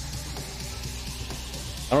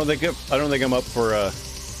 I don't think I'm up for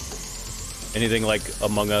anything like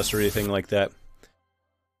Among Us or anything like that.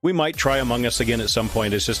 We might try Among Us again at some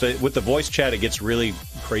point. It's just with the voice chat, it gets really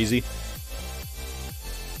crazy.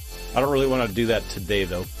 I don't really want to do that today,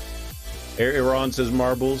 though. Iran says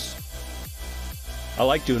marbles. I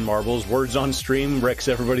like doing marbles. Words on stream wrecks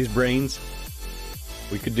everybody's brains.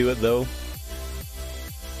 We could do it, though.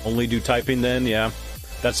 Only do typing then, yeah.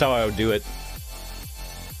 That's how I would do it.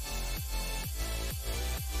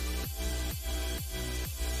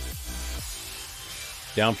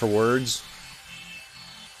 Down for words.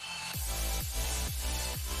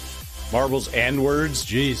 Marbles and words?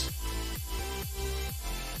 Jeez.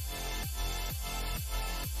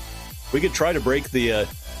 We could try to break the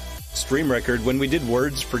stream record when we did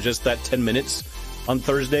words for just that 10 minutes on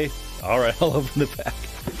Thursday. Alright, I'll open the pack.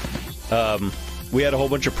 We had a whole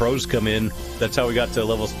bunch of pros come in. That's how we got to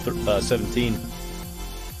level 17.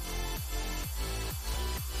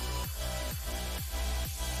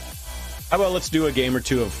 How about let's do a game or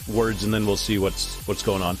two of words and then we'll see what's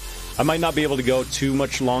going on. I might not be able to go too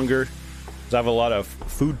much longer I have a lot of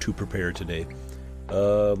food to prepare today.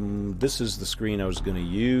 This is the screen I was going to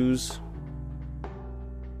use.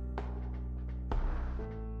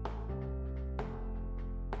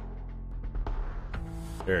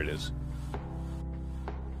 There it is.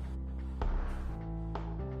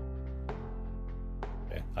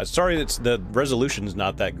 Okay. I'm sorry that the resolution's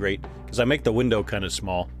not that great, because I make the window kind of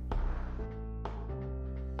small.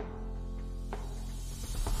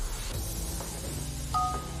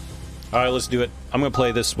 Alright, let's do it. I'm gonna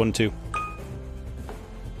play this one too.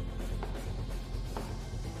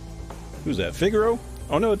 Who's that? Figaro?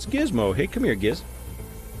 Oh no, it's Gizmo. Hey, come here, Giz.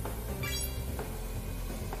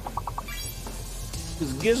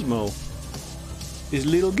 It's Gizmo. It's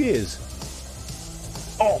little Giz.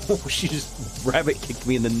 Oh, she just rabbit kicked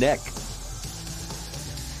me in the neck.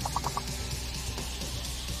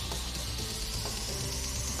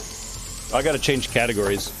 I gotta change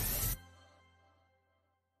categories.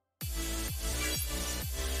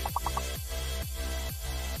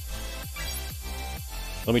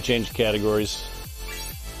 Let me change categories.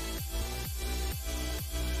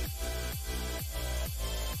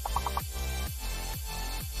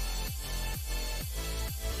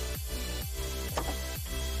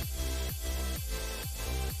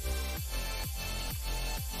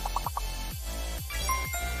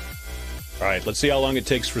 Alright, let's see how long it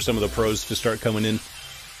takes for some of the pros to start coming in.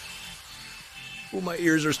 Oh, my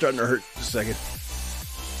ears are starting to hurt. Just a second.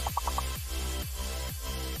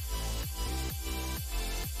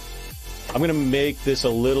 I'm going to make this a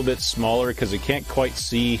little bit smaller because I can't quite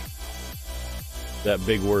see that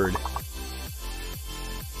big word.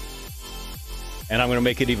 And I'm going to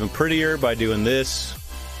make it even prettier by doing this.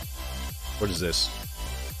 What is this?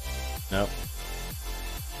 No.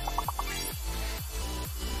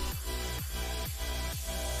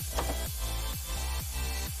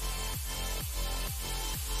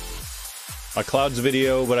 My clouds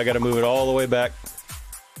video, but I got to move it all the way back.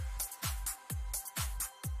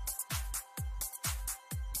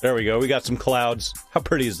 There we go. We got some clouds. How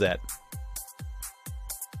pretty is that?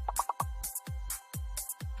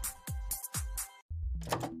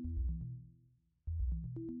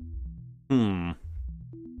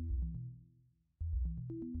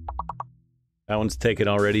 That one's taken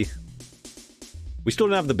already. We still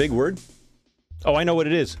don't have the big word? Oh, I know what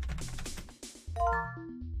it is.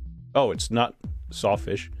 Oh, it's not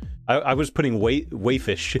sawfish. I was putting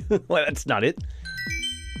wayfish. Well, that's not it.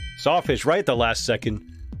 Sawfish right at the last second.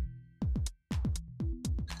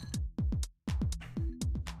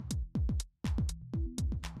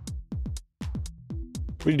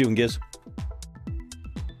 What are you doing, Giz?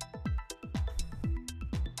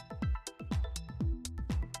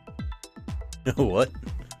 What?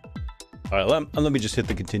 Alright, let me just hit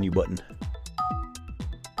the continue button.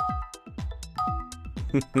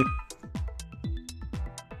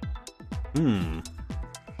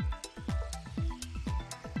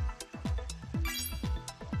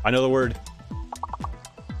 I know the word.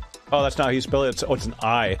 Oh, that's not how you spell it. It's an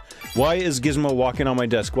I. Why is Gizmo walking on my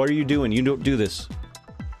desk? What are you doing? You don't do this.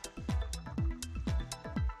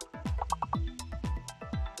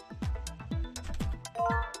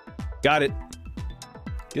 Got it.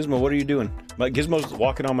 Gizmo, what are you doing? Gizmo's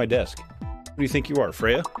walking on my desk. Who do you think you are,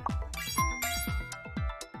 Freya?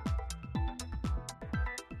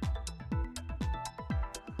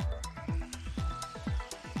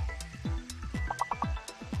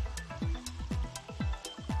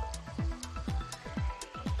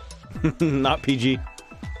 Not PG.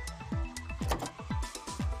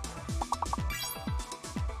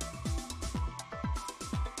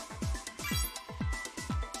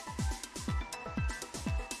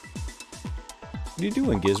 What are you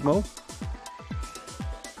doing, Gizmo?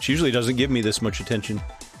 She usually doesn't give me this much attention.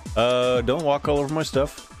 Don't walk all over my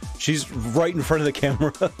stuff. She's right in front of the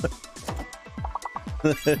camera.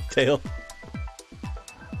 Tail.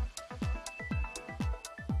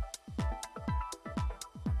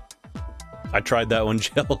 I tried that one,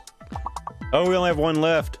 Jill. Oh, we only have one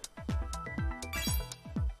left.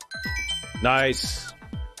 Nice.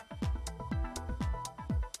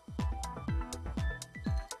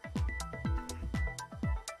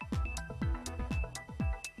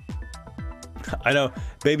 I know,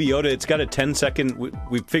 Baby Yoda, it's got a 10-second...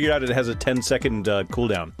 We figured out it has a 10-second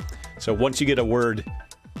cooldown. So once you get a word,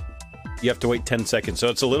 you have to wait 10 seconds. So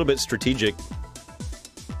it's a little bit strategic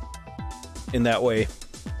in that way.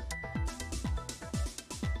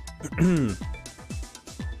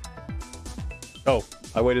 Oh,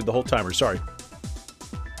 I waited the whole timer, sorry.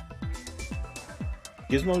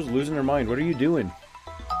 Gizmo's losing her mind. What are you doing?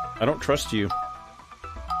 I don't trust you.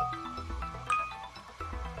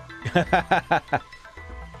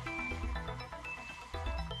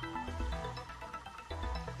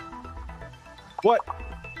 What?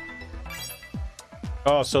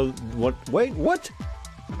 Oh, so what? Wait, what?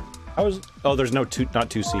 I was. Oh, there's no two, not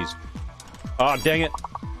two C's. Oh, dang it.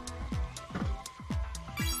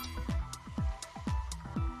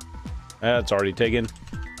 That's already taken.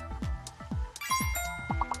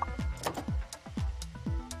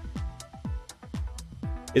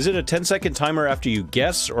 Is it a 10-second timer after you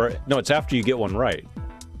guess, or no? It's after you get one right.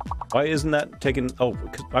 Why isn't that taken? Oh,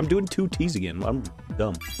 'cause I'm doing two T's again. I'm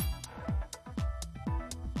dumb.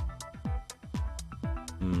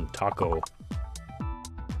 Taco.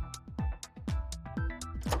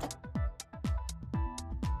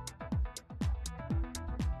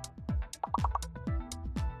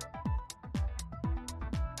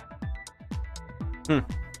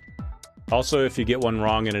 Also, if you get one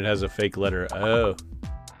wrong and it has a fake letter. Oh.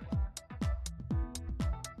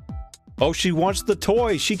 Oh, she wants the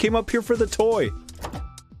toy. She came up here for the toy.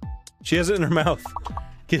 She has it in her mouth.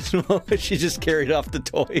 Gizmo, she just carried off the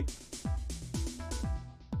toy.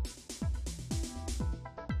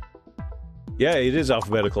 Yeah, it is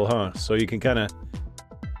alphabetical, huh? So you can kind of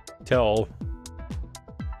tell.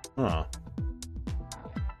 Huh.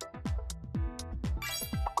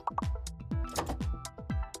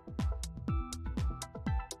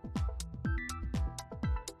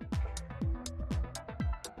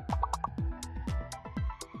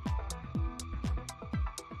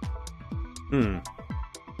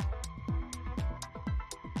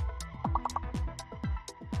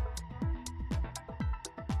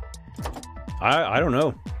 I don't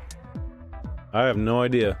know. I have no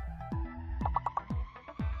idea.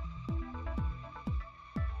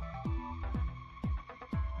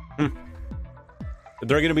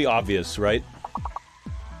 They're gonna be obvious, right?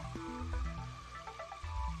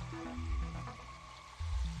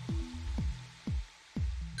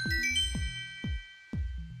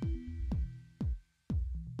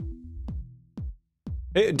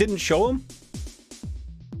 It didn't show him?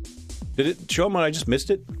 Did it show him and I just missed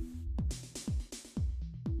it?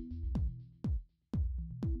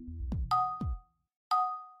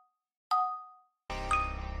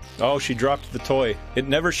 Oh, she dropped the toy. It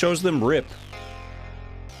never shows them rip.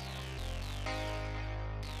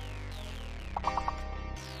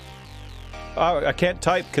 Oh, I can't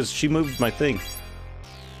type because she moved my thing.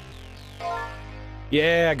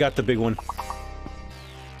 Yeah, I got the big one.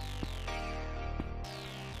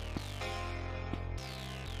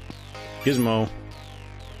 Gizmo.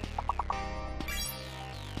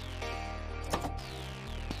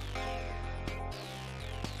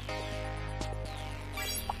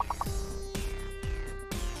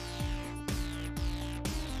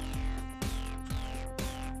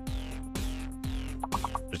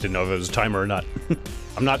 Just didn't know if it was a timer or not.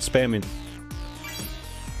 I'm not spamming.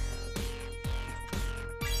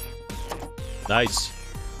 Nice.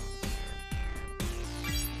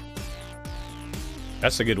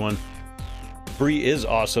 That's a good one. Bree is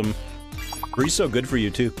awesome. Bree's so good for you,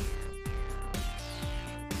 too.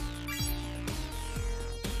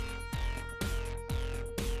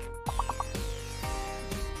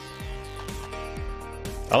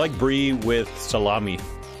 I like Bree with salami.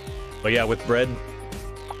 But yeah, with bread.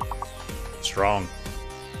 Strong.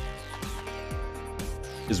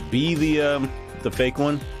 Is B the fake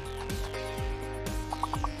one?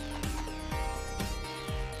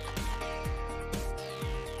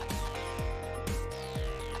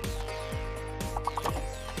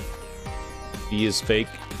 B is fake.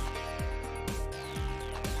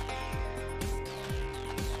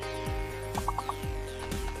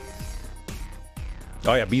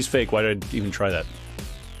 Oh yeah, B's fake. Why did I even try that?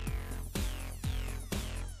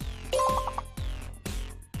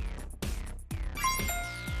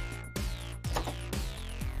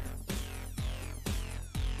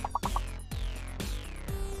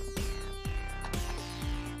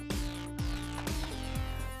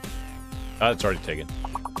 It's already taken.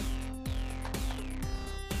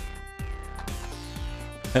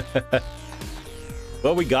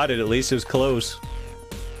 Well, we got it at least. It was close.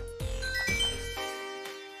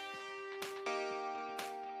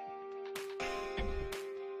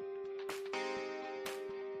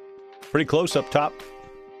 Pretty close up top.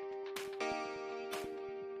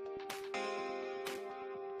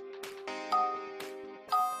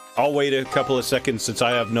 I'll wait a couple of seconds since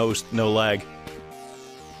I have no lag.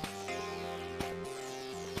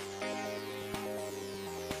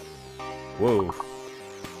 Whoa.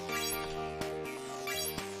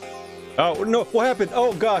 Oh, no, what happened?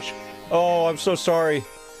 Oh, gosh. Oh, I'm so sorry.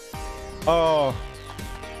 Oh.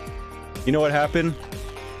 You know what happened?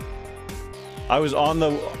 I was on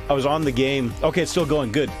the game. Okay, it's still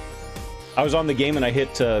going. Good. I was on the game and I hit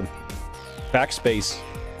backspace.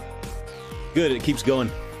 Good, it keeps going.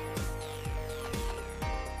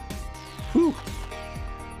 Whew.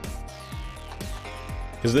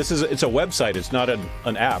 Because it's a website, it's not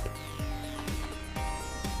an app.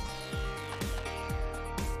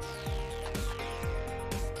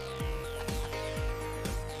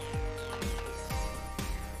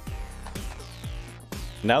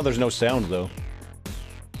 Now there's no sound, though.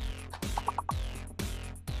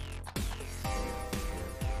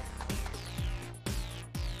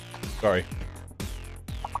 Sorry.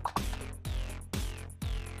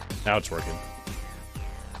 Now it's working.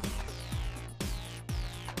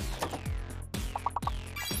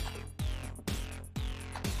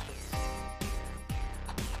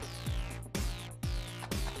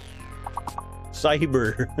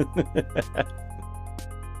 Cyber.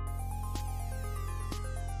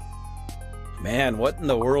 Man, what in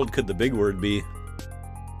the world could the big word be?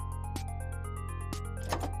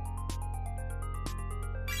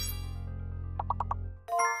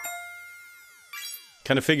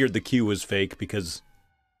 Kind of figured the Q was fake because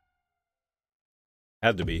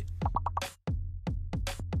had to be.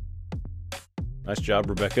 Nice job,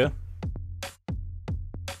 Rebecca.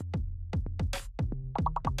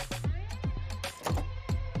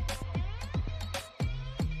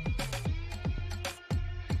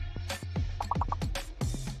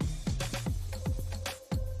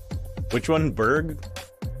 Which one? Berg?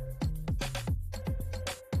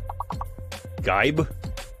 Geib?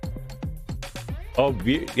 Oh,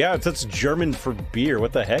 beer. Yeah, that's German for beer.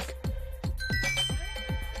 What the heck?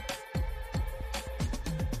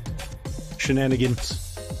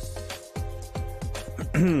 Shenanigans.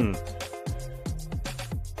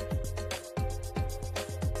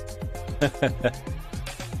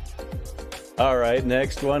 Alright,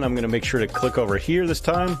 next one. I'm gonna make sure to click over here this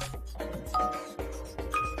time.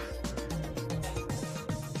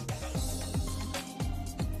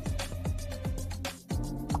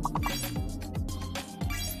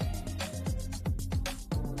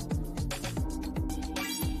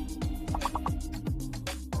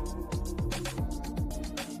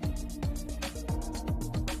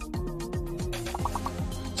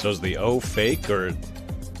 So is the O fake, or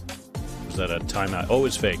was that a timeout? O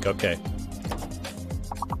is fake, okay.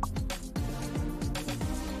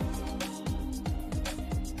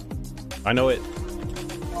 I know it.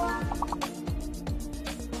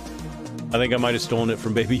 I think I might have stolen it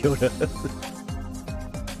from Baby Yoda.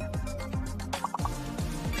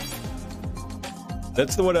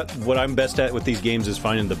 That's the what I'm best at with these games, is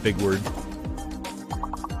finding the big word.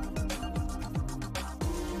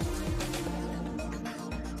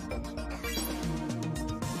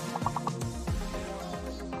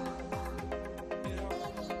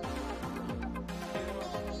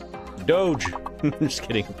 Doge. Just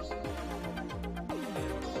kidding.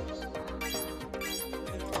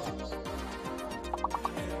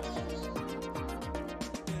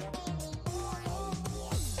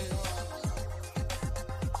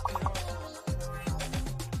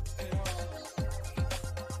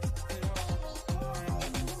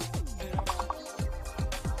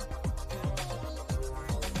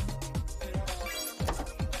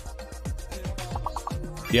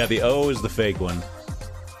 Yeah, the O is the fake one.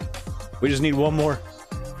 We just need one more.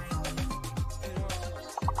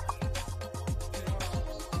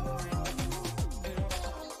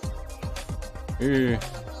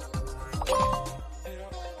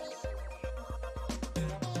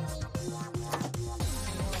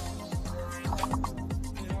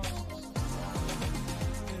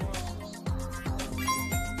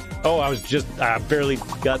 Oh, I barely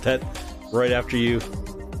got that right after you.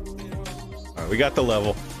 All right, we got the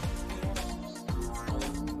level.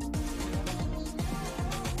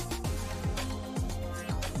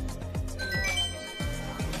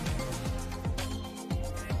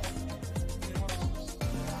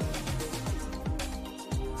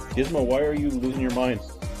 Gizmo, why are you losing your mind?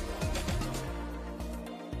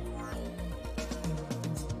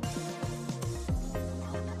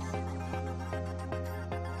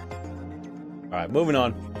 Alright, moving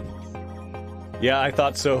on. Yeah, I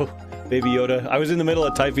thought so, Baby Yoda. I was in the middle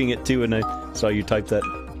of typing it too, and I saw you type that.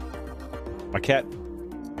 My cat.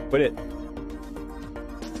 Quit it.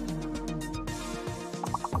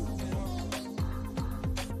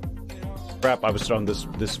 Crap, I was on this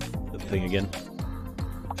thing again.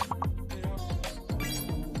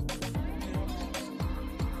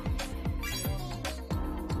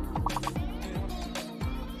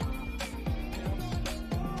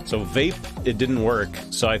 So vape, it didn't work,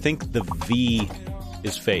 so I think the V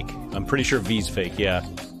is fake. I'm pretty sure V's fake, yeah.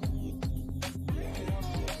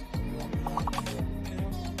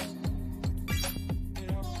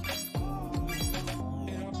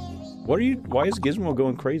 What are you? Why is Gizmo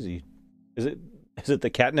going crazy? Is it the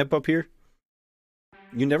catnip up here?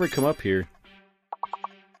 You never come up here.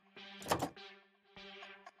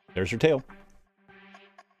 There's her tail.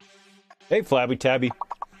 Hey, Flabby Tabby.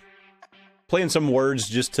 Playing some words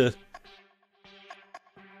just to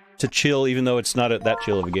chill, even though it's not that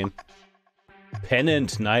chill of a game.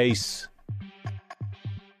 Pennant, nice.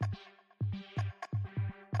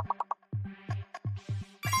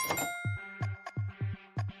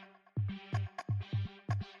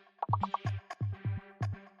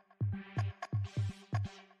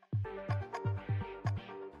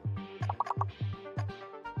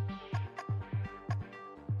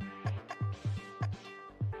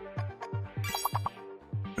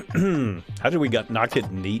 How did we not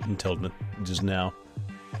get neat until just now?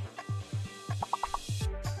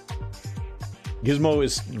 Gizmo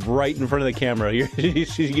is right in front of the camera. You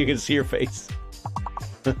can see her face.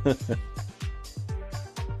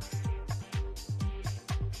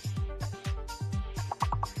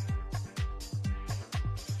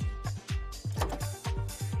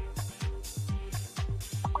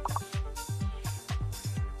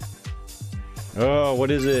 Oh,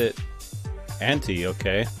 what is it? Auntie,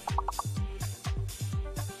 okay.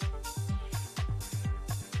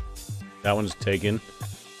 That one's taken.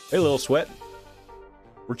 Hey, little sweat.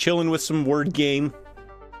 We're chilling with some word game.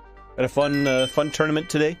 Had a fun tournament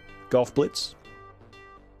today. Golf Blitz.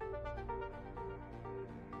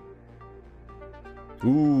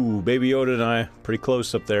 Ooh, Baby Yoda and I, pretty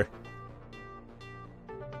close up there.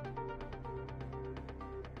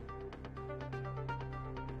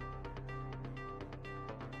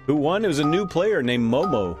 Who won? It was a new player named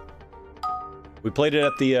Momo. We played it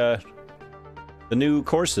at the new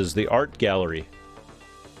courses, the art gallery.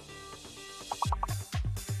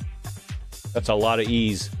 That's a lot of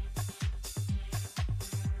E's.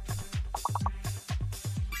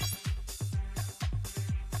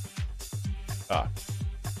 Ah.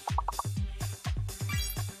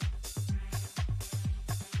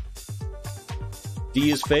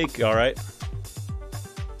 D is fake, alright.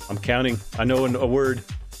 I'm counting. I know a word.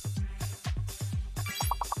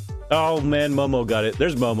 Oh man, Momo got it.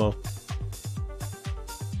 There's Momo.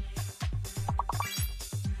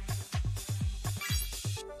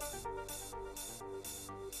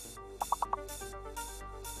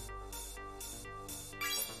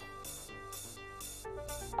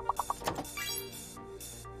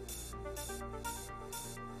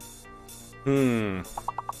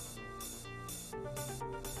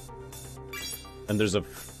 And there's a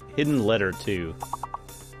hidden letter too.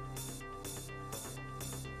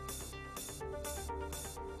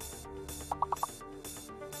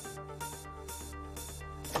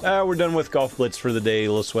 We're done with Golf Blitz for the day,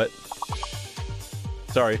 Little Sweat.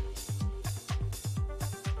 Sorry.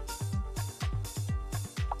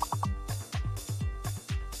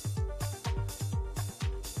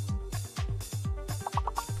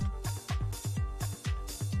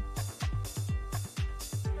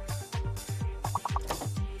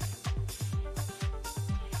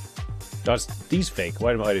 These fake.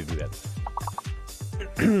 Why do I do that?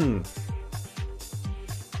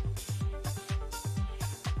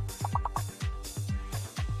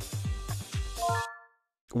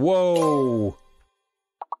 Whoa!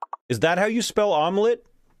 Is that how you spell omelet?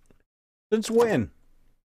 Since when?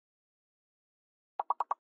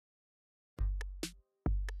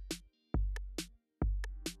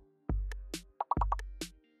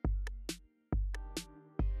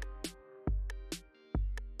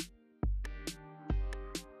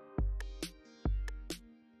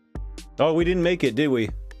 Oh, we didn't make it, did we?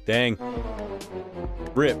 Dang.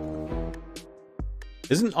 Rip.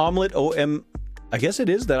 Isn't omelet O-M... I guess it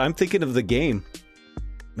is that. I'm thinking of the game.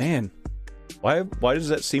 Man. Why does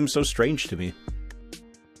that seem so strange to me?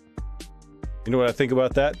 You know what I think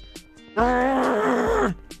about that?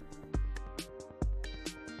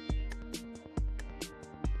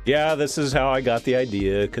 Yeah, this is how I got the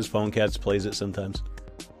idea, because Phone Cats plays it sometimes.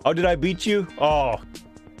 Oh, did I beat you? Oh.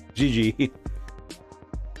 GG.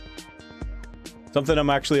 Something I'm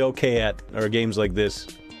actually okay at are games like this.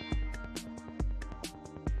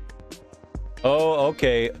 Oh,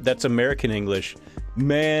 okay. That's American English.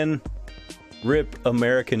 Man, rip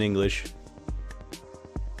American English.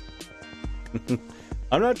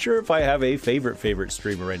 I'm not sure if I have a favorite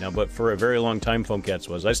streamer right now, but for a very long time, Phone Cats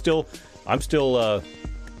was. I'm still,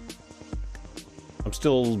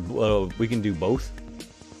 we can do both.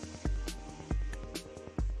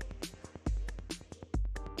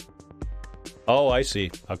 Oh, I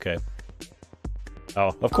see. Okay.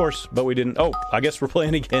 Oh, of course, but we didn't. Oh, I guess we're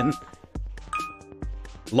playing again.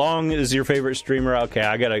 Long is your favorite streamer? Okay,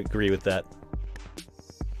 I gotta agree with that.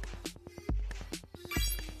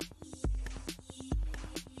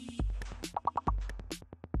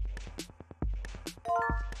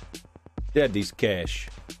 Daddy's cash.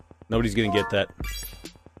 Nobody's gonna get that.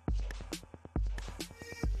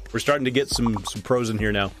 We're starting to get some pros in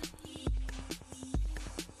here now.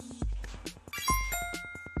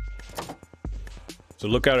 So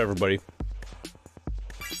look out, everybody.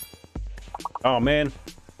 Oh, man.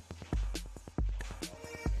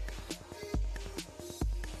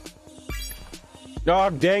 Oh,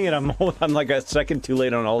 dang it. I'm like a second too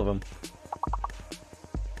late on all of them.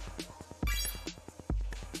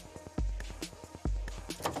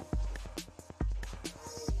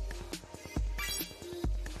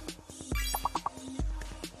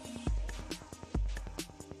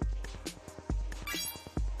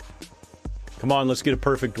 Come on, let's get a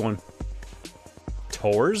perfect one.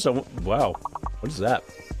 Tours? Wow. What is that?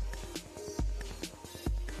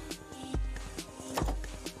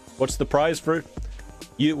 What's the prize for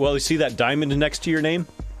you? Well, you see that diamond next to your name?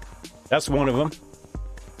 That's one of them.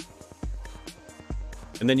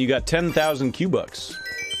 And then you got 10,000 Q-Bucks.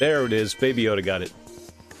 There it is. Baby Yoda got it.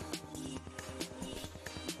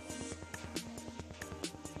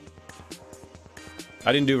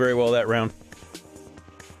 I didn't do very well that round.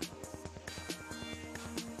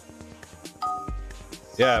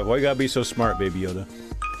 Yeah, why you gotta be so smart, Baby Yoda?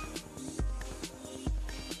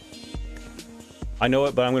 I know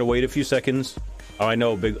it, but I'm gonna wait a few seconds. Oh, I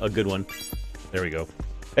know, a good one. There we go.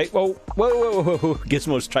 Hey, whoa, whoa, whoa, whoa,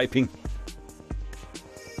 Gizmo's typing.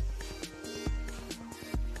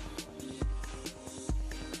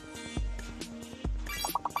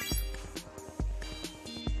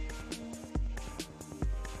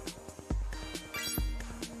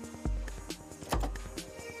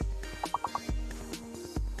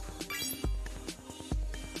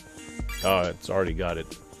 Oh, it's already got it.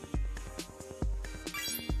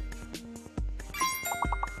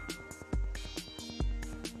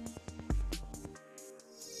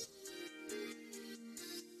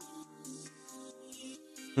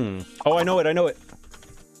 Oh, I know it, I know it.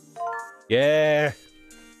 Yeah.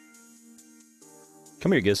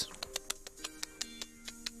 Come here, Giz.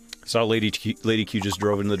 Saw Lady Q just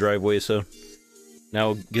drove into the driveway, so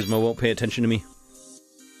now Gizmo won't pay attention to me.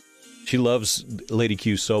 She loves Lady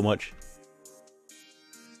Q so much.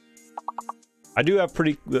 I do have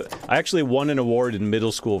pretty... I actually won an award in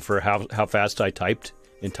middle school for how fast I typed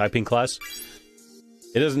in typing class.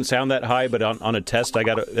 It doesn't sound that high, but on a test, I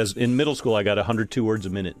got in middle school, I got 102 words a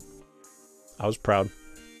minute. I was proud.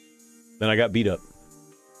 Then I got beat up.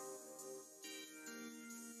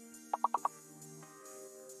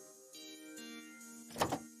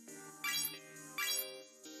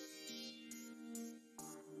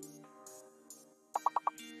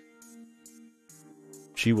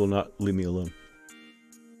 She will not leave me alone.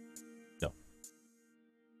 No.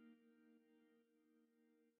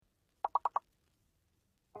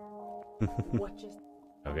 What just...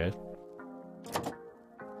 Okay.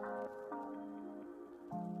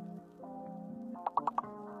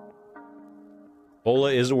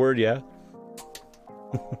 Bola is a word, yeah.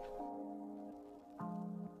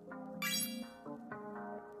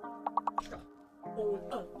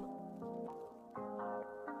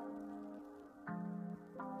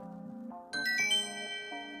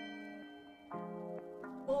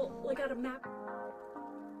 Well, like at a map.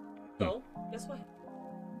 So, guess what?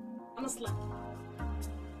 I'm a slap.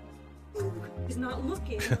 He's not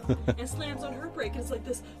looking and slams on her brake. It's like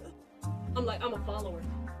this. I'm like, I'm a follower.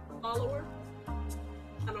 Follower?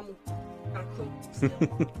 And I'm gotta quit still.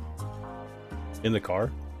 In the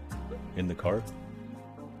car? In the car?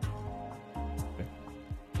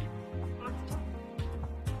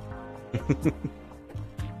 Okay.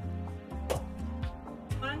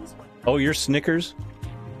 Oh, you're Snickers?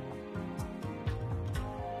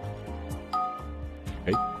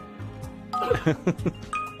 Okay.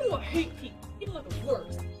 Oh, I hate people. People are the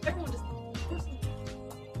worst. Everyone just...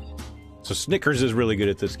 So Snickers is really good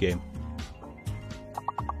at this game.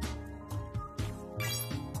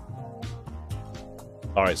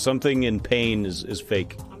 Alright, something in pain is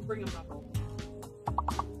fake. I'm bringing them up.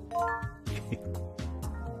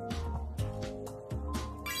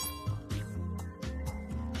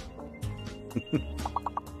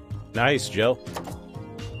 Nice, Jill.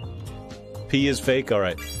 P is fake?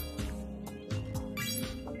 Alright.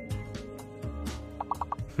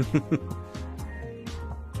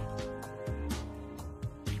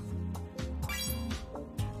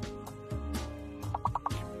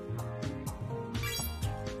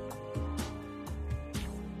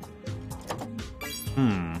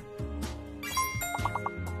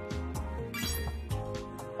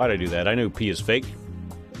 Why'd I do that? I knew P is fake.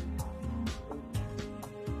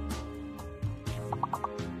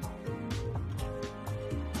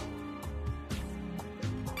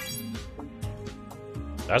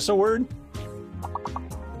 That's a word?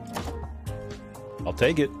 I'll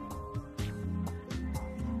take it.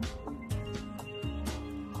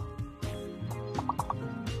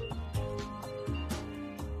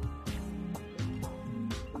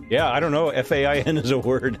 Yeah, I don't know. F-A-I-N is a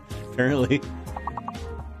word, apparently.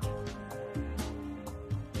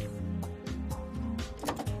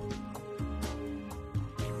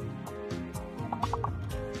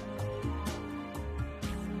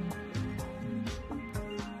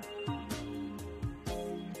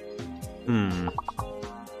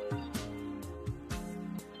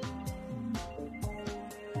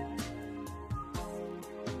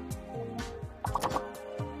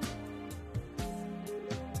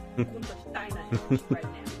 Right now.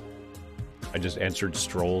 I just answered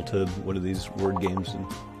stroll to one of these word games and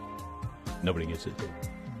nobody gets it.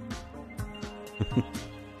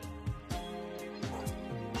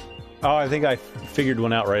 Oh, I think I figured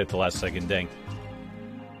one out right at the last second. Dang.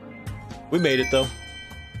 We made it, though.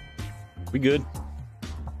 We good.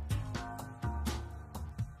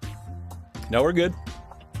 No, we're good.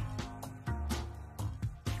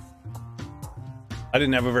 I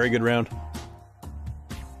didn't have a very good round.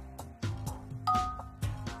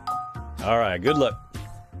 All right, good luck.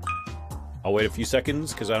 I'll wait a few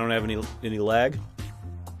seconds because I don't have any lag.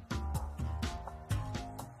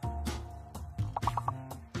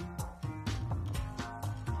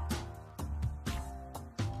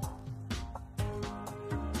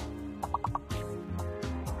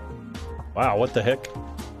 Wow, what the heck?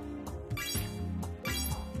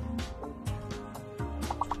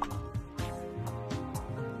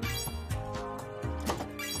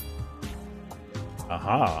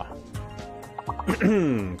 Aha.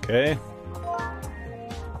 Okay.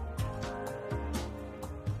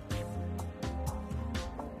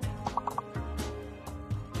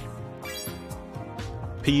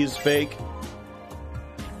 P is fake.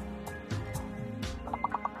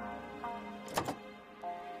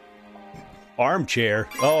 Armchair.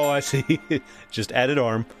 Oh, I see. Just added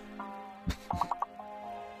arm.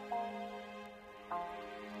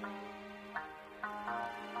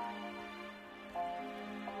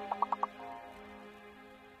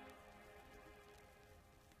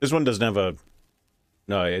 This one doesn't have a...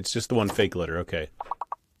 No, it's just the one fake letter. Okay.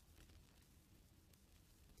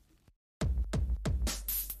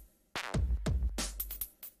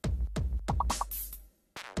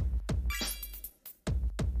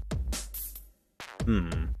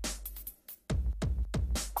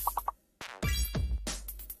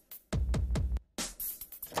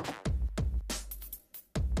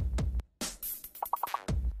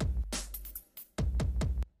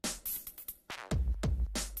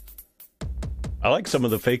 I like some of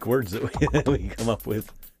the fake words that we come up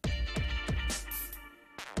with.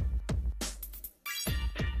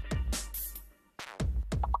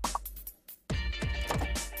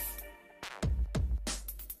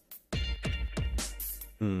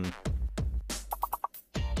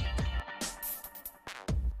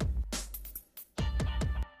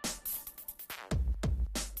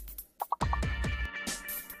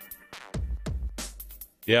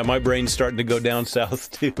 Yeah, my brain's starting to go down south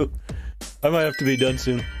too. I might have to be done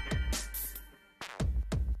soon.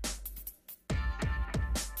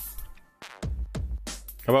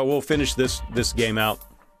 How about we'll finish this game out?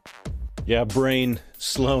 Yeah, brain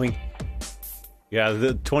slowing. Yeah,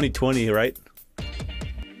 the 2020, right?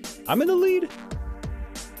 I'm in the lead.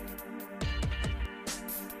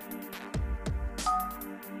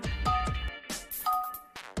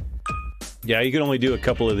 Yeah, you can only do a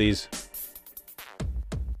couple of these.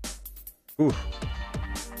 Ooh.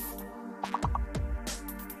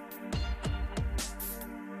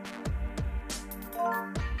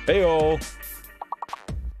 Hey-oh.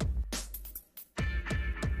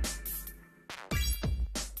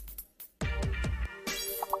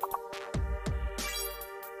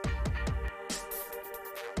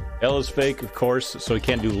 L is fake, of course, so he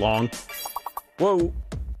can't do long. Whoa.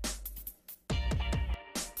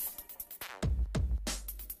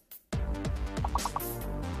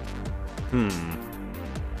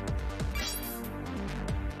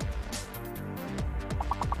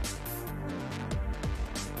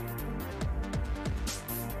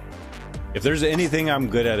 If there's anything I'm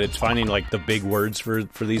good at, it's finding like the big words for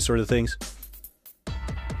these sort of things.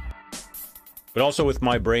 But also with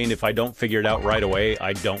my brain, if I don't figure it out right away,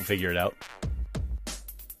 I don't figure it out.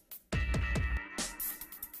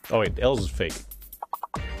 Oh wait, L's is fake.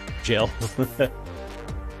 Gel.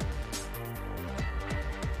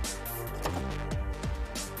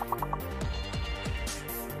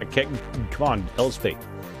 I can't, come on, L's fake.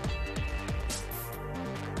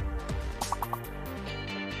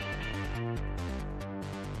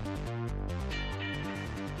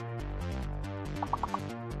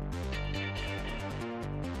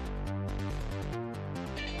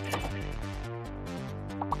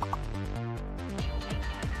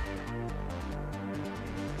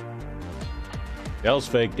 L's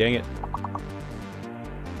fake, dang it.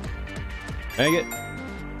 Dang it.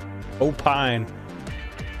 Opine.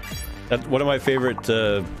 That's one of my favorite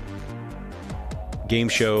game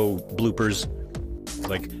show bloopers.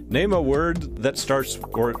 Like, name a word that starts,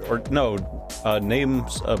 or no, name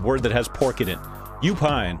a word that has pork in it. You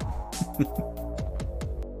pine.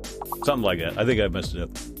 Something like that. I think I messed it up.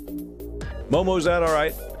 Momo's out all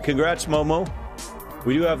right. Congrats, Momo.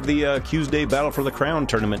 We do have the Tuesday Battle for the Crown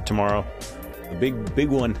tournament tomorrow. A big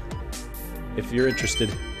one. If you're interested.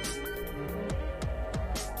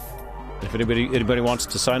 If anybody wants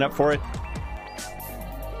to sign up for it,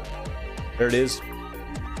 there it is.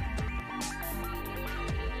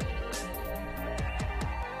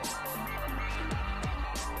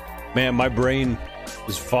 Man, my brain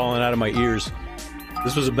is falling out of my ears.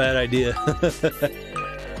 This was a bad idea.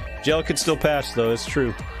 Gel could still pass, though. It's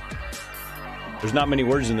true. There's not many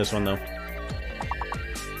words in this one, though.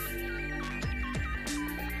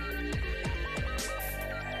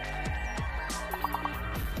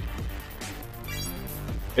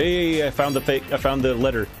 Hey, I found the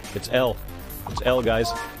letter. It's L. It's L,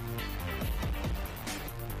 guys.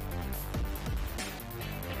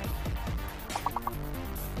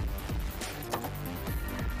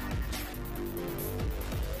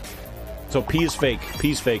 So P is fake.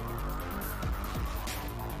 P is fake.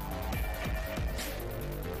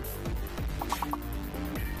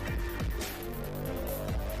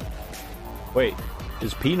 Wait,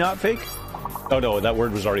 is P not fake? Oh no, that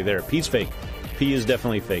word was already there. P's fake. P is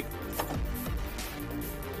definitely fake.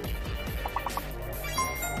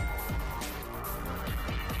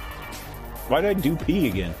 Why did I do P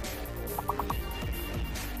again?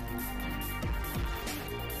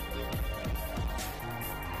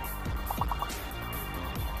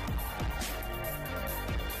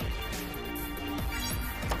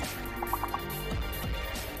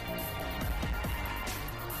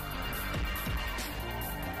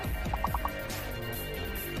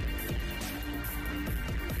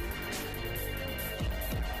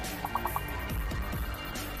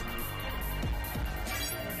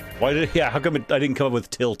 Why did yeah, how come I didn't come up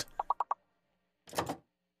with tilt?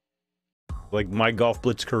 Like my Golf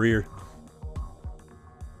Blitz career.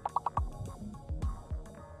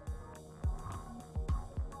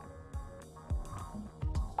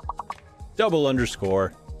 Double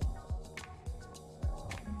underscore.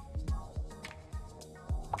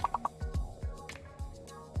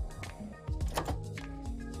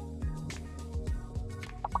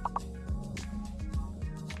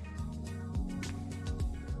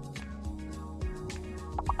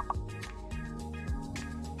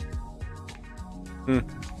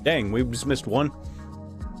 Dang, we just missed one.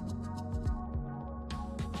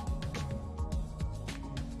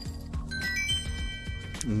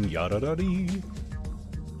 Yada-da-dee.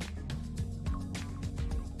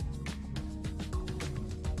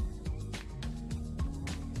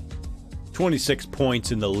 $26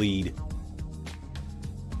 points in the lead.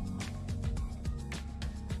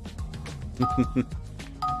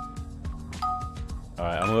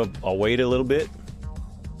 Alright, I'll wait a little bit.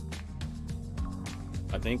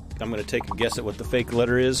 I think I'm gonna take a guess at what the fake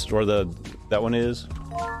letter is, or that one is.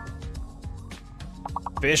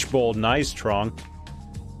 Fishbowl, nice, Trong.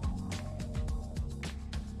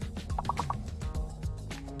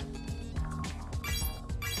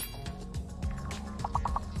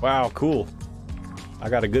 Wow, cool. I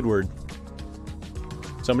got a good word.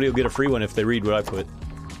 Somebody will get a free one if they read what I put.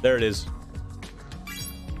 There it is.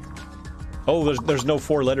 Oh, there's no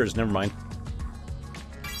 4 letters, never mind.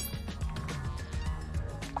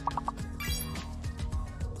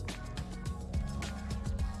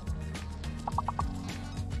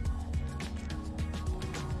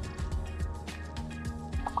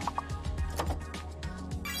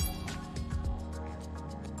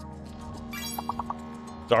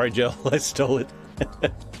 Sorry, Joe, I stole it.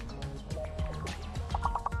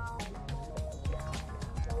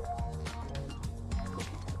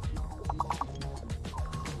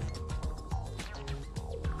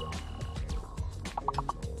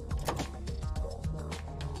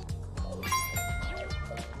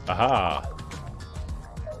 Aha.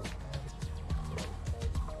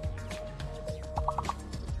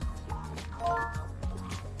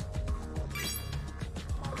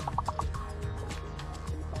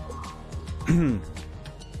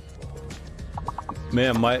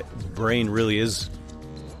 Man, my brain really is...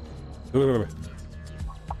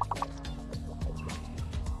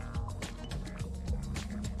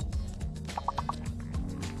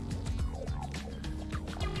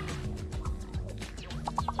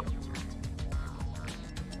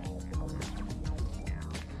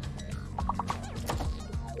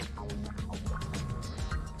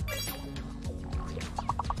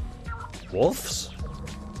 Wolves?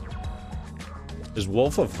 Is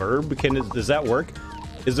wolf a verb? Does that work?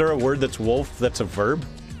 Is there a word that's wolf that's a verb?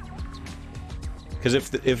 Because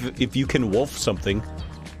if you can wolf something,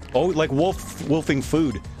 oh, like wolfing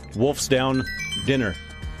food, wolfs down dinner.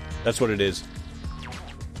 That's what it is.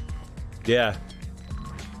 Yeah.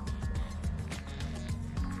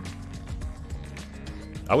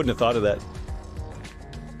 I wouldn't have thought of that.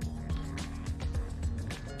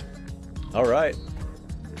 All right,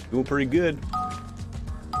 doing pretty good.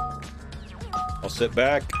 I'll sit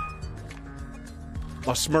back.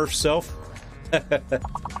 My Smurf self.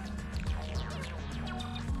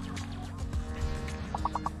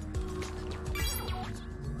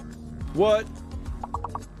 What?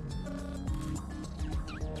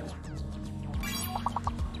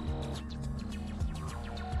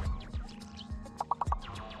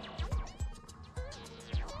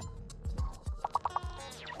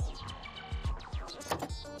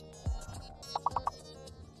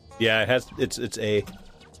 Yeah, it has. It's A.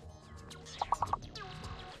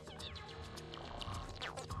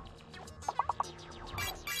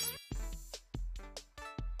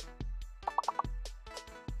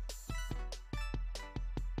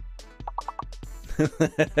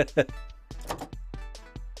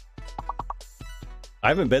 I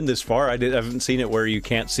haven't been this far. I haven't seen it where you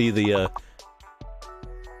can't see the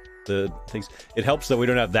things. It helps that we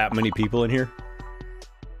don't have that many people in here.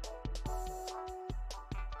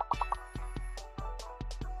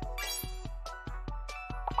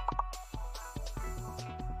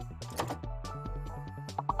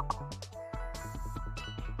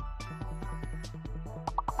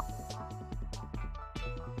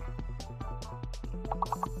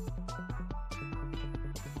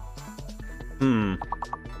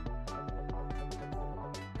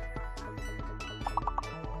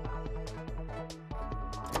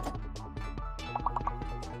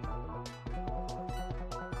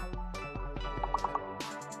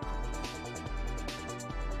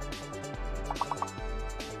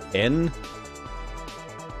 N?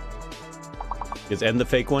 Is N the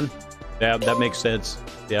fake one? Yeah, that makes sense.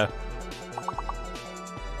 Yeah.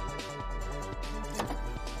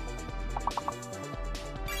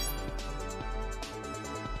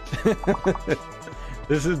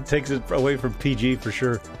 Takes it away from PG for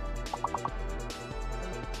sure.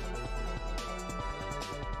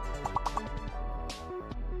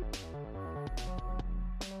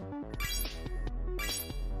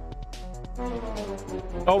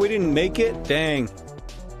 Oh, we didn't make it? Dang.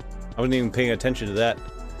 I wasn't even paying attention to that.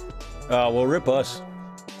 Well, rip us.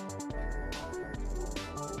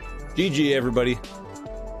 GG, everybody.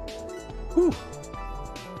 Whew.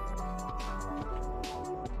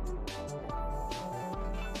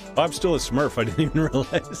 Oh, I'm still a Smurf. I didn't even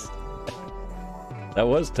realize. That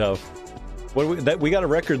was tough. We got a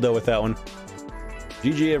record, though, with that one.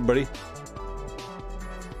 GG, everybody.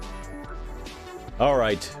 All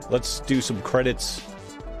right, let's do some credits.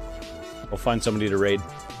 I'll find somebody to raid.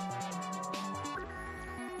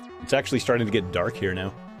 It's actually starting to get dark here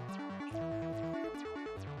now.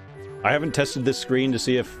 I haven't tested this screen to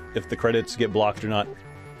see if the credits get blocked or not.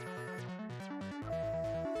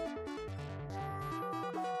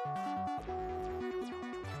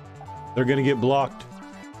 They're gonna get blocked.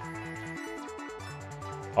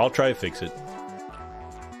 I'll try to fix it.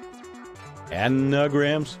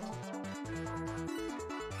 Anagrams.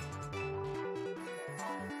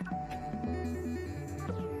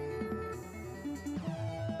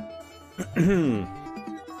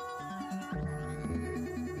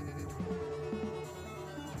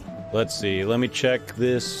 Let's see. Let me check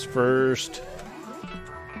this first.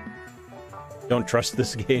 Don't trust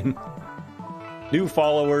this game. New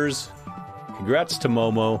followers. Congrats to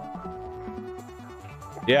Momo.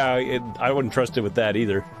 Yeah, I wouldn't trust it with that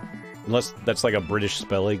either. Unless that's like a British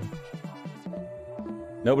spelling.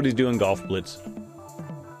 Nobody's doing Golf Blitz.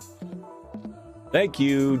 Thank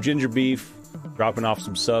you, Ginger Beef. Dropping off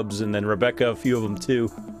some subs, and then Rebecca, a few of them too.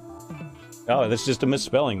 Oh, that's just a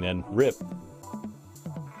misspelling then. RIP.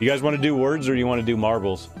 You guys want to do words, or do you want to do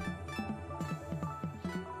marbles?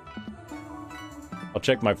 I'll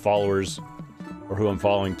check my followers, or who I'm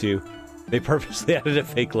following too. They purposely added a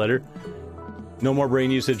fake letter. No more brain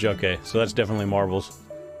usage? Okay, so that's definitely marbles.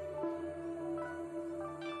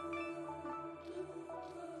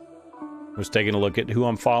 I was taking a look at who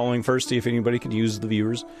I'm following first, see if anybody could use the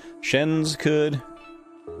viewers. Shens could.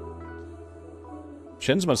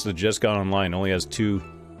 Shens must have just gone online, only has two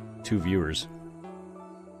viewers.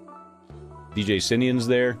 DJ Sinian's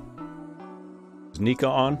there. Is Nika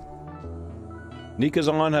on? Nika's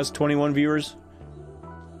on, has 21 viewers.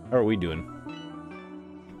 How are we doing?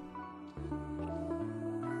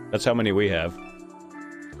 That's how many we have.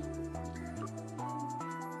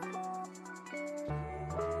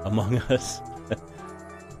 Among Us.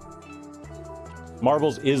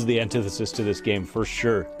 Marbles is the antithesis to this game, for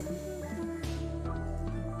sure.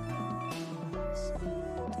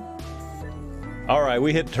 Alright,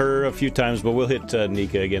 we hit her a few times, but we'll hit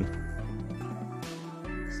Nika again.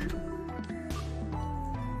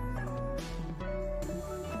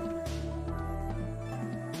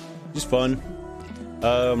 Just fun.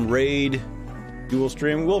 Raid, dual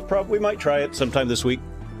stream. We might try it sometime this week.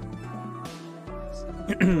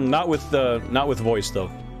 not with voice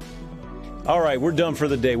though. All right, we're done for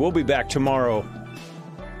the day. We'll be back tomorrow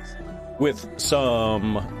with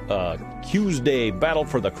some Tuesday Battle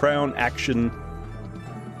for the Crown action.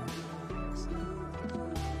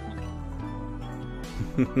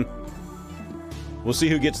 We'll see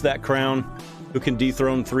who gets that crown, who can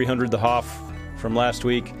dethrone 300 the Hoff from last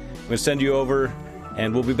week. I'm going to send you over,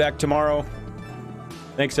 and we'll be back tomorrow.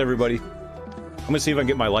 Thanks, everybody. I'm going to see if I can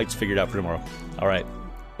get my lights figured out for tomorrow. All right.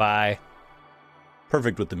 Bye.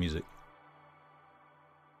 Perfect with the music.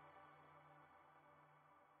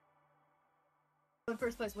 In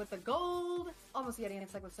first place with the gold, almost getting an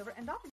encyclopedia silver, and Dr.